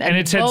friend and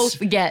it says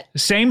both get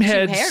same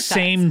head, haircuts.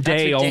 same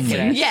day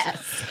only. Yes.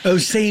 Oh,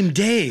 same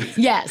day.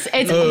 Yes.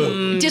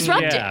 It's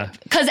disruptive.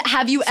 Because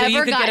have you So ever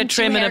you could gotten get a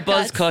trim and a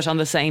buzz cut on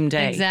the same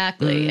day.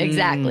 Exactly.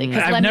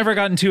 'Cause I've never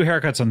gotten two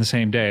haircuts on the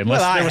same day,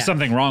 unless there was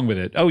something wrong with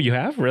it. Oh, you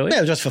have? Really?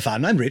 Yeah, just for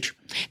fun. I'm rich.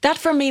 That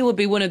for me would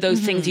be one of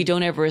those things you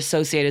don't ever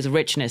associate as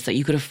richness, that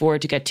you could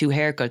afford to get two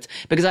haircuts.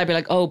 Because I'd be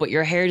like, oh, but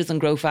your hair doesn't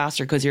grow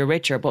faster because you're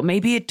richer. But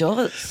maybe it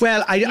does.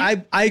 Well,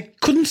 I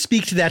couldn't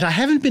speak to that. I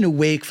haven't been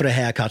awake for a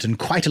haircut in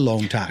quite a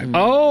long time.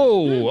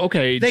 Oh,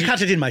 okay. They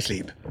cut it in my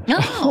sleep.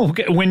 Oh,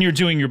 okay. When you're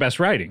doing your best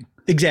writing.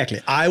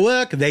 Exactly. I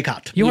work, they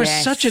cut. You are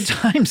such a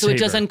time So saver. it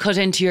doesn't cut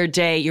into your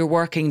day, your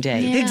working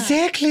day. Yeah.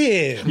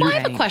 Exactly. Well, I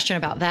have a question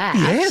about that.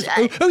 Yes.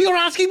 Oh, you're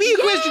asking me a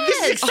question.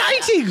 This is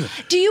exciting.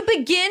 Do you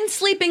begin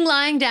sleeping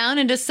lying down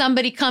and does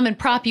somebody come and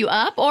prop you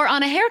up? Or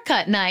on a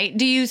haircut night,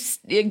 do you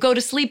go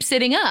to sleep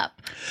sitting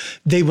up?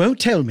 They won't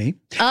tell me.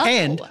 Oh.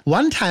 And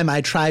one time I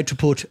tried to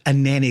put a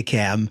nanny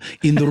cam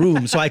in the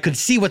room so I could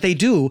see what they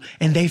do,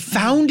 and they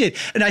found it.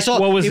 And I saw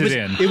What was it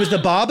in? It was the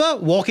barber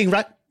walking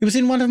right. It was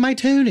in one of my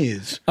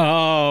Tonys.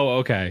 Oh,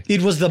 okay.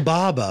 It was the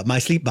barber, my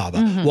sleep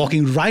barber,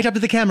 walking right up to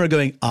the camera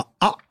going,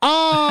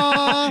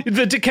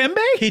 The Dikembe?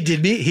 He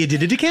did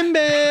a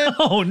dikembe.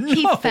 Oh, no.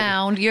 He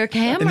found your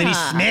camera. And then he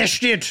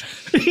smashed it.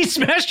 He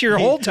smashed your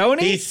whole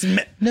Tony?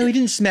 No, he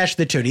didn't smash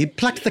the Tony. He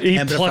plucked the He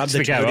camera plucked from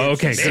the Tony. camera.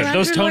 Okay, good.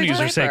 Those Tonys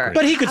are sacred.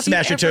 But he could Have you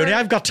smash a ever- Tony.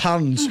 I've got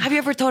tons. Have you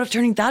ever thought of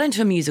turning that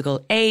into a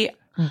musical?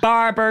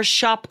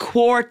 barbershop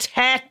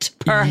quartet,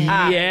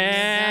 perhaps.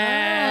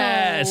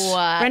 Yes.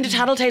 Brenda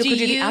Tattletale Do could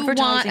do the you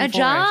advertising want a for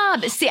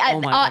job? See, Oh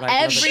my God, I'd love a job.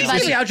 everybody.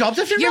 See our jobs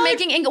left and You're right.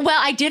 making. Well,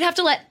 I did have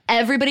to let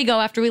everybody go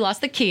after we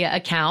lost the Kia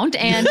account,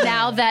 and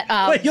now that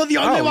Wait, you're the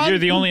only one? You're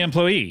the only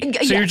employee. So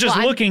Yeah, you're just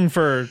well, I'm- looking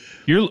for.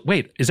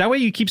 Wait, is that why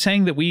you keep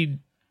saying that we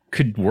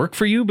could work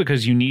for you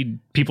because you need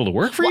people to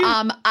work for you?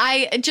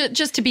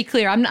 just to be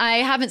clear, I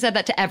haven't said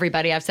that to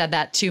everybody. I've said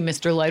that to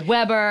Mr. Lloyd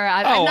Webber.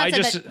 I've not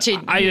said that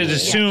to I you.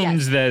 just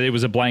assumed that it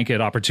was a blanket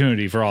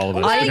opportunity for all of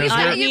us. I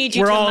because need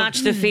you we're to all-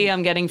 match the fee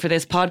I'm getting for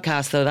this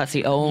podcast, though. That's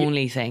the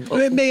only thing.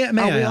 May Are I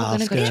we all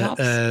gonna ask, get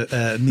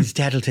jobs? Ms.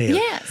 Tattletale?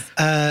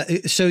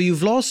 Yes. So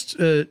you've lost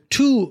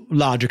 2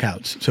 large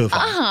accounts so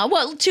far.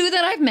 Well, 2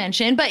 that I've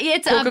mentioned, but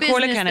it's a Coca-Cola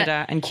business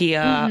Canada and Kia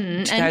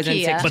and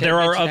 2006. Kia. But there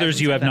are others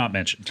you have not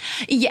mentioned.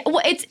 Yeah,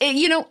 well,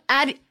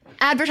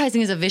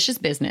 advertising is a vicious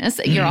business.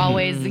 You're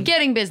always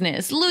getting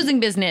business, losing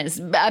business,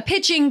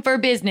 pitching for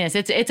business.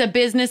 It's a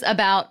business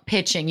about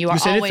pitching. You are You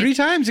said always, it 3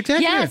 times,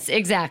 exactly. Yes,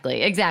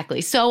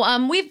 exactly.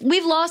 So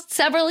we've lost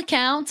several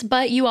accounts,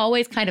 but you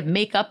always kind of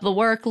make up the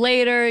work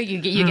later. You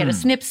get a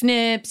snip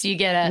snips. You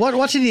get a.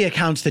 What's in the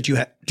accounts that you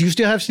have? Do you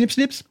still have snip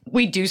snips?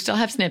 We do still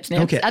have snip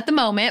snips Okay. at the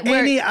moment.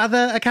 Any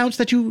other accounts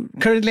that you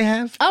currently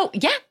have? Oh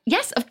yeah,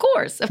 yes, of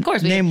course.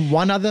 Name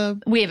one other.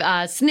 We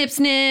have snip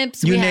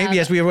snips.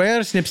 Yes, we are aware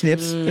of snip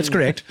snips. That's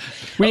correct.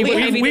 maybe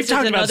We've this is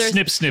talked about another-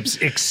 snip snips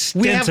We have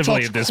extensively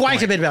talked at this quite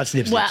point. a bit about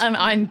snip snips. Well,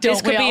 don't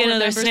This could we be all another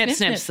remember snip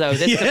snips, though.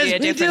 This Yes, could be a we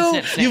different do.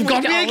 snip snip. You've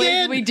got We me always-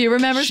 again. We do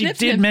remember She snip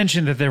did snip.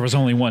 mention that there was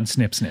only one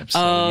snip snip. So,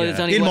 Oh, yeah. there's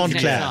only In one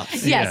Montclair. snip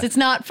snip. Yes, Yeah.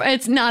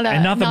 it's not a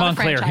And not the a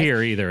Montclair franchise.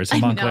 here either. It's the I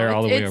know, Montclair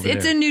all the way over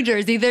It's there. in New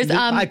Jersey. There's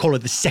I call it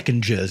the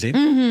second Jersey.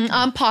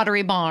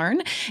 Pottery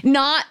Barn,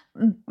 not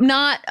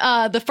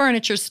the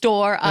furniture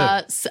store,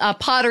 a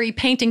pottery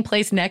painting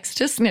place next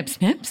to Snip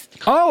Snips.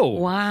 Oh,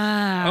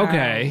 Wow.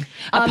 okay.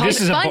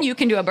 It's fun. You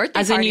can do a birthday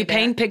As in party you there.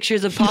 paint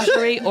pictures of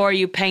pottery or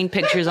you paint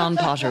pictures on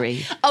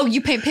pottery? Oh,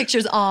 you paint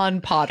pictures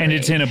on pottery. And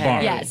it's in a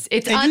barn. Yes,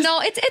 it's no,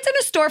 it's in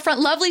a storefront,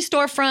 lovely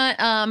storefront.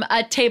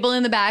 A table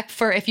in the back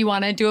for if you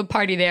want to do a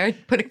party there.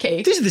 Put a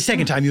cake. This is the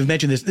second time you've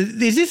mentioned this.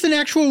 Is this an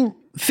actual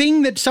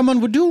thing that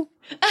someone would do?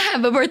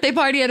 Have a birthday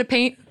party at a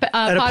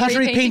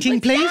pottery painting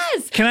place?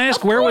 Yes. Can I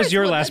ask, Of where was course.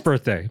 your Well, last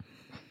birthday?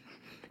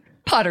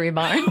 Pottery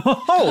Barn.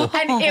 Oh,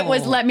 And it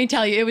was, let me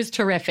tell you, it was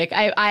terrific.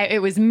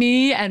 It was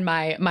me and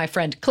my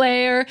friend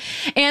Claire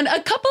and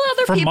a couple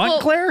other from people.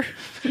 Montclair?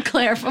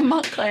 Claire from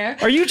Montclair.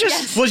 Are you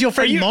just Was your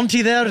friend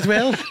Monty there as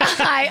well?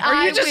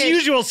 are you just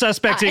usual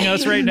suspecting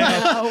us right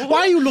now? Why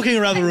are you looking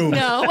around the room?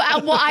 No,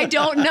 well, I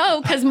don't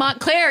know because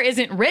Montclair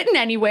isn't written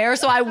anywhere,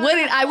 so I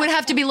would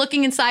have to be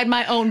looking inside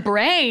my own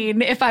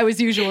brain if I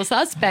was usual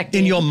suspect.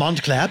 In your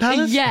Montclair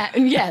palace?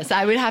 Yes,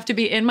 I would have to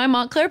be in my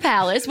Montclair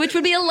palace, which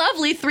would be a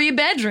lovely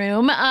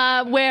 3-bedroom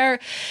where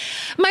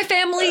my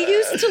family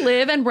used to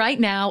live, and right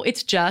now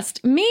it's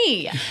just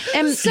me.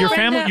 And so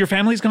Your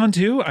family's gone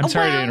too? I'm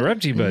sorry to well,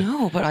 interrupt you, but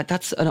No, but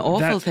that's an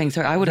awful thing.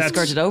 Sorry, I would have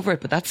that's- skirted over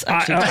it, but that's I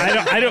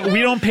actually... don't.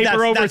 We don't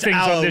paper over That's things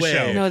our on this way.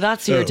 show. No,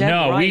 that's your dead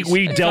No, right.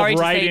 we delve Sorry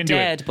to right say into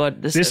dead, it.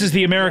 but This is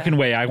the American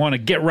way. I want to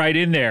get right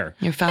in there.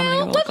 Your family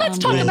are all let's gone.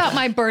 talk about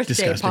my birthday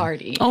Disgusting.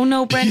 party. Oh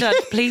no, Brenda!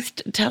 Please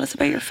tell us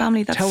about your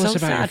family. That's Tell so us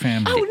about sad. your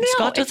family. Oh, no,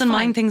 Scott it's doesn't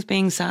mind fine. things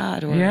being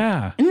sad. Or,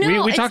 Yeah, No, we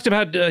it's- talked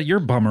about your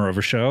bummer of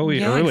a show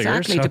yeah, earlier.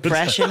 exactly. so-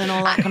 Depression and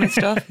all that kind of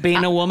stuff.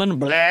 Being a woman,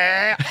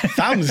 blah,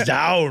 Thumbs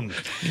down.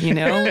 you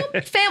know.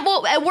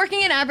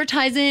 Working in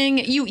advertising,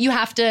 you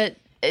have to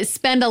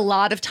spend a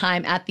lot of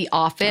time at the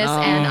office,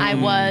 and I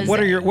was. What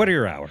are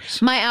your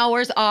hours? My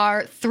hours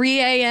are 3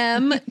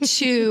 a.m.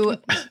 to.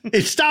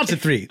 It starts at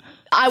 3.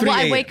 I 3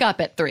 a.m. wake up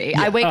at 3.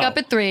 I wake up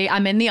at 3.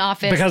 I'm in the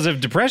office. Because of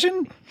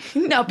depression?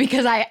 No,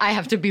 because I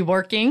have to be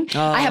working.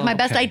 I have my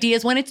best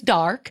ideas when it's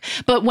dark,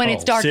 but when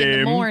it's dark in the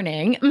same.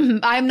 morning,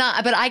 I'm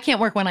not. But I can't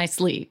work when I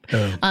sleep,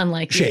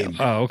 unlike Shame. you.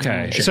 Oh,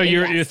 okay. So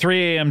you're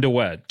 3 a.m. to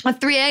what?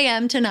 3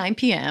 a.m. to 9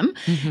 p.m.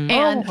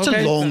 And It's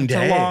a long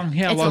day. It's a long,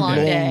 it's a long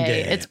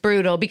day. It's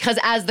brutal because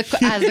as the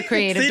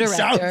creative It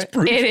sounds director,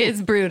 brutal. it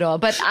is brutal.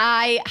 But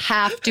I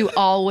have to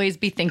always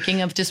be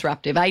thinking of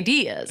disruptive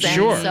ideas. And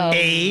Sure. So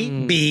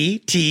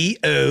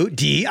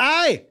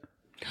ABTODI.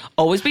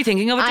 Always be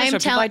thinking of I'm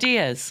disruptive tell-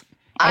 ideas.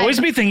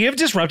 Always be thinking of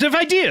disruptive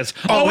ideas.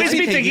 Always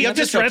be thinking of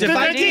disruptive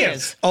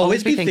ideas.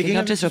 Always be thinking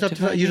of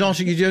disruptive ideas. You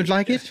don't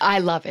like it? I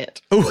love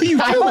it. Oh, you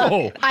do?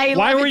 Oh, I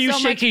why love were it you so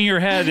much. shaking your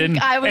head and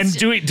I was-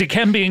 doing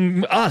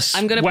Dikembing us?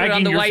 I'm going to put it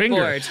on wagging the your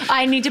finger? whiteboard.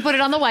 I need to put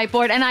it on the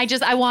whiteboard, and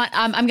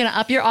I'm going to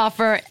up your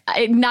offer.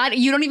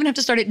 You don't even have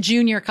to start at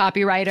junior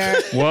copywriter.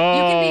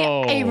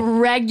 Whoa. You can be a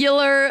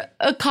regular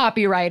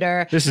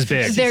copywriter. This is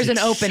big. There's an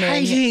opening.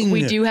 exciting.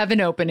 We do have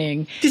an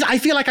opening. I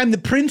feel like I'm the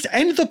prince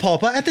and the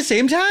pauper at the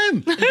same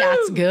time.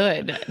 That's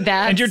good.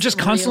 And you're just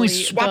constantly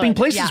really swapping good.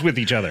 places Yeah. with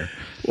each other.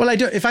 Well, I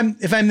don't. If I'm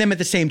them at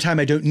the same time,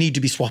 I don't need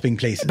to be swapping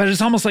places. But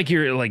it's almost like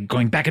you're like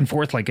going back and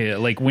forth, like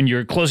when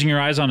you're closing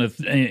your eyes on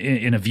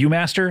in a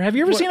ViewMaster. Have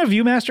you ever seen a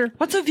ViewMaster?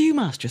 What's a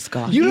ViewMaster,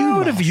 Scott? You know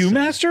what a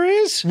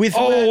ViewMaster is? With,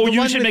 oh, the you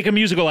one should with make a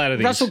musical out of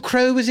these. Russell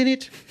Crowe was in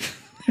it.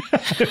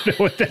 I don't know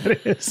what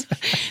that is.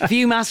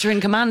 Viewmaster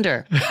and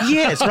Commander.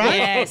 Yes, right?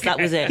 Yes, that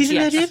was it. Isn't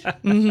yes. that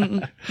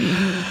it?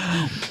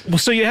 Well,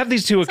 so you have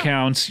these two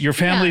accounts. Your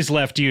family's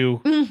left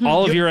you.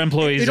 All of your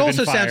employees It have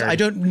also been sounds, fired. I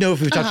don't know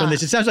if we've touched on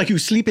this, it sounds like you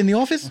sleep in the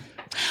office.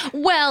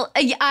 Well,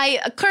 I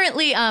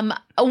currently,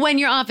 when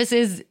your office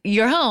is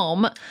your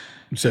home,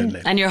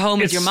 Certainly. And your home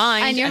is It's- your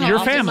mind. and your Your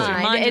home is family.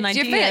 mine, Mind and it's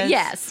your ideas.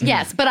 yes,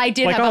 yes. But I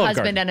did Like have a Olive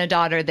husband Garden. and a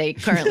daughter. They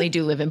currently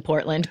do live in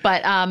Portland,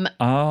 but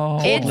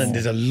Portland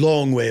is a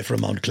long way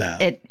from Montclair.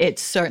 it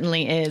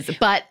certainly is.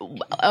 But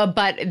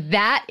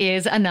that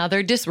is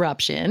another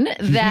disruption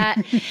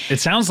that It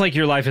sounds like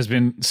your life has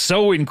been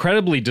so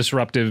incredibly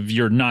disruptive.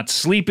 You're not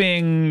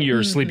sleeping.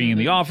 You're sleeping in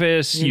the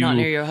office. You're not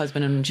near your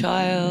husband and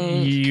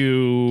child.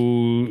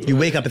 You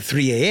wake up at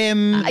 3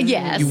 a.m.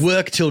 yes. You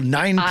work till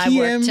 9 p.m. I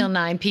work till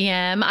 9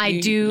 p.m. I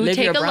You do live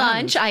take your a brand.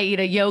 lunch. I eat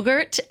a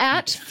yogurt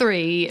at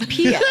 3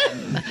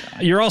 p.m.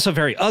 You're also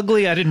very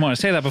ugly. I didn't want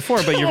to say that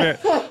before, but you're very.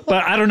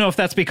 But I don't know if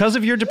that's because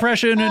of your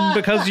depression and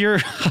because your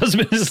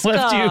husband has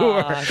left you,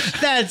 or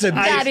That's a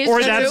That bit, is or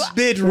true. that's a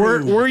bit were,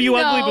 rude. were you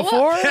ugly No.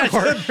 before?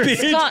 Or-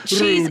 Scott,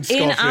 she's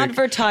in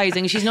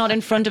advertising. She's not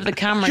in front of the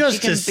camera.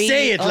 Just she can to be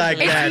say it like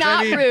ugly. that. It's not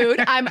I mean- rude.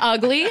 I'm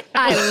ugly.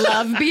 I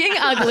love being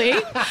ugly.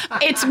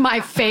 It's my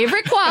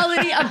favorite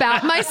quality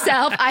about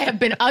myself. I have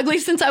been ugly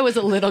since I was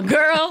a little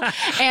girl,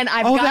 and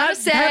I've Oh, got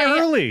to that say,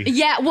 early.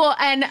 yeah. Well,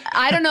 and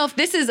I don't know if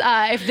this is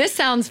if this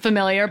sounds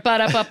familiar,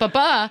 but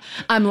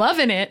I'm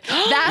loving it.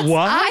 That's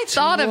What? I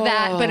thought of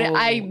that, but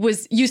I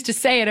was used to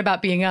say it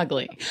about being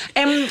ugly.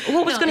 What was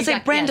No, going to say,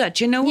 exactly, Brenda? yes.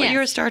 Do you know what Yes.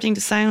 you're starting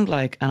to sound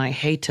like? And I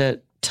hate to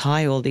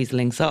tie all these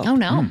links up. Oh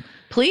no,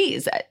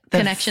 please, The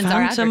connections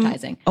are Phantom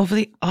advertising. of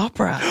the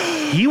Opera.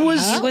 he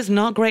was He was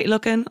not great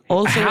looking.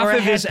 Also, half wore a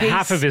of his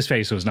headpiece.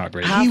 face was not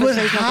great. Half He of was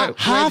his face not great.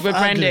 half With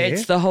Brenda, ugly.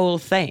 it's the whole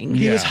thing.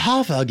 He Yeah. was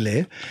half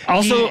ugly.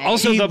 Also,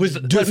 He the was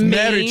just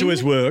married to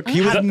his work.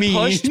 He was mean.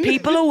 Pushed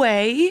people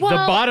away. the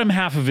bottom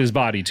half of his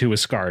body too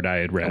was scarred. I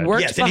had read.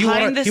 Worked Yes, and he wore,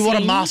 behind the he wore a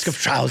scenes. mask of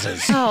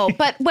trousers. Oh,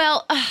 but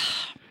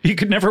He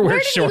could never wear where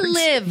did shorts. he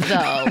live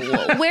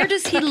though? Where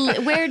does he?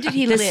 Where did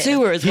he The live?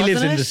 sewers, He wasn't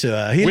lives in it? the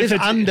sewer. He With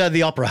lives a- under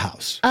the opera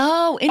house.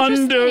 Oh,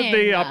 interesting. Under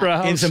the opera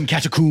house. In some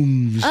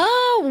catacombs.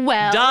 Oh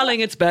well. Darling,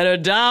 it's better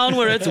down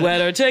where it's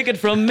wetter. Take it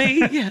from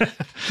me.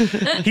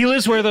 He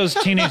lives where those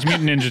Teenage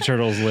Mutant Ninja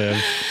Turtles live.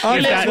 He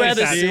If lives that- where if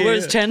the that-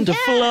 sewers tend to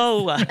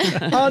flow.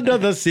 Under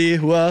the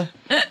sewer.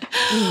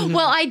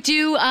 Well, I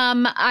do.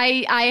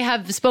 I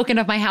have spoken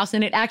of my house,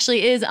 and it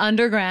actually is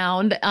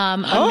underground,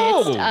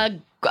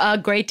 amidst a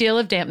great deal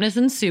of dampness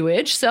and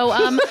sewage. So,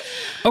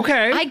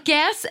 Okay. I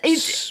guess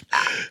it's.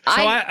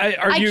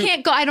 are you-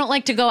 can't go. I don't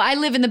like to go. I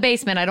live in the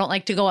basement. I don't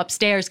like to go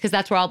upstairs because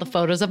that's where all the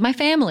photos of my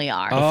family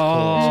are.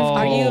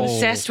 Are you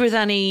obsessed with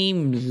any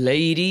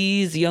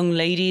ladies, young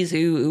ladies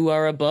who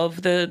are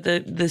above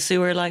the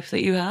sewer life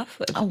that you have?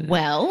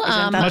 Well,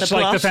 Isn't that Much the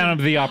like the plot? Phantom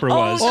of the Opera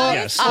was. Oh,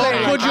 Yes.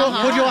 Could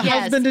your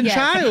Yes, husband and yes.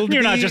 child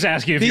You're not be just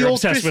asking if the you're old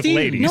obsessed with Christine?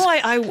 ladies. No,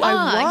 I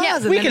was. yeah.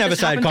 and We then can it have a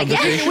just side happened again.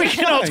 conversation. We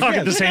can all talk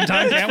at the same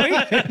time, can't we?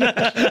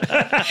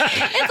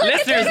 it's like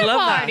Listeners a dinner love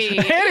that. party.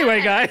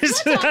 Anyway, guys.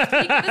 Let's all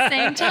speak at the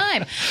same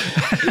time.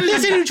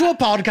 Listening to a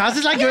podcast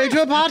is like going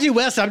to a party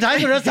where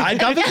sometimes there are side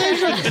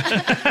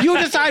conversations. You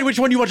decide which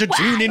one you want to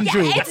tune into.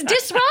 It's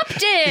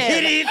disruptive.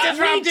 It is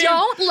disruptive. We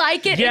don't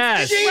like it.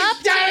 Yes. It's disruptive.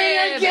 She's done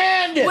it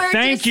again. We're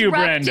Thank you,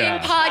 disrupting Brenda.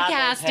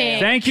 podcasting.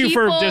 Thank you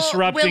for People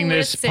disrupting will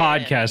this listen.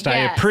 podcast. I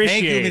Yes. appreciate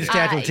Thank you, it. Ms.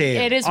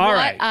 Tattletale. It is All what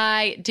right.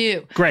 I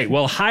do. Great.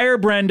 Well, hire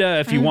Brenda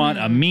if you want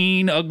a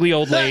mean, ugly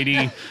old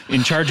lady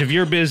in charge of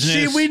your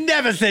business. We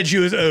never said she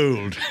was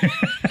old.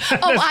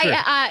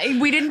 Oh,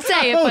 we didn't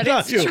say it, How but old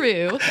it's are you?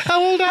 true.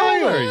 How old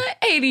are you?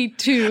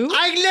 82.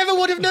 I never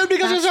would have known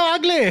because you're so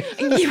ugly.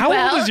 How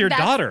Well, old is your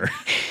that's- daughter?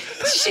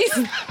 She's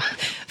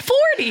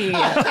 40.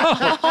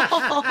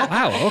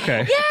 Wow.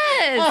 Okay.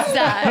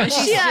 Yes.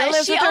 She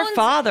lives with her owns-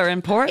 father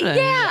in Portland.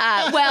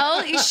 Yeah.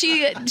 Well,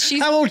 she's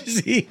How old is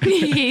he?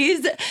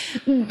 he's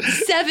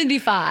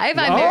 75.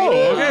 I'm Oh, married.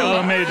 okay.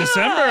 Well, May,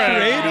 December.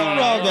 Cradle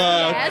robber.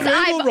 Yes,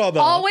 Cradle I've robber.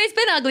 always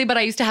been ugly, but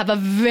I used to have a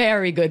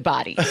very good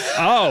body.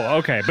 Oh,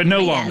 okay. But no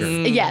longer.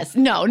 Yes,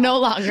 no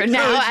longer.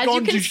 Now, it's as gone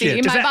you can to see,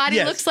 shit. my Is that- body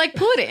yes. looks like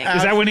pudding.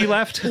 Is that when he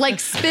left? Like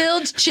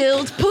spilled,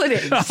 chilled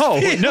pudding. Oh,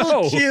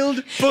 no.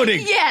 Chilled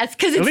pudding. Yes,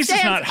 because it At least it's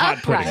stands not hot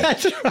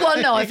upright. pudding.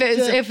 Well, no,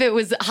 if it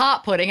was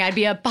hot pudding, I'd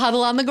be a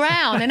puddle on the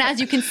ground. And as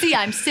you can see,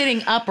 I'm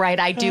sitting upright.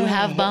 I do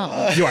have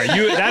bones. You are.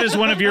 That is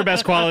one of your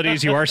best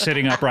qualities. You are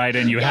sitting upright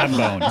and you have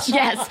bones.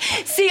 Yes.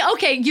 See,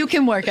 okay, you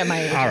can work at my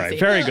agency. All right.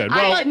 Very good.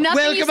 Well,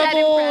 Nothing you welcome said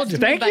aboard. impressed me,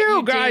 Thank but you,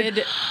 you guys.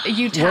 did-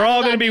 you we're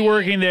all going to tackled be me.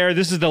 working there.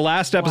 This is the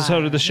last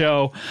episode of the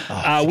show.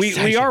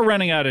 We are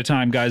running out of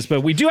time, guys,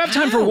 but we do have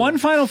time for one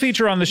final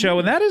feature on the show,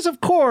 and that is,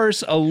 of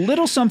course, a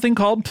little something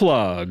called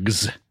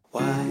plugs.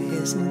 Why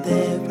isn't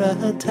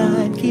there a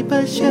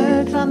timekeeper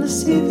shirt on the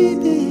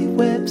CVB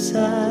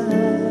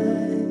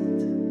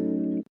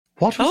website?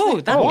 What was Oh,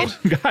 that? that Oh,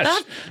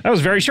 gosh. That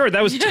was very short.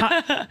 That was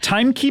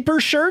Timekeeper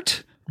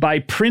shirt? by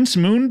Prince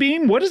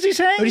Moonbeam. What is he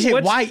saying? What do you say?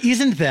 Why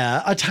isn't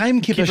there a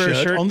Timekeeper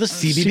shirt on the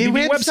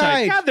CBB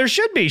website? God, there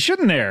should be,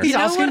 shouldn't there? He's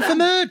asking for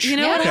merch. You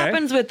know what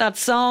happens with that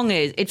song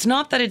is it's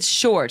not that it's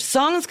short.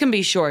 Songs can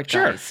be short,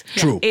 guys.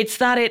 True. It's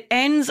that it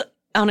ends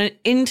on an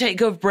intake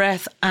of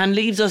breath and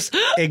leaves us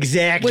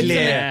exactly.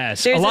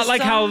 Yes, There's a lot a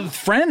like song- how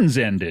Friends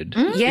ended,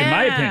 in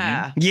my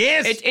opinion.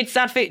 Yes. It's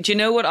that do you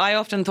know what I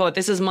often thought?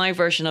 This is my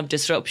version of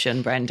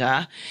disruption,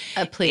 Brenda.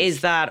 Please.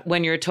 Is that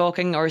when you're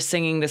talking or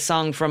singing the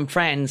song from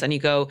Friends and you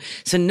go,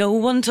 so no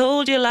one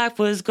told you life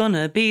was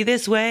gonna be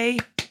this way.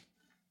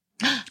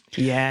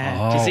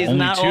 Yeah. Do you see, isn't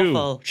only that two.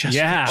 awful?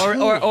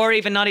 Yeah. Or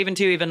even not even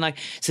two, even like,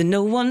 so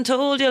no one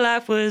told you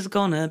life was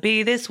gonna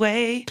be this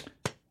way.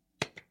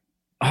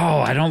 Oh,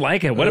 I don't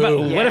like it. What about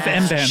what if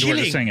M Band were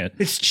to sing it?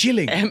 It's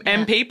chilling.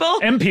 M people?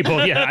 M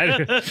people, yeah.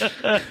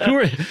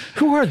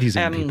 Who are these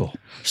M people?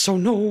 So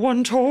no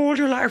one told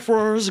you life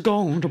was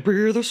going to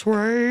be this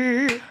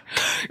way.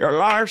 Your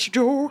life's a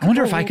joke. I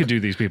wonder if I could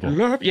do these people.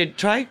 You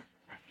try?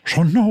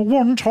 So no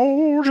one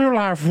told you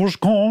life was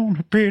going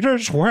to be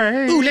this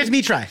way. Ooh, let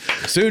me try.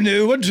 So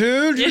no one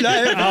told you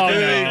life was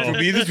going to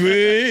be this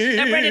way.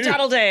 And Brenda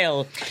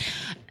Tattledale.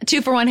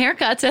 2-for-1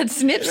 haircuts at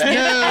Snip Snip.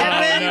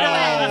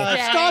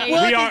 Stop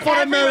working for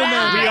a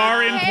moment. We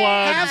are in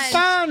plugs. Have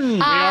fun.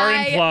 We are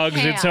in plugs.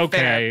 It's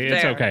okay.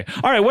 It's okay.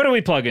 All right, what are we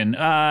plugging?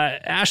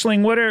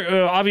 Ashling, what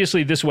are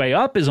obviously This Way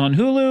Up is on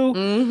Hulu.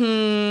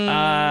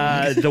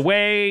 Mm-hmm. The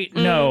Way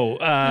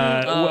Wild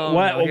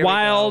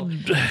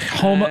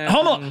Home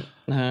Alone,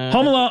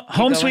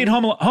 Home Sweet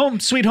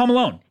Home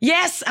Alone.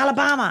 Yes,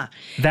 Alabama.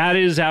 That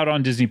is out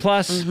on Disney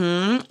Plus.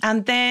 Mm-hmm.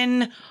 And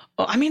then,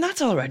 I mean,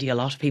 that's already a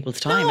lot of people's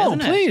time, No,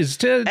 isn't it? please.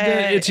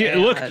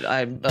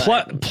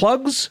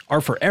 Plugs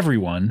are for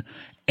everyone.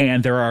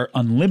 And there are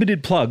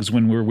unlimited plugs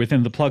when we're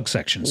within the plug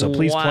section. So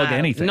please plug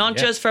anything. Not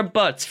just for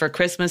butts, for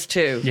Christmas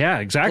too. Yeah,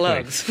 exactly.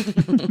 Plugs.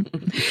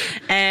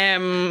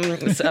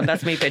 So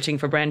that's me pitching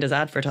for Brenda's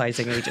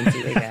advertising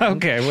agency again.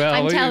 Okay, well.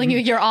 I'm telling you,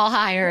 you're all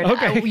hired.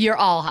 Okay. You're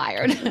all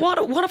hired. What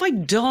have I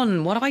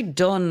done? What have I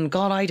done?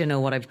 God, I don't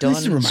know what I've done.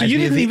 So you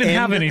didn't even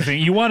have anything.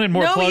 You wanted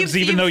more plugs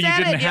even though you said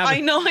didn't it. have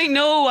it. I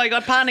know. I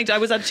got panicked. I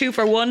was at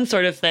 2-for-1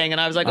 sort of thing.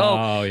 And I was like,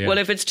 well,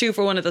 if it's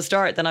 2-for-1 at the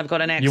start, then I've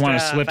got an extra You want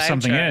to slip voucher.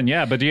 something in,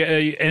 yeah. But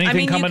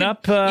anything coming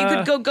up?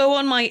 You could go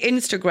on my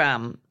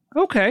Instagram.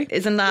 Okay.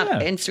 Isn't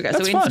that Instagram?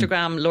 That's So fun.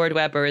 Instagram, Lord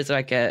Webber is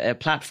like a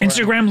platform.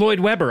 Instagram Lloyd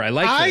Webber. I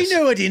like this. I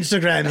know what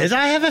Instagram is.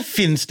 I have a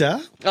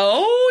Finsta.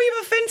 Oh, you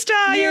have a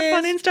Finsta. You're Yes.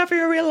 fun Insta for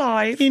your real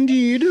life.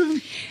 Indeed.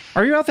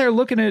 Are you out there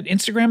looking at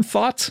Instagram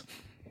thoughts?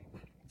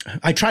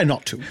 I try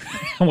not to.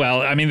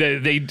 Well, I mean,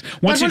 they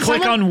once you when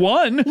click someone- on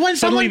one, when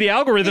suddenly someone- the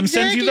algorithm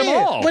sends you them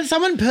Exactly. all. When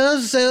someone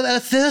pulls a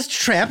thirst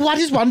trap, what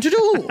is one to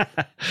do?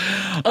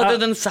 Other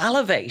than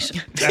salivate.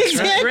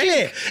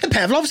 Exactly. A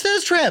Pavlov's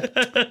thirst trap.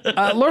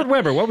 Lord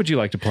Webber, what would you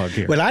like to plug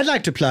here? Well, I'd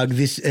like to plug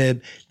this.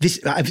 Do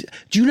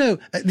you know,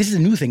 this is a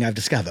new thing I've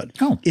discovered.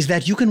 Oh. Is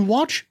that you can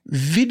watch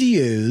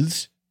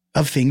videos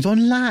of things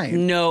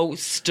online. No,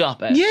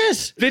 stop it.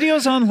 Yes.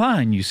 Videos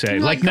online, you say?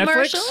 Like Netflix?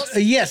 commercials?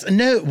 Yes.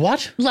 No.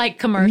 What? Like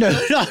commercials.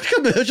 No, not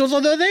commercials,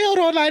 although they are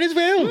online as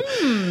well.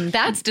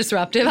 That's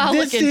disruptive. I'll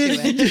look into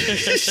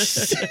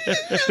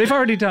it. They've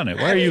already done it.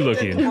 Why are you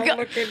looking? I'll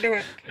look into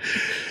it.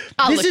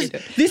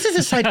 This is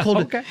a site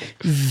called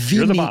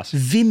You're the boss.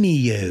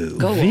 Vimeo.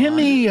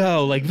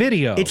 Vimeo, like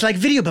video. It's like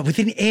video, but with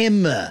an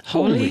M.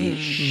 Holy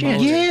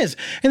shit. Yes.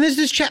 And there's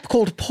this chap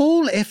called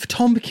Paul F.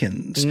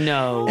 Tompkins.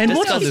 No. And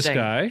what Disgusting. This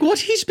guy. What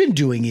he's been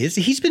doing is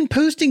he's been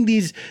posting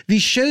these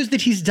shows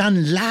that he's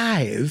done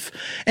live,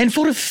 and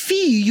for a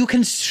fee you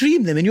can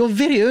stream them in your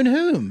very own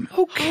home.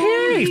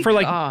 Okay. For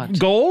like God.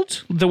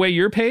 gold, the way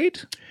you're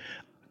paid?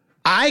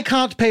 I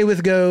can't pay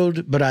with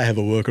gold, but I have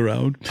a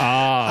workaround.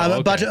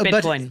 Okay. But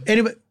Bitcoin.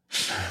 anyway,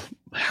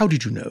 how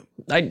did you know?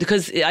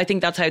 Because I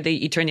think that's how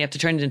you have to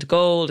turn it into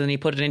gold and you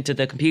put it into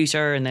the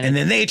computer and then... And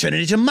then they turn it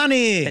into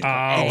money.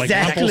 Like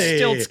exactly.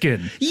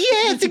 Rumpelstiltskin.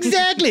 Yes,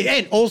 exactly.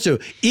 And also,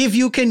 if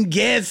you can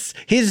guess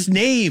his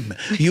name,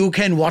 you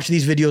can watch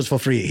these videos for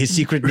free. His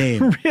secret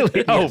name.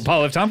 Really? Oh,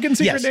 Paul F. Tompkins'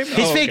 secret Yes, name?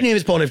 his Oh, fake okay. name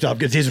is Paul F.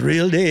 Tompkins. His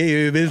real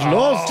name is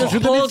lost to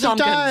the Paul midst of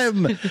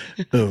time. Tompkins.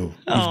 Oh,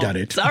 you've done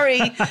it.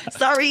 Sorry.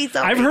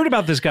 I've heard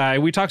about this guy.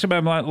 We talked about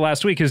him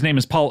last week. His name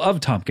is Paul of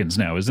Tompkins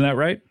now. Isn't that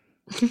right?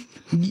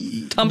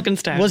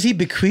 Tompkins Town. Was he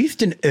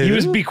bequeathed an O? He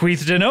was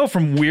bequeathed an O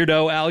from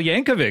Weirdo Al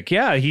Yankovic.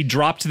 Yeah, he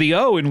dropped the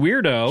O in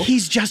Weirdo.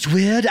 He's just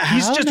Weird Al.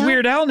 He's just now?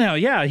 Weird Al now.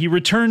 Yeah, he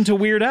returned to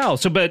Weird Al.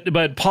 So,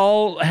 but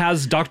Paul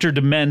has Dr.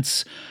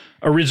 Dement's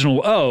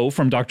original O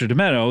from Dr.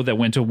 Demento that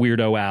went to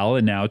Weirdo Al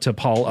and now to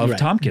Paul of Right.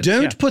 Tompkins.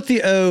 Don't Yeah. put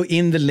the O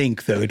in the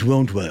link, though. It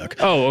won't work.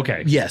 Oh,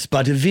 okay. Yes,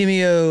 but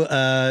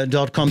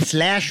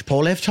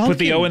vimeo.com/Paul F. Tompkins. Put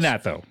the O in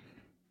that though.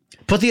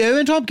 Put the O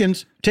in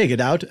Tompkins. Take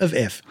it out of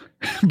F.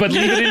 But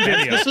leave it in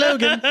video.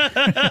 Slogan.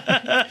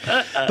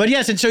 But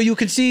yes, and so you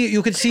could see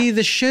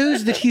the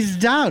shows that he's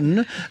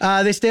done.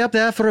 They stay up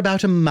there for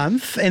about a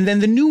month, and then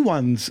the new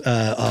ones Push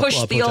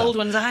are the put old up.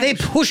 ones out. They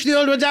push the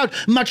old ones out,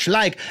 much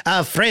like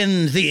our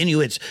friends the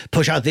Inuits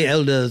push out the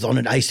elders on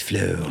an ice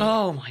floe.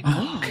 Oh, my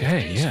God.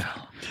 Okay, yeah.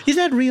 Is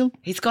that real?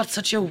 He's got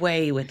such a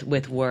way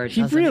with words.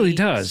 He really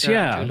does, Sir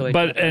yeah. Andrew Lloyd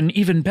But Webber. an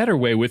even better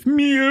way with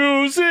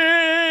music.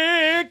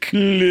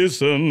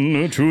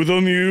 Listen to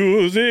the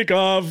music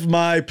of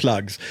my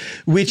plugs,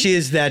 which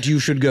is that you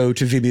should go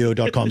to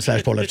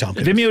vimeo.com/Paul F.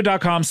 Tompkins.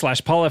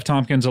 Vimeo.com/Paul F.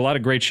 Tompkins. A lot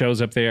of great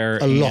shows up there.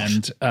 A lot.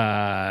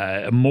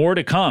 And more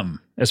to come,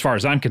 as far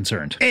as I'm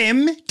concerned.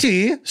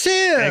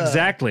 MTC.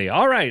 Exactly.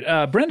 All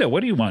right. Brenda,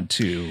 what do you want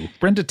to?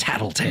 Brenda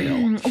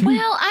Tattletale.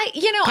 Well,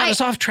 Got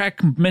us off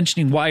track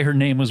mentioning why her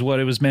name was what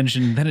it was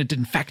mentioned. Then it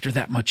didn't factor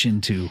that much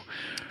into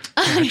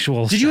the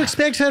actual Did you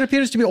expect her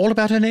appearance to be all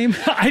about her name?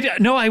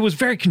 No, I was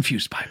very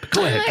confused by it. But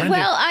go ahead, Brenda.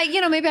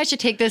 Well, maybe I should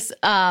take this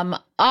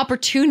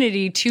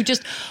opportunity to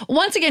just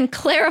once again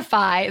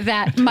clarify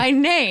that my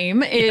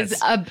name is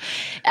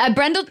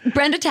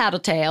Brenda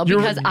Tattletale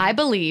because I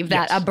believe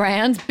that a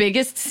brand's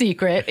biggest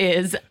secret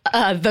is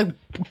the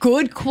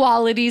good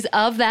qualities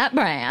of that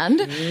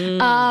brand.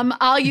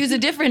 I'll use a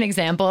different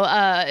example,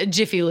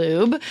 Jiffy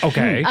Lube.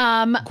 Okay.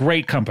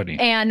 Great company.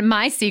 And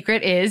my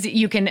secret is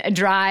you can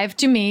drive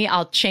to me.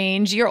 I'll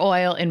change your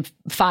oil in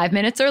 5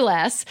 minutes or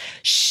less.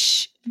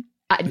 Shh.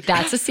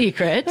 That's a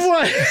secret.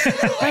 What?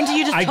 Brenda,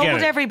 you just I get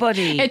told it.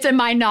 everybody. It's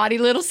my naughty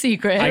little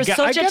secret. You're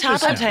such a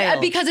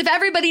tattletale. Because if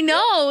everybody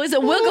knows,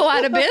 we'll go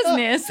out of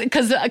business.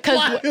 Because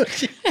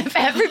if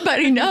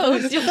everybody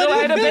knows, You'll go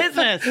out of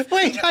business.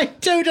 Wait, I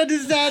don't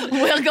understand.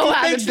 We'll go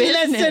out of Makes less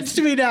business. sense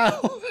to me now.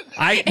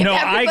 I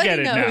everybody get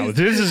it now. knows.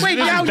 This is Wait,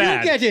 this now is you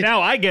bad. get it.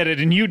 Now I get it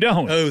and you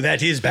don't. Oh,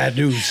 that is bad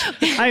news.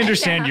 I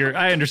understand your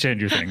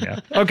thing now.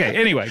 Okay,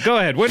 anyway, go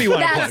ahead. What do you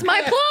want to That's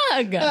plug? my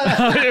plug.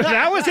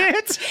 That was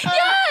it?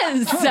 Yes.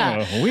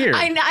 Oh, weird.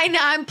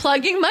 I'm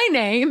plugging my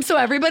name so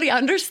everybody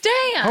understands.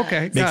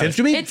 Okay, Makes got sense it.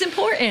 to me. It's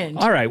important.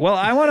 All right. Well,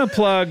 I want to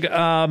plug.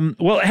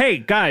 Hey,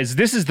 guys,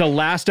 this is the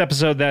last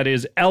episode that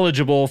is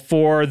eligible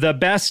for the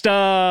best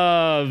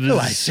ofs. Oh,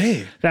 I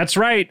see. That's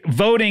right.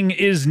 Voting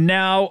is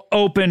now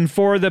open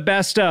for the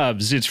best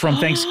ofs. It's from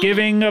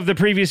Thanksgiving of the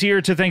previous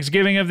year to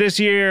Thanksgiving of this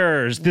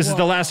year. This is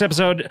the last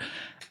episode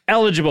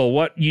eligible.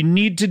 What you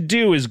need to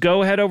do is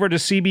go head over to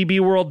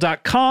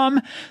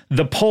cbbworld.com.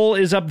 The poll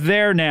is up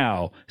there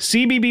now.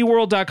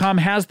 cbbworld.com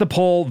has the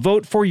poll.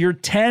 Vote for your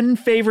 10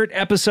 favorite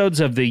episodes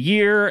of the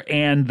year,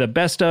 and the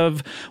best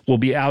of will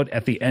be out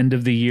at the end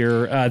of the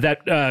year.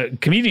 That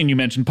comedian you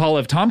mentioned, Paul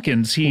F.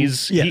 Tompkins,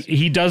 Yes.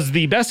 he does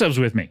the best ofs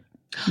with me.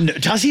 No,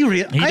 does he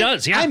really? He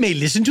does, yeah. I may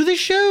listen to this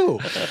show.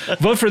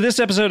 Vote for this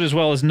episode as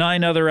well as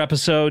 9 other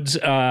episodes.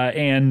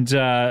 And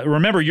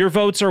remember, your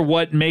votes are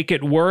what make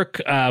it work.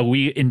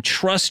 We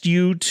entrust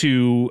you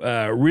to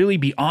really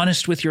be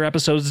honest with your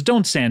episodes.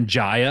 Don't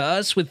Sanjaya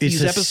us with It's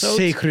these a episodes.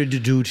 sacred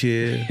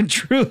duty. It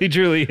truly,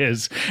 truly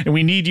is. And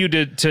we need you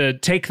to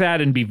take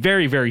that and be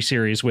very, very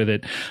serious with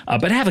it.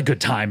 But have a good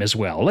time as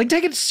well. Like,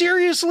 take it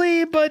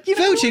seriously, but,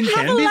 Voting Have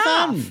can a be laugh.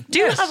 fun.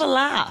 Do have a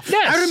laugh.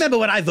 Yes. I remember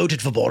when I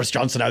voted for Boris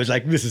Johnson, I was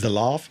like, this is a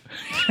laugh.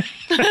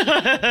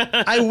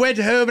 I went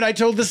home and I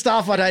told the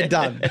staff what I'd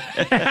done.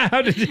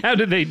 How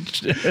did they?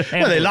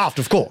 Well, they laughed,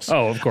 of course.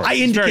 Oh, of course. I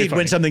It's very indicate funny.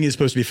 when something is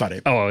supposed to be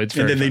funny. Oh, it's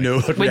and very then they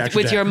funny. know what reaction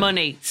With to your have.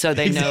 money, so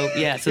they know.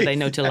 Yeah, so they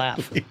know to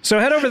laugh. So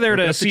head over there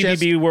to Up the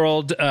chest.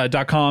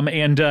 cbbworld.com,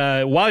 and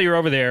while you're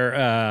over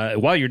there,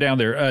 while you're down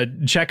there,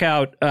 check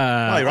out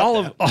you're all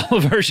up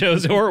of our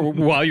shows, or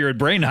while you're at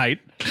Brain Height,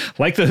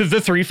 like the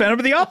 3 Phantom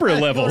of the Opera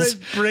levels.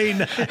 Brain.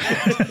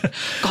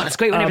 God, it's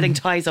great when everything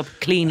ties up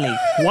cleanly.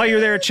 While you're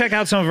there, check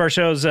out some of our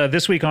shows.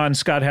 This week on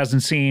Scott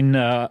Hasn't Seen,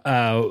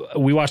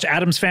 we watched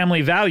Addams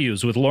Family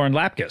Values with Lauren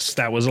Lapkus.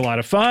 That was a lot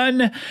of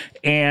fun.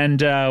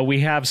 And we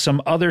have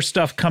some other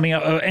stuff coming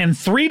up. And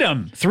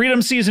Freedom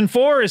Season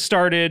 4 has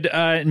started.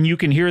 And you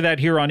can hear that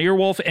here on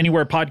Earwolf,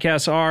 anywhere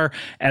podcasts are,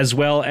 as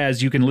well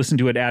as you can listen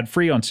to it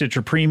ad-free on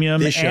Stitcher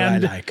Premium This show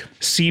and I like.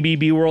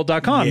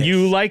 cbbworld.com. Yes.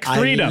 You like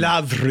Freedom. I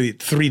love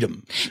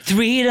freedom.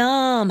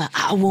 Freedom,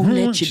 I won't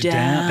let you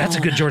down. That's a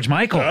good George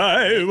Michael.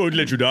 I won't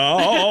let you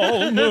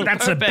down.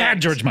 That's a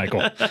bad George Michael.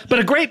 But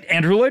a great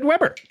Andrew Lloyd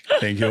Webber.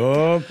 Thank you.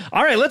 All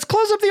right, let's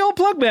close up the old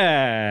plug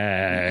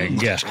bag.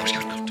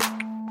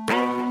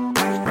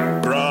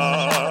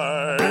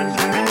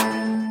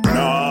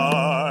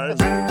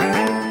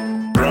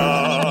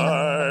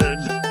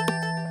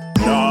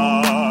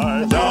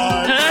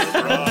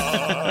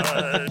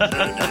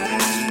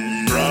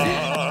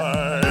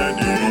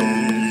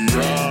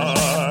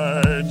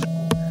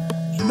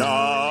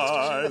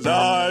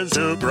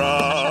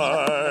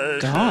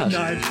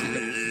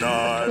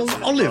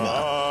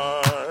 Oliver.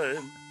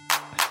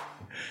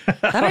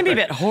 That made me a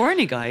bit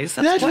horny, guys.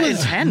 That's That quite was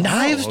intense.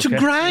 Knives to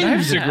Grind.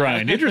 Knives to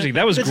Grind. Interesting.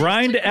 That was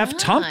Grind F.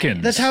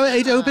 Tompkins. That's how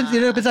it opens.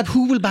 It opens up.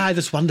 Who will buy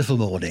this wonderful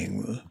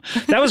morning?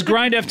 That was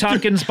Grind F.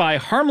 Tompkins by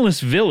Harmless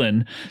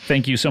Villain.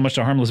 Thank you so much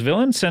to Harmless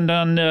Villain. Send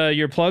on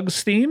your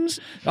plugs, themes.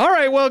 All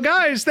right, well,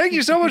 guys, thank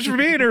you so much for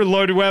being here,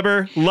 Lloyd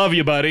Webber. Love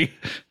you, buddy.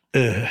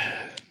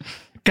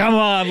 Come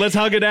on, let's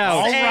hug it out.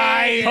 All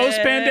right.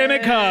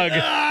 Post-pandemic hug.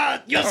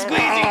 You're squeezing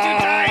too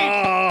tight.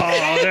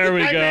 Oh, there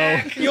we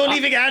go. You're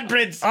leaving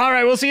handprints. All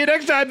right, we'll see you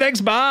next time. Thanks.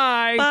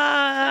 Bye.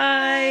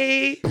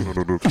 Bye.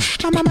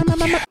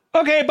 Bye.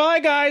 Okay, bye,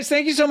 guys.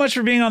 Thank you so much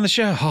for being on the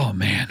show. Oh,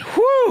 man.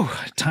 Whew.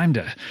 Time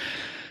to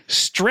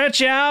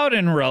stretch out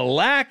and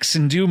relax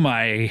and do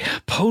my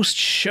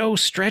post-show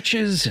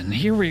stretches. And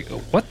here we go.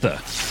 What the?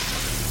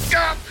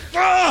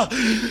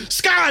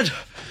 Scott!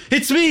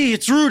 It's me.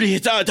 It's Rudy.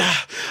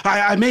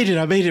 I made it.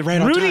 I made it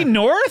right on time. Rudy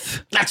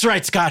North? That's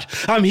right, Scott.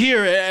 I'm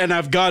here, and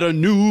I've got a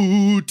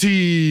new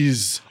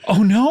tease.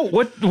 Oh, no.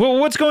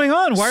 What's going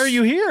on? Why are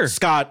you here?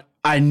 Scott,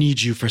 I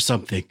need you for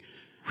something.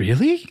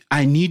 Really?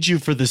 I need you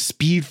for the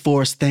Speed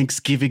Force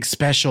Thanksgiving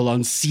special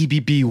on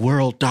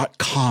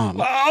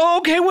cbbworld.com.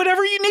 Okay,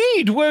 whatever you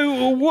need.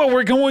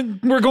 We're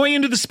going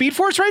into the Speed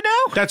Force right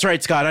now? That's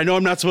right, Scott. I know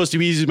I'm not supposed to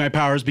be using my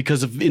powers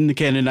because of in the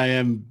canon I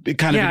am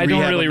kind of in I don't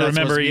rehab. really I'm not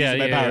remember. supposed to be using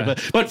my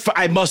powers, but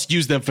I must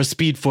use them for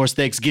Speed Force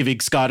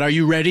Thanksgiving, Scott. Are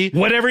you ready?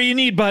 Whatever you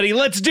need, buddy.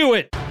 Let's do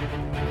it.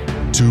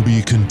 To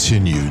be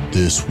continued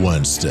this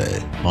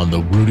Wednesday on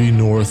the Rudy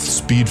North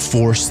Speed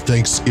Force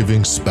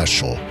Thanksgiving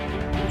special,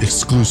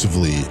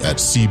 exclusively at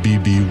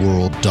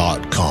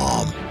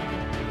cbbworld.com.